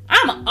me?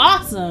 I'm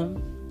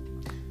awesome.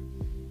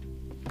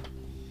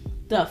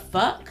 The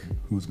fuck?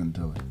 Who's gonna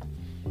tell her?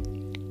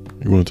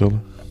 You want to tell her?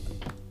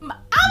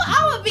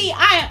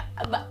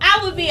 I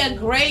would be a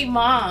great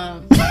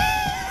mom.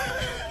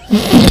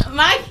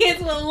 My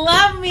kids will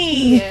love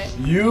me.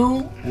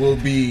 You will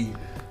be.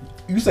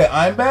 You say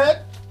I'm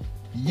bad.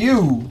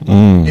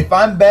 If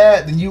I'm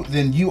bad,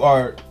 then you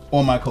are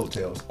on my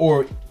coattails,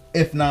 or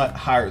if not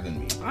higher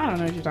than me. I don't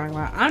know what you're talking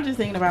about. I'm just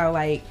thinking about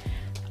like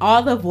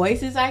all the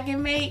voices I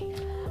can make.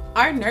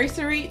 Our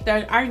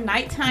our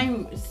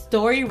nighttime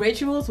story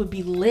rituals would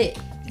be lit.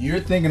 You're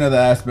thinking of the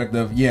aspect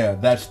of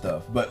that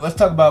stuff, but let's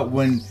talk about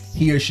when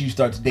he or she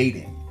starts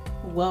dating.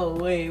 Whoa,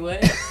 wait, what?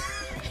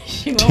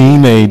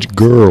 Teenage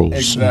girls.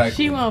 Exactly.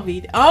 She won't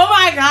be. Oh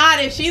my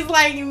god, if she's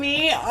like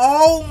me,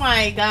 oh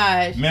my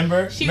gosh.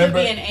 She would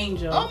be an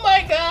angel. Oh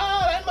my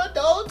god, I'm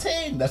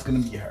adulting. That's gonna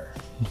be her.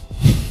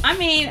 I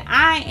mean,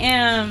 I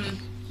am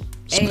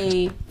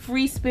a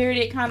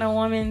free-spirited kind of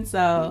woman,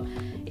 so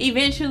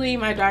eventually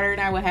my daughter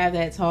and I will have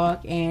that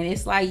talk, and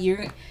it's like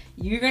you're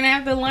gonna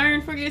have to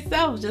learn for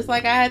yourself, just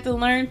like I had to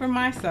learn for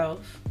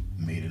myself.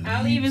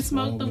 I'll even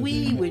smoke the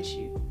weed with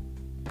you.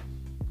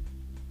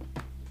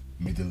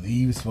 May the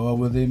leaves fall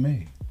where they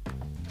may.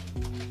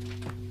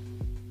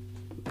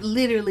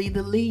 Literally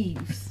the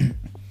leaves.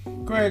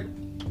 Greg,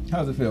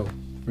 how's it feel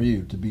for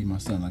you to be my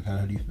son? Like, how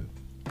do you feel?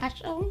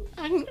 That's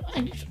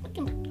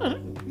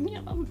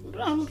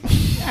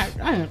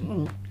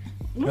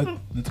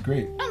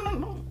great.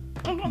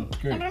 That's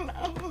great.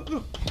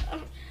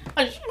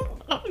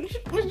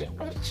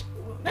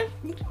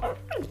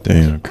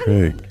 Damn,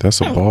 Craig,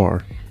 that's a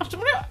bar.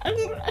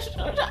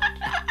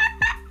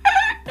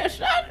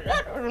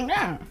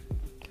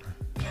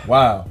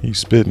 Wow. He's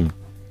spitting.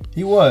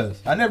 He was.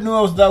 I never knew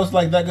I was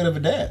like that good of a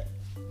dad.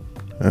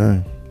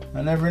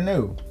 I never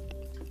knew.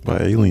 By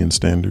alien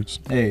standards.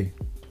 Hey,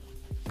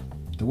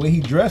 the way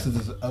he dresses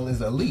is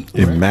elite.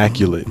 Right?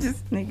 Immaculate.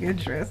 This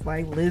nigga dressed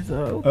like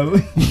Lizzo.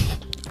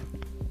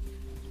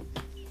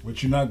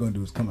 What you're not gonna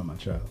do is come at my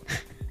child.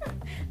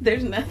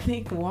 There's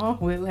nothing wrong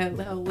with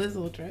how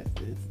Lizzo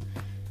dresses.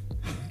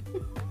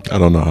 I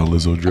don't know how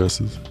Lizzo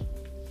dresses.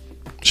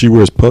 She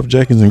wears puff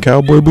jackets and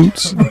cowboy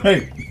boots.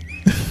 Right.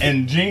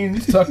 And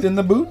jeans tucked in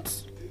the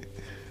boots.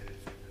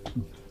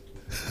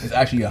 It's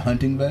actually a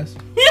hunting vest.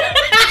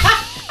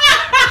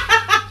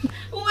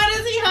 What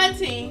is he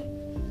hunting?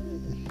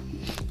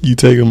 You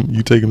take him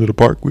to the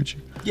park with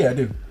you? Yeah, I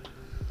do.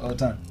 All the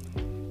time.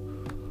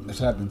 This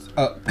happens.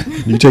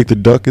 You take the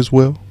duck as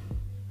well?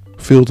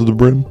 Filled to the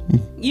brim?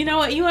 You know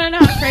what? You want to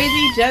know how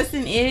crazy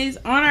Justin is?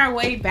 On our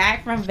way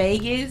back from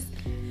Vegas,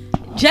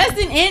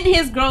 Justin and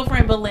his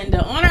girlfriend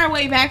Belinda, on our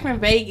way back from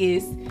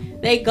Vegas,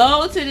 they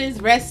go to this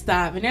rest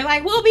stop and they're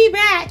like, "We'll be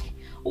back.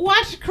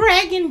 Watch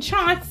Craig and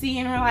Chauncey."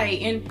 And we're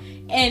like,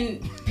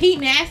 and Pete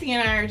Nasty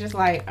and I are just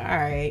like, all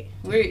right,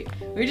 we're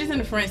just in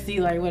the front seat,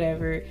 like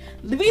whatever.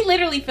 We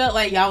literally felt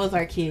like y'all was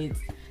our kids.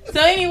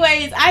 So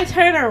anyways, I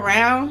turn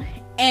around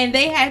and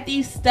they had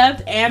these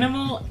stuffed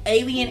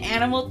alien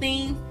animal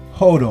things.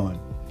 Hold on.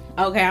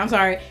 Okay, I'm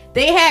sorry.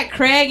 They had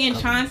Craig and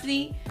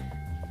Chauncey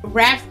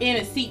wrapped in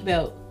a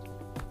seatbelt.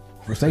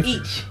 For safety.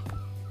 Each.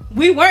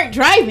 We weren't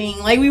driving.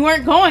 Like, we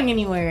weren't going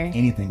anywhere.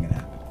 Anything can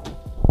happen.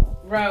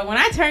 Bro, when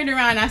I turned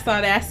around and I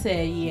saw that, I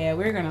said, yeah,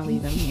 we're going to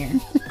leave them here.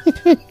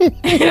 We're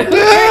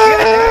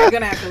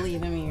going to have to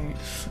leave them here.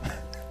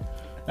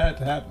 That had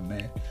to happen,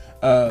 man.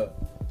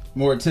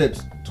 More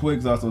tips.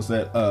 Twigs also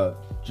said,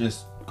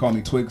 just call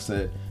me Twigs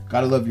said,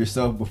 gotta love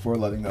yourself before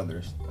loving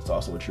others. That's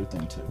also a true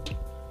thing, too.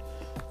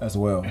 As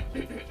well.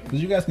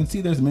 Because you guys can see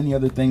there's many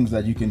other things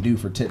that you can do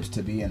for tips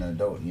to be an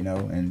adult, you know?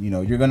 And, you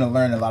know, you're going to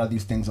learn a lot of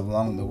these things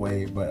along the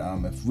way. But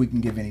if we can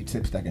give any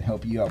tips that can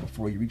help you out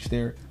before you reach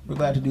there, we're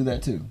glad to do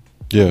that, too.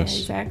 Yes. Yeah,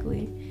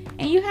 exactly.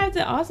 And you have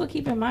to also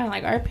keep in mind,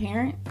 like, our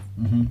parents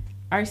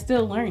are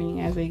still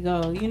learning as they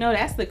go. You know,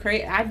 that's the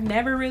crazy. I've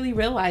never really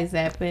realized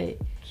that, but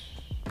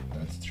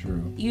that's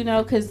true. You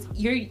know, because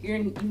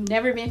you've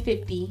never been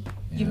 50. Yeah.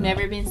 You've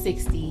never been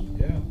 60.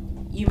 Yeah.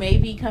 You may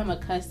become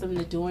accustomed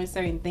to doing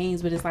certain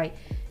things, but it's like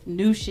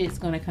new shit's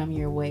gonna come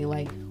your way.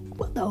 Like,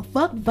 what the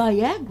fuck,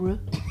 Viagra?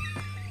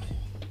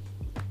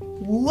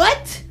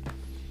 What?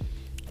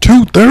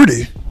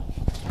 230.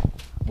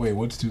 Wait,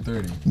 what's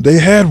 230? They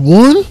had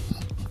one?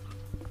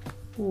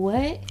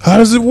 What? How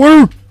does it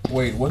work?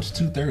 Wait, what's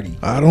 230?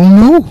 I don't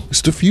know.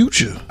 It's the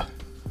future.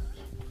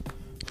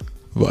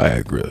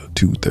 Viagra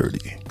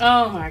 230.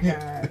 Oh my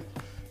god.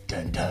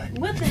 Dun dun.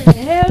 What the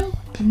hell?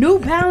 New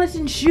Balance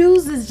and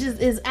shoes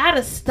is out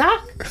of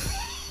stock?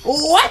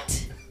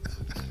 What?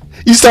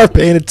 You start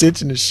paying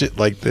attention to shit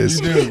like this.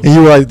 You do. And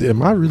you're like,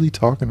 am I really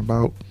talking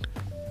about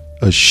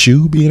a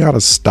shoe being out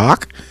of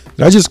stock?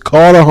 Did I just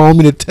call a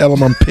homie to tell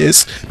him I'm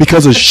pissed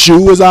because a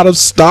shoe is out of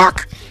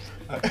stock?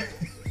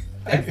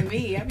 That's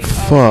me. I be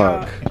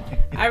Fuck.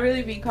 I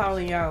really be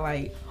calling y'all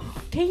like,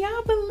 can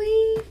y'all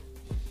believe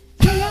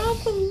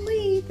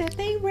that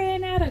they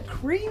ran out of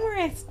creamer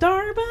at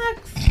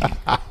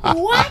Starbucks?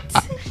 What?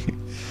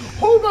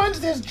 Who runs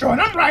this joint?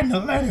 I'm writing a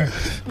letter.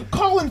 I'm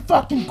calling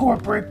fucking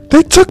corporate.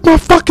 They took my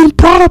fucking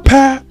Prada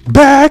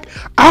bag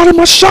out of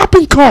my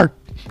shopping cart.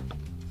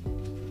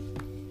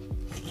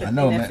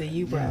 know, that's man. a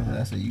you problem. Yeah,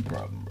 that's a you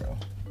problem,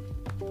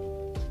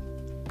 bro.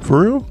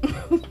 For real?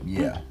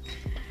 Yeah.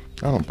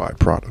 I don't buy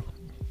Prada.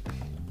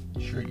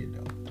 Sure you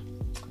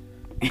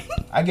don't.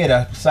 I get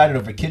excited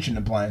over kitchen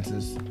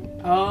appliances.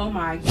 Oh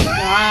my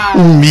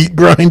god. Meat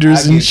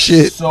grinders and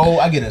shit. So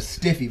I get a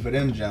stiffy for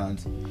them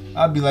Johns.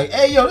 I'd be like,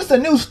 hey yo, this a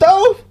new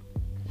stove?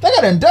 They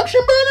got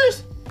induction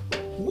burners?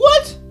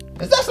 What?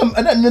 Is that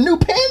the new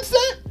pan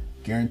set?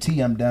 Guarantee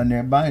I'm down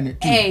there buying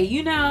it too. Hey,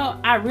 you know,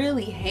 I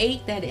really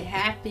hate that it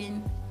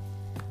happened.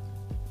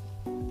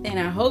 And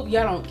I hope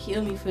y'all don't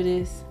kill me for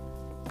this.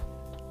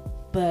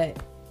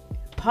 But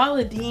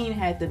Paula Deen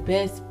had the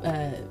best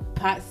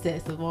pot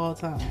sets of all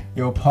time.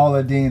 Yo,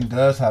 Paula Deen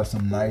does have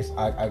some nice.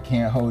 I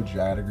can't hold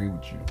you. I'd agree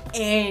with you.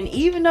 And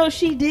even though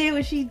she did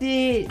what she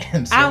did,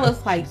 And so- I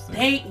was like,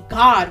 thank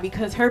God,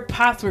 because her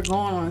pots were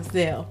going on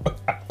sale.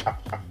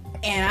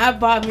 And I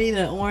bought me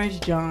the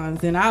orange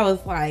Johns, and I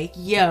was like,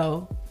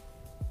 yo,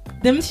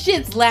 them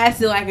shits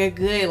lasted like a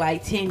good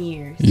 10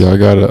 years. Y'all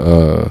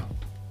gotta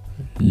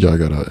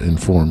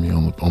inform me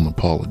on the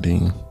Paula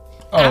Deen.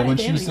 Oh, when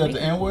she said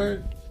the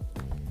N-word?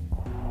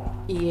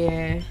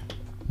 Yeah.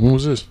 When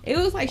was this? It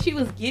was like she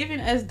was giving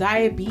us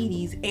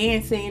diabetes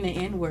and saying the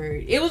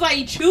N-word. It was like,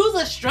 you choose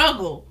a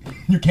struggle.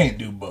 You can't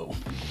do both.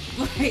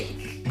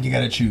 Like, You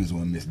gotta choose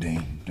one, Miss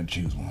Dean. To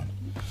choose one.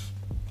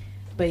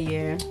 but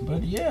yeah,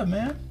 But yeah,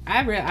 man.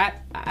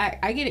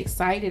 I get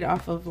excited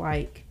off of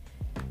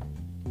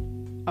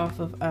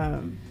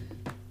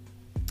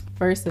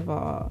first of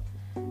all,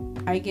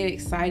 I get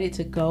excited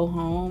to go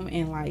home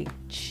and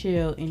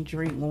chill and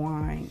drink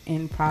wine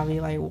and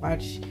probably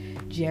watch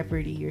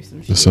Jeopardy or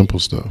some shit. The simple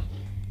stuff.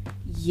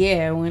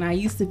 Yeah, when I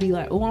used to be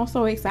like, oh, I'm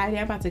so excited,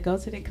 I'm about to go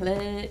to the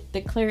club,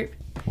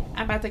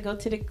 I'm about to go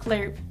to the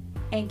club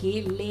and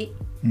get lit.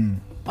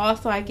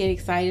 Also, I get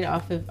excited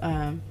off of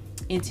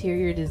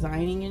interior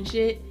designing and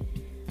shit.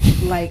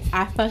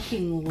 I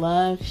fucking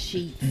love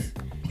sheets.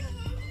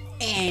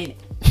 And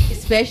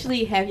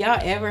especially, have y'all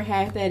ever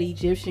had that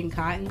Egyptian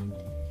cotton?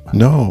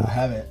 No. I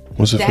haven't.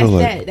 What's it feel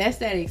like? That's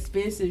that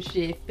expensive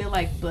shit. It feel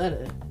like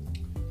butter.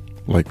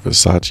 Like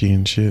Versace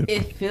and shit?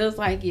 It feels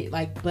like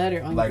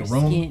butter on your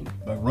room, skin.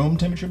 like room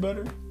temperature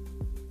butter?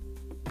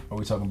 Or are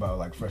we talking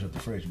about fresh out the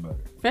fridge butter?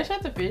 Fresh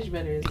out the fridge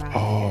butter is not.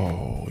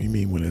 Oh, you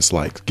mean when it's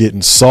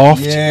getting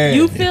soft? Yeah.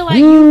 You feel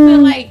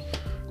like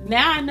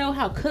now I know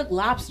how cooked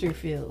lobster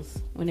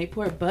feels when they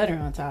pour butter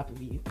on top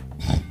of you.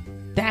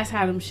 That's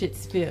how them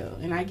shits feel,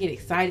 and I get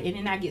excited, and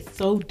then I get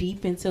so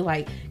deep into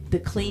the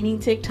cleaning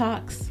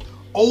TikToks.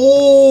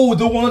 Oh,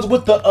 the ones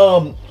with the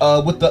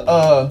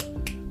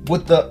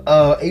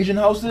Asian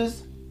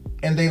houses,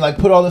 and they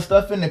put all the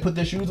stuff in. They put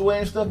their shoes away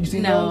and stuff. You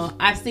seen those? No,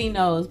 I've seen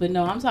those, but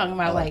no, I'm talking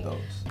about I like those.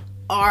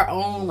 our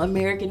own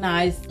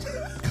Americanized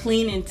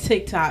cleaning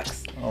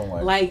TikToks. Oh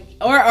my.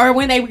 Or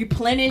when they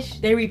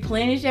replenish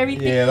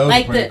everything. Yeah, those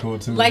are pretty cool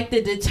too. Like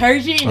the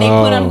detergent, and they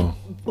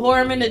pour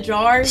them in the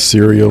jars.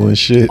 Cereal and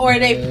shit. Or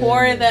they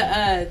pour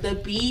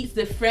the beads,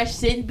 the fresh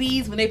scent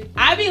beads.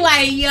 I be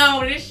like, yo,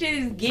 this shit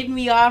is getting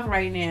me off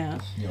right now.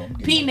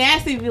 Pete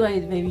Nasty be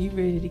like, baby, you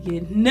ready to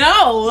get?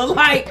 No,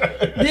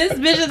 this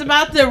bitch is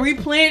about to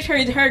replenish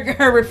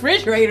her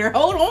refrigerator.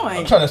 Hold on.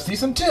 I'm trying to see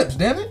some tips,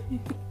 damn it.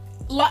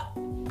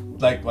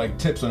 Like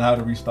tips on how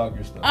to restock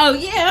your stuff. Oh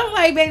yeah, I'm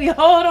like, baby,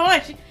 hold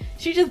on.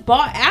 She just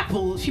bought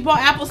apples. She bought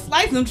apple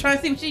slices. I'm trying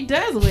to see what she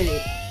does with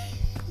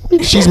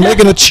it. She's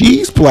making a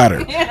cheese platter.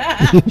 She's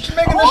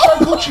making the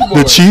charcuterie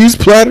board. The cheese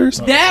platters?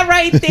 That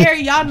right there,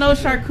 y'all know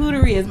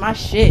charcuterie is my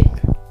shit.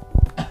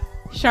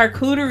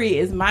 Charcuterie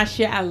is my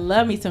shit. I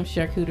love me some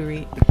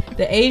charcuterie.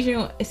 The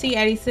Asian,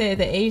 Eddie said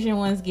the Asian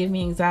ones give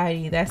me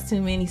anxiety. That's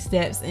too many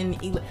steps, and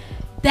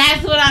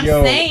that's what I'm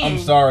saying. I'm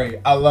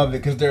sorry, I love it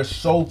because they're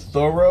so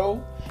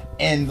thorough.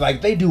 And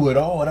they do it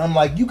all, and I'm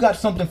like, you got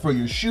something for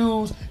your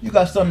shoes, you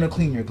got something to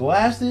clean your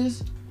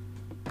glasses,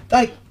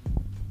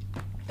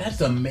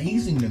 that's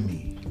amazing to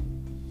me.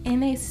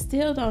 And they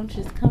still don't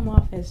just come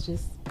off as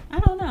I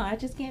don't know, I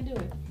just can't do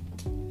it.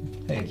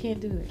 Hey, I can't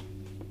do it.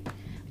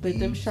 But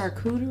them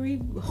charcuterie,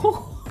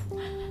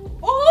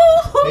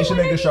 they should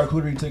make a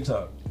charcuterie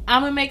TikTok. I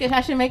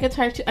should make a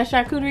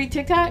charcuterie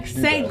TikTok.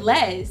 Say that.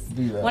 less.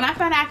 Do that. When I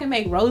found out I can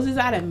make roses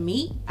out of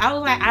meat, I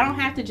was like, I don't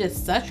have to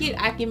just suck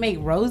it. I can make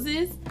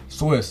roses.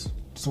 Swiss.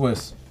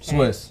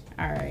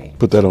 All right.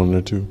 Put that on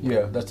there too.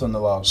 Yeah, that's on the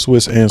log.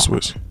 Swiss and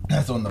Swiss.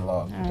 That's on the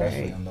log. All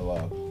Definitely right. on the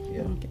log.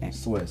 Yeah. Okay.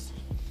 Swiss.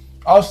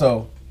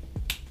 Also,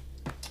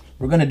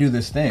 we're gonna do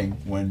this thing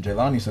when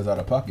Jelani says out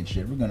of pocket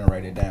shit. We're gonna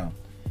write it down,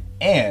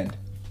 and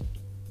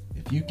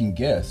if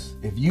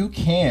you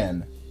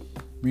can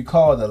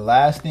recall the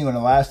last thing on the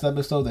last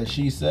episode that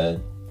she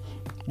said,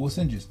 we'll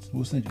send you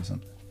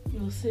something.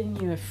 We'll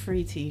send you a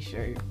free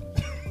T-shirt.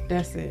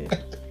 That's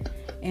it.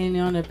 And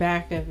on the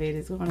back of it,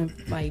 it's gonna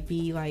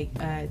be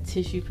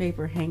tissue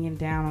paper hanging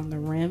down on the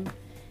rim,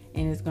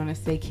 and it's gonna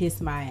say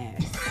 "Kiss my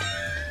ass."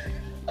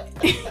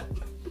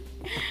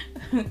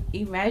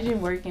 Imagine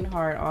working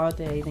hard all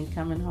day, then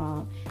coming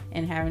home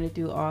and having to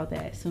do all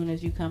that as soon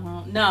as you come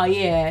home. No,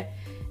 yeah,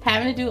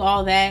 having to do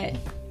all that,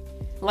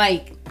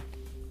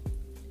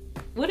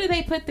 what do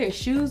they put their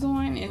shoes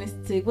on? And it's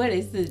to what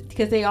is the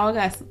because they all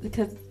got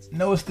because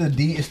No, it's the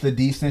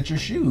descent your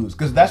shoes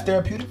because that's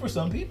therapeutic for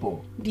some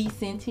people.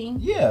 descenting.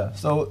 Yeah,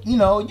 so you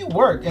know you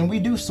work and we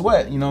do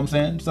sweat. You know what I'm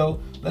saying? So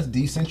let's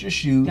descent your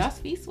shoes. Y'all's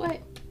feet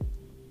sweat.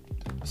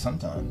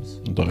 Sometimes.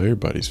 Though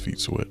everybody's feet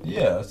sweat.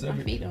 Yeah, it's My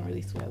feet don't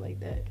really sweat like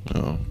that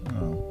Oh.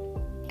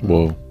 Oh.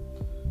 Well,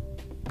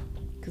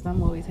 because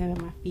I'm always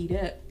having my feet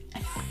up.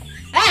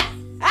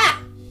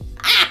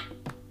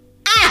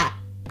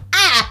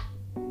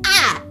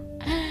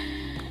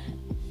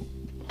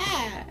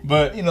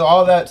 But you know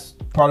all that's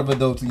part of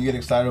adulting. You get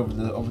excited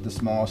over the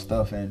small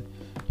stuff and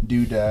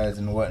doodads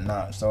and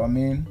whatnot. So I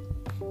mean,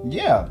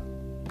 yeah.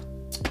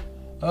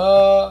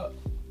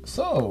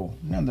 So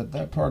now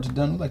that part's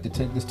done, we'd like to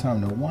take this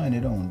time to wind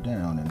it on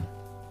down and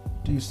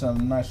do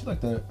something nice. We'd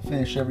like to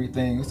finish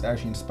everything. It's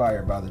actually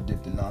inspired by the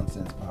Dipped in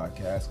Nonsense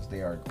podcast because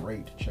they are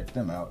great. Check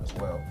them out as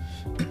well.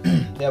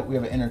 Yeah, we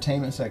have an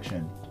entertainment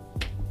section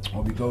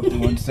where we go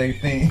through and say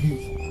things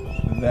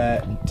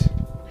that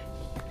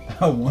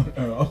I want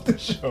off the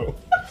show.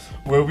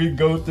 Where we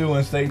go through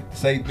and say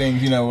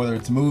things, you know, whether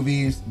it's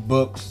movies,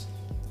 books,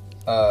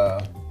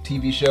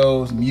 TV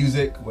shows,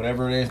 music,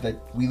 whatever it is that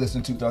we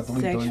listen to throughout the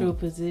week. Sexual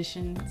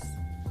positions.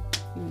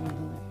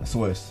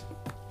 Swiss.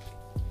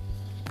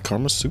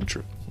 Kama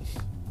Sutra.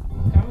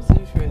 Kama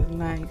Sutra is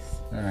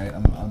nice. All right,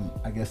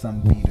 I guess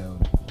I'm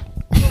vetoed.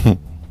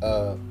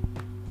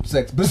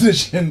 Sex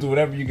positions,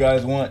 whatever you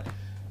guys want.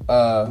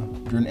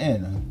 You're an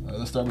N.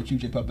 Let's start with you,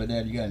 J Papa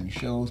Dad. You got any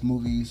shows,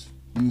 movies,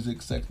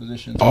 music, sex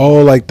positions?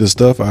 Oh, like the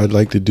stuff I'd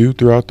like to do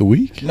throughout the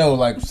week? No,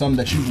 like some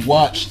that you've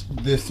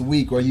watched this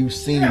week or you've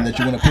seen that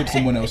you want to put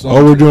someone else on.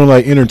 Oh, we're doing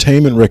like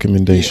entertainment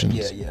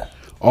recommendations. Yeah.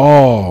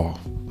 Oh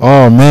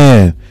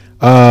man.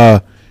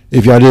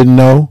 If y'all didn't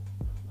know,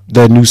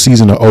 that new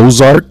season of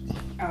Ozark.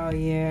 Oh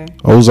yeah.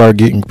 Ozark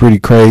getting pretty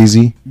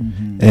crazy.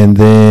 Mm-hmm. And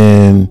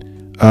then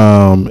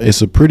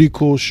it's a pretty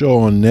cool show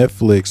on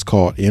Netflix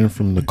called In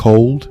From the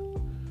Cold.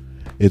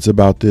 It's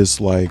about this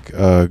like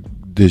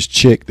this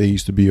chick that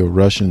used to be a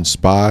Russian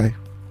spy,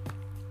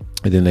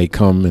 and then they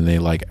come and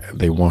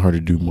they want her to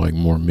do like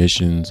more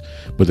missions,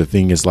 but the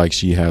thing is like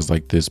she has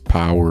like this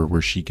power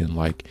where she can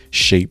like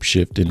shape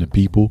shift into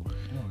people,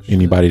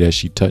 anybody that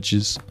she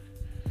touches.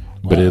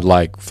 But it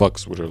like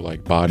fucks with her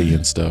like body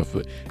and stuff.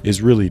 But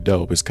it's really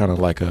dope. It's kind of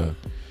like a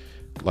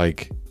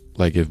like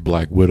if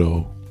Black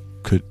Widow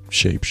could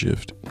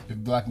shapeshift. If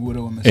Black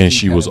Widow and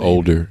she was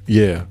older.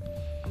 Yeah.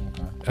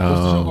 Okay.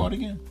 What's the show called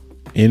again?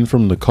 In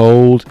From the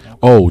Cold.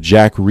 Oh,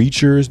 Jack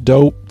Reacher is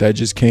dope. That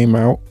just came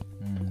out.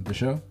 The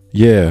show?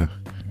 Yeah.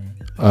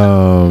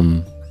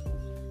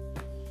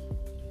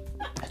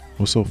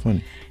 What's so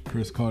funny?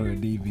 Chris called her a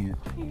deviant.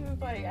 He was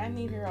like, I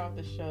need her off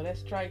the show.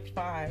 That's strike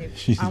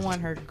 5. I want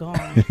her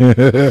gone. She's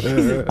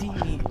a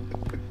deviant.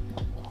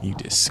 You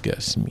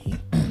disgust me.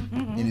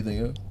 Anything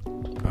else?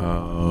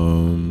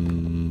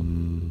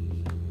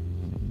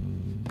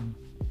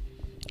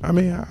 I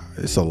mean,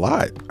 it's a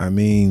lot. I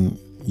mean,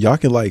 y'all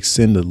can like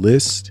send a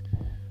list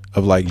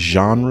of like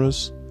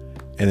genres,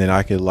 and then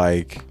I could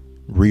like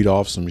read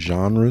off some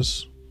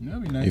genres.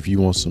 That'd be nice. If you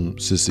want to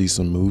see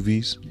some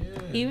movies. Yeah.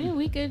 Even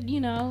we could,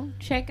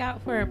 check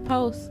out for a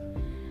post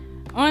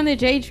on the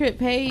J Trip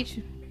page,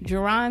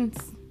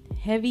 Jerron's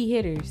Heavy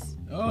Hitters.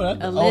 Oh,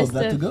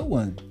 that's a good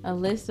one. A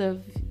list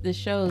of the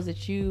shows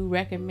that you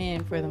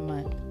recommend for the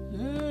month.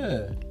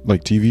 Yeah.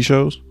 Like TV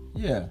shows?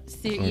 Yeah.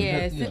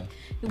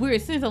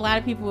 Since a lot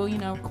of people,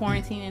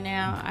 quarantining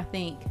now, I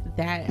think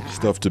that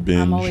Stuff to binge.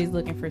 I'm always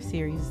looking for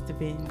series to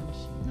binge.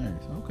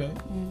 Nice. Okay.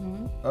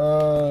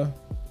 Mm-hmm.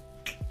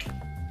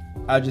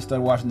 I just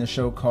started watching this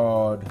show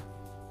called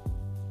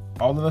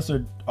All of Us Are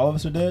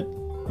Dead.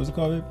 What's it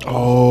called?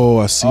 Oh,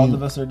 I see. All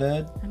of Us Are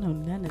Dead. I know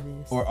none of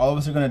this. Or All of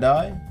Us Are Gonna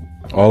Die.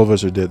 All of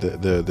Us Are Dead.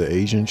 The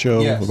Asian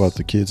show Yes. about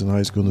the kids in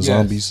high school and the Yes,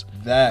 zombies.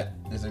 That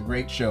is a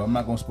great show. I'm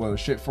not gonna spoil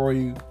shit for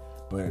you,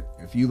 but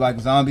if you like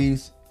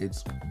zombies,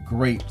 it's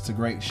great. It's a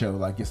great show.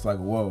 Like it's like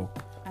whoa.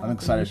 I'm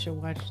excited. You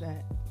should watch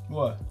that.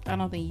 What? I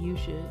don't think you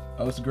should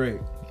Oh, it's great.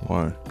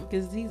 Why?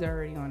 because he's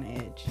already on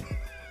edge.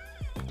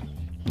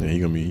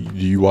 Yeah, do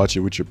you watch it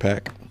with your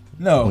pack on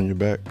No, your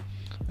back?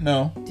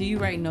 no. Do you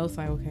write notes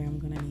like, okay, I'm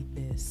gonna need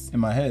this? In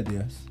my head,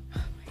 yes.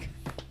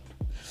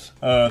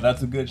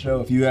 That's a good show.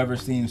 If you ever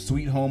seen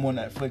Sweet Home on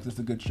Netflix, it's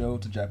a good show.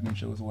 It's a Japanese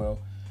show as well.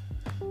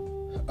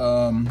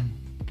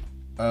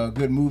 A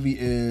good movie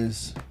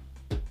is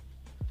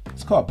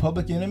it's called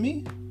Public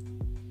Enemy.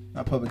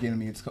 Not Public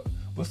Enemy. It's called,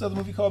 what's the other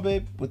movie called,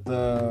 babe? With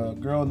the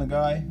girl and the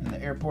guy in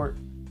the airport.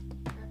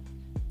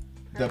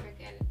 The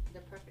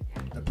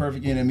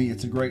Perfect Enemy.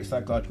 It's a great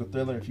psychological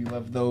thriller. If you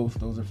love those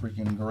are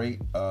freaking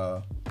great.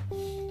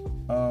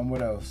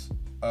 What else?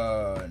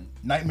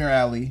 Nightmare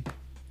Alley.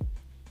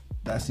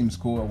 That seems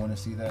cool. I want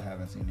to see that.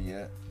 Haven't seen it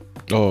yet.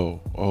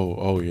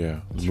 Oh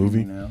yeah. The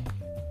movie?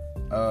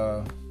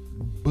 Now.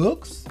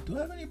 Books? Do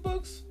I have any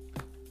books?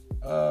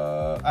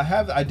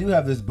 I do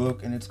have this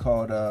book, and it's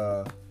called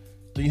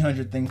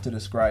 300 Things to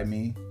Describe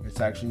Me.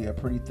 It's actually a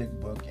pretty thick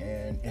book,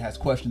 and it has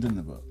questions in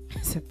the book.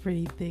 It's a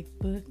pretty thick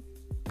book.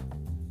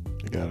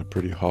 got a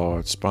pretty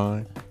hard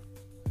spine.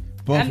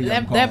 Both of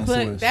y'all calling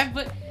Swiss. That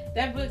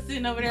book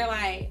sitting over there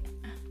like,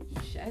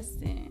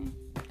 Justin.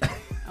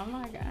 Oh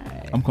my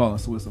God. I'm calling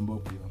Swiss on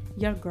both of y'all.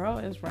 Your girl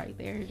is right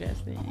there,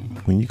 Justin.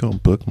 When you gonna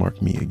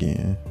bookmark me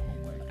again?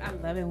 I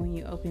love it when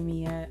you open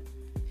me up.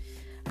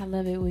 I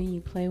love it when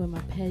you play with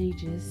my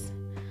pages.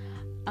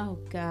 Oh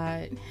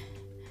God.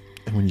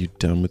 And when you're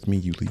done with me,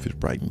 you leave it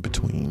right in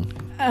between.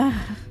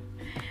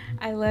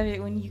 I love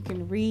it when you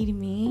can read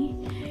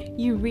me.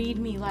 You read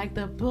me like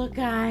the book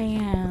I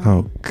am.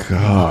 Oh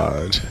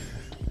God.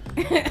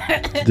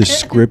 The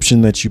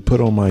description that you put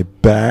on my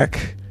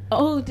back.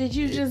 Oh, did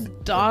you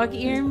just dog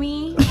ear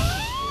me?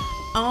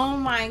 Oh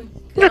my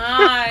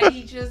God,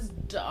 he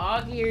just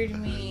dog eared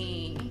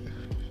me.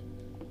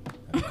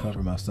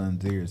 Cover my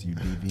son's ears, you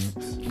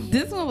deviants.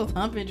 This one was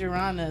humping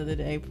Jerron the other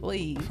day,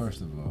 please.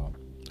 First of all,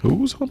 Who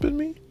was humping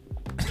me?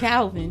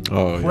 Calvin.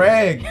 Oh, yeah.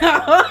 Greg.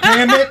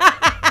 Damn it.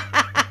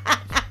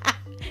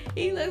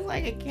 He looks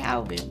like a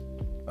Calvin.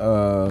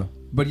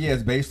 But yeah,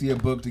 it's basically a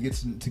book to get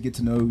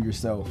to know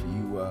yourself.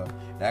 You it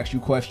asks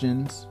you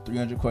questions,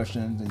 300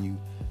 questions, and you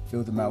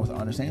fill them out with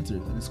honest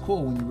answers. And it's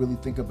cool when you really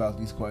think about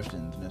these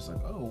questions, and it's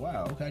like, oh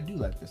wow, okay, I do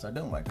like this, I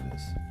don't like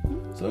this.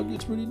 So it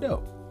gets pretty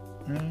dope.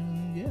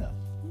 Yeah.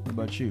 What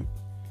about you?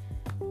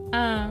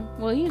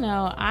 Well, you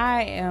know,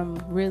 I am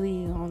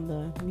really on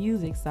the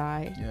music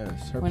side.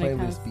 Yes, her When it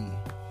playlist be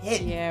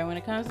hitting. Yeah, when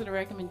it comes to the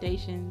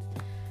recommendations,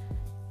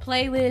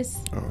 playlists.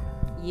 Oh.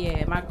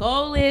 Yeah, my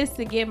goal is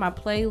to get my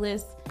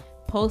playlist,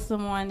 post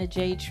them on the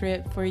J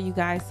Trip for you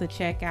guys to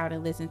check out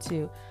and listen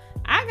to.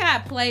 I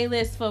got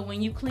playlists for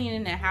when you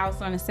cleaning the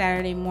house on a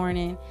Saturday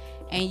morning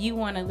and you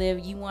want to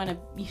live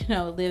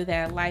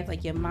that life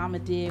like your mama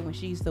did when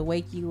she used to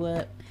wake you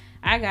up.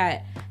 I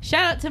got,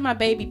 shout out to my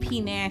baby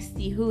P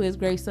Nasty, who is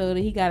Great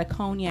Soda. He got a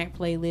cognac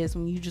playlist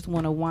when you just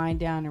want to wind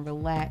down and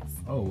relax.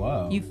 Oh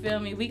wow. You feel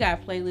me? We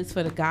got playlists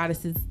for the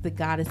goddesses, the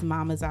goddess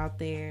mamas out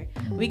there.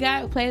 We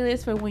got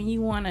playlists for when you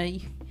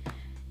wanna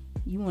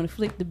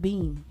flick the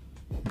beam.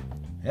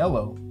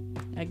 Hello.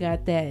 I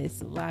got that.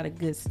 It's a lot of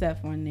good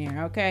stuff on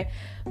there. Okay,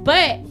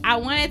 but I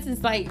wanted to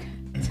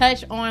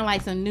touch on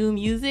some new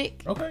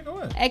music. Okay, go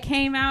ahead. It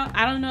came out.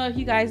 I don't know if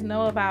you guys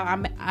know about.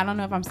 I don't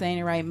know if I'm saying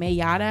it right.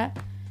 Mayada.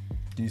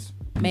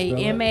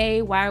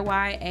 Mayadda.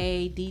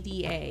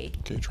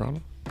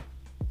 K-Trona?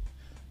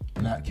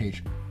 Not K.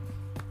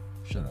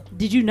 Shut up.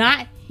 Did you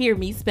not hear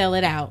me spell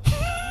it out?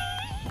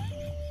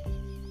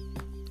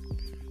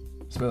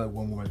 Spell it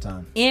one more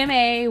time.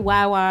 Mayadda.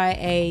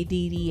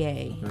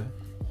 Okay.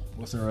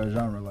 What's her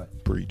genre like?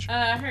 Breach.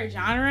 Her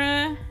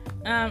genre,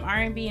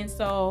 R&B and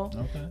soul,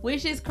 Okay.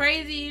 which is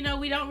crazy. You know,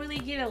 we don't really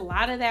get a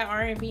lot of that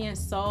R&B and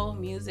soul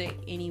music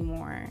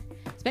anymore,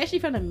 especially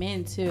from the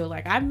men too.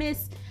 Like I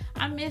miss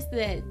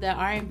the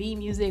R&B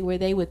music where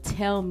they would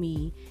tell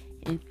me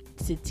and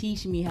to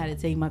teach me how to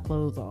take my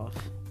clothes off.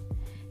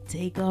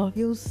 Take off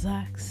your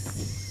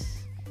socks.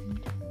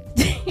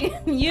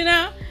 You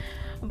know?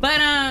 But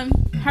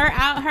her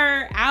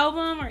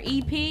album or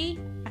EP,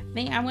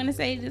 I want to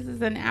say this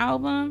is an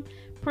album,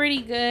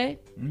 pretty good.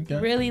 Okay.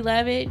 Really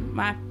love it.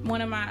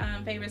 One of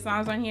my favorite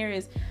songs on here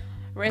is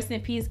Rest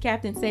in Peace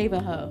Captain Save a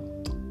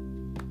Ho.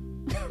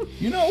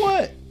 You know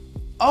what?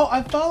 Oh,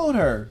 I followed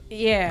her.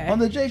 Yeah. On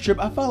the J Trip,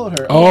 I followed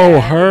her. Oh,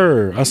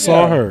 her. I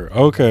saw Yeah. her.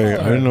 Okay.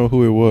 I didn't know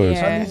who it was.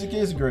 Yeah. Her music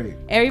is great.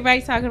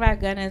 Everybody's talking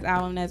about Gunna's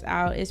album that's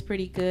out. It's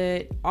pretty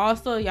good.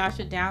 Also, y'all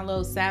should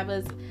download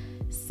Saba.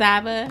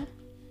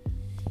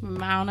 I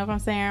don't know if I'm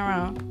saying it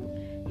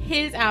wrong.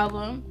 His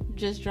album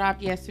just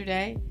dropped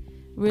yesterday.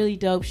 Really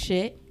dope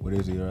shit. What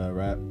is it?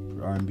 Rap,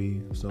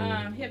 R&B, soul?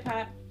 Hip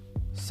hop.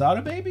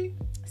 Sada Baby?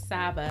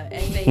 Saba,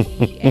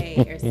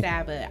 S-A-B-A or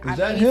Saba. I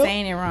that may be him?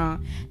 saying it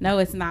wrong. No,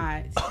 it's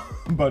not.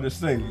 I'm about to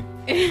say.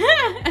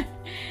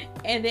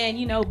 And then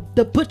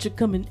the Butcher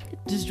coming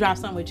just dropped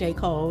something with J.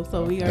 Cole,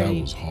 so we already.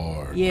 That was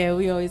hard. Yeah,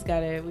 we always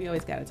gotta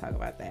talk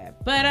about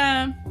that. But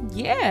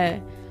yeah.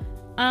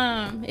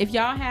 If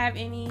y'all have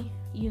any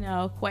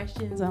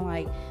questions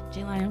on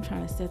J-Line, I'm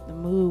trying to set the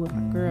mood with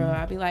my girl,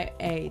 I'll be like,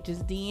 hey,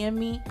 just DM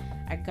me.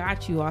 I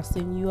got you. I'll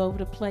send you over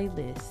the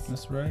playlist.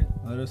 That's right.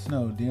 Let us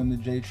know. DM the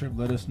J Trip.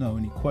 Let us know.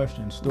 Any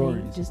questions,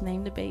 stories. Just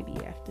name the baby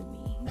after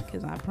me,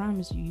 because I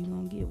promise you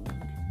gonna get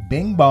one.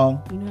 Bing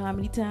bong. You know how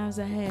many times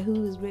I had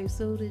Who is Grape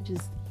Soda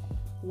just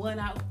one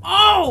out.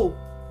 Oh!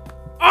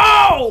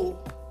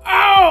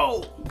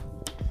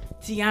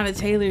 Tiana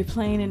Taylor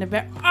playing in the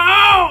back. You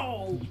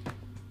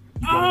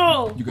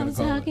gotta I'm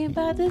call talking it.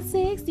 about the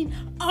 16.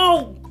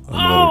 I'm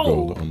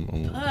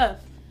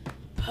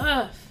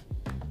Puff.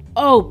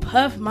 Oh,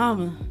 Puff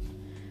Mama.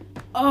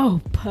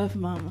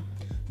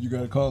 You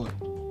gotta call it.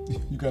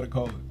 You gotta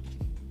call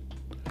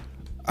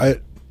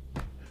it.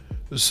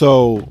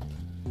 So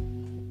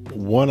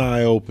one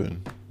eye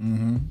open.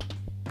 Mm-hmm.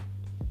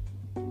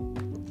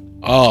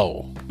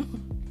 Oh,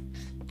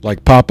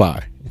 like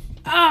Popeye.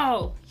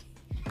 Oh.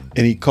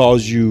 And he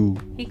calls you.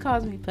 He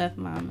calls me Puff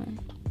Mama.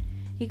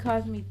 He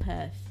calls me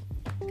Puff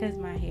because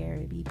my hair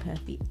would be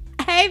puffy.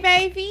 Hey,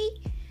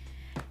 baby.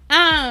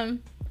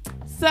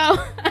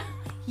 So,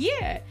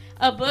 yeah.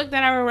 A book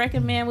that I would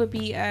recommend would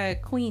be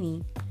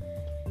Queenie.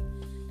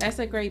 That's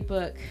a great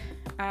book.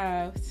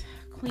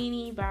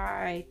 Queenie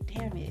by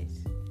damn it,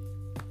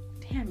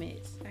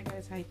 I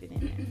gotta type it in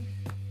there.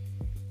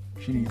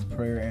 She needs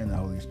prayer and the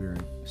Holy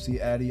Spirit. See,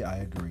 Addie, I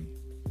agree.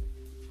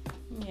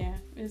 Yeah,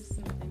 it's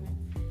something.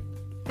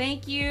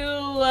 Thank you,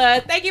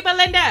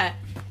 Belinda.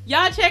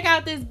 Y'all check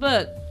out this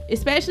book,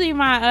 especially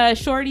my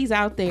shorties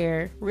out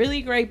there.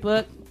 Really great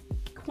book,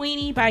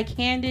 Queenie by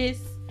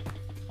Candace.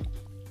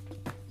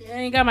 I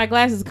ain't got my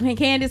glasses.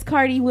 Candace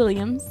Cardi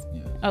Williams.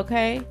 Yeah.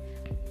 Okay.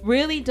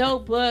 Really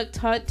dope book.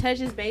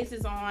 Touches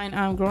bases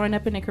on growing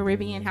up in a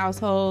Caribbean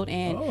household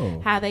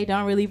and how they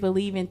don't really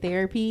believe in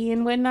therapy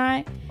and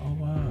whatnot. Oh,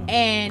 wow.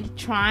 And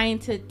trying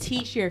to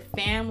teach your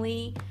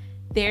family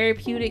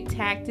therapeutic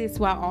tactics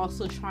while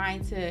also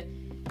trying to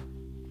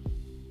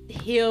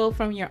heal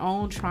from your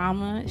own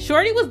trauma.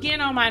 Shorty was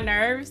getting on my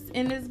nerves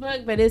in this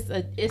book, but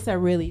it's a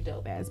really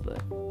dope ass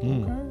book.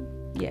 Okay.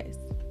 Yes.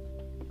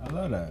 I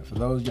love that. For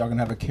those y'all can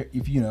have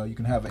you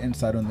can have an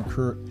insight on the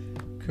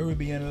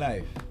Caribbean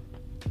life.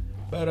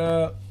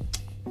 But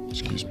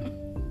Excuse me.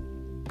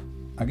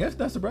 I guess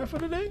that's a wrap for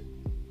today.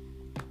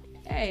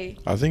 Hey,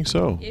 I think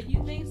so. if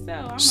you think so,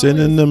 I'm Send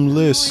in them I'm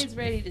lists. always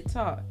ready to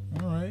talk.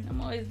 All right. I'm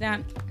always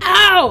down.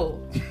 Ow!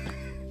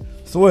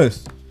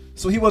 Swiss.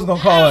 So he wasn't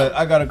gonna call it.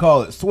 I gotta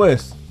call it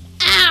Swiss.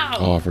 Ow!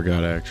 Oh, I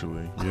forgot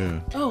actually. Yeah.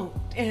 Oh,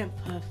 damn,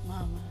 Puff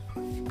Mama.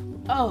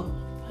 Oh,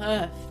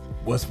 Puff.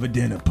 What's for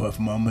dinner, Puff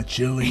Mama?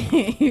 Chili.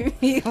 He's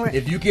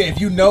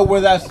If you know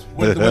where that's from,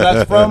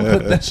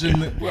 put that shit in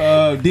the,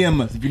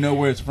 DM us if you know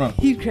where it's from.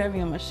 grabbed me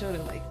on my shoulder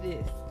like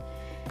this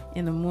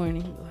in the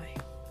morning. He like,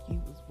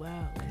 you was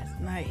wild last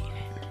night.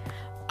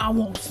 I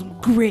want some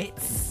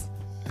grits.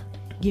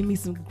 Give me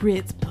some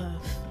grits,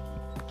 Puff.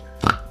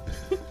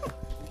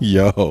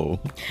 Yo.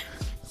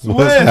 Swiss.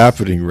 What's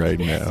happening right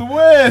now?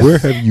 Swiss. Where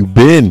have you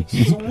been?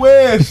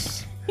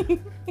 Swiss.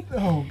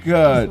 Oh That's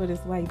God. what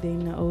it's like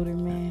dating an older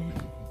man.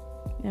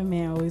 That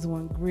man always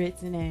want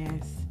grits and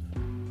ass.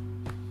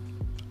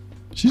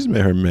 She's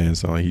made her man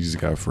sound like he just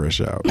got fresh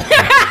out.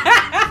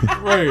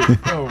 Right.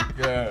 Oh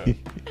God.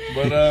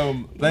 But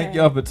thank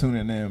Yeah. y'all for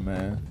tuning in,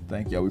 man.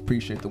 Thank y'all. We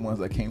appreciate the ones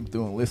that came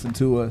through and listened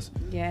to us.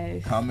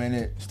 Yes.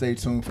 Commented. Stay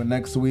tuned for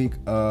next week.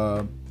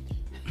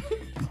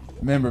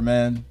 Remember,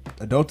 man,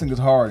 adulting is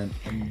hard,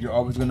 and you're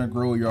always gonna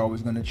grow. You're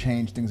always gonna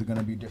change. Things are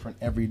gonna be different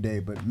every day.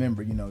 But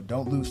remember,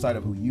 don't lose sight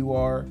of who you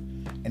are,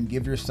 and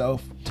give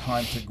yourself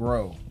time to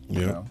grow.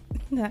 You Yep. know?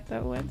 Not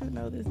the one to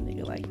know this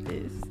nigga like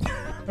this.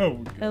 Oh,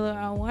 Hello,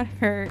 I want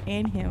her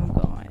and him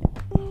gone.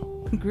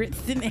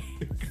 Grits and ass.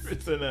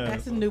 grits and ass.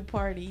 That's a new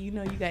party. You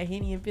know you got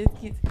Henny and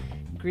biscuits,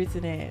 grits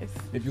and ass.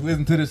 If you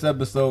listen to this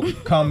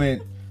episode,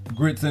 comment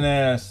grits and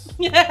ass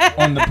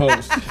on the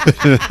post.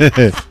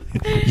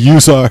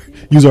 use our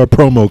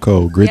promo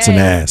code grits and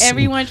Yes, ass.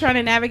 Everyone trying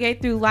to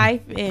navigate through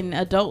life and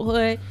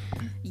adulthood,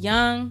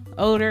 young,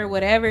 older,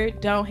 whatever,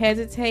 don't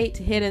hesitate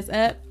to hit us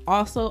up.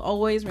 Also,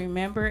 always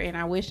remember, and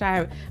I wish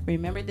I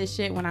remembered this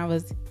shit when I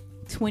was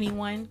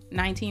 21,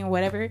 19, or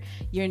whatever,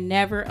 you're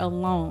never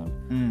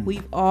alone.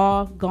 We've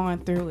all gone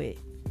through it.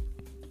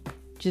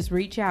 Just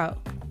reach out,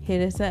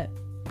 hit us up,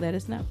 let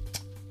us know.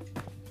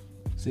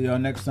 See y'all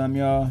next time,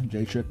 y'all.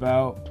 J Trip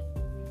out.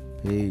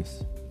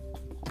 Peace.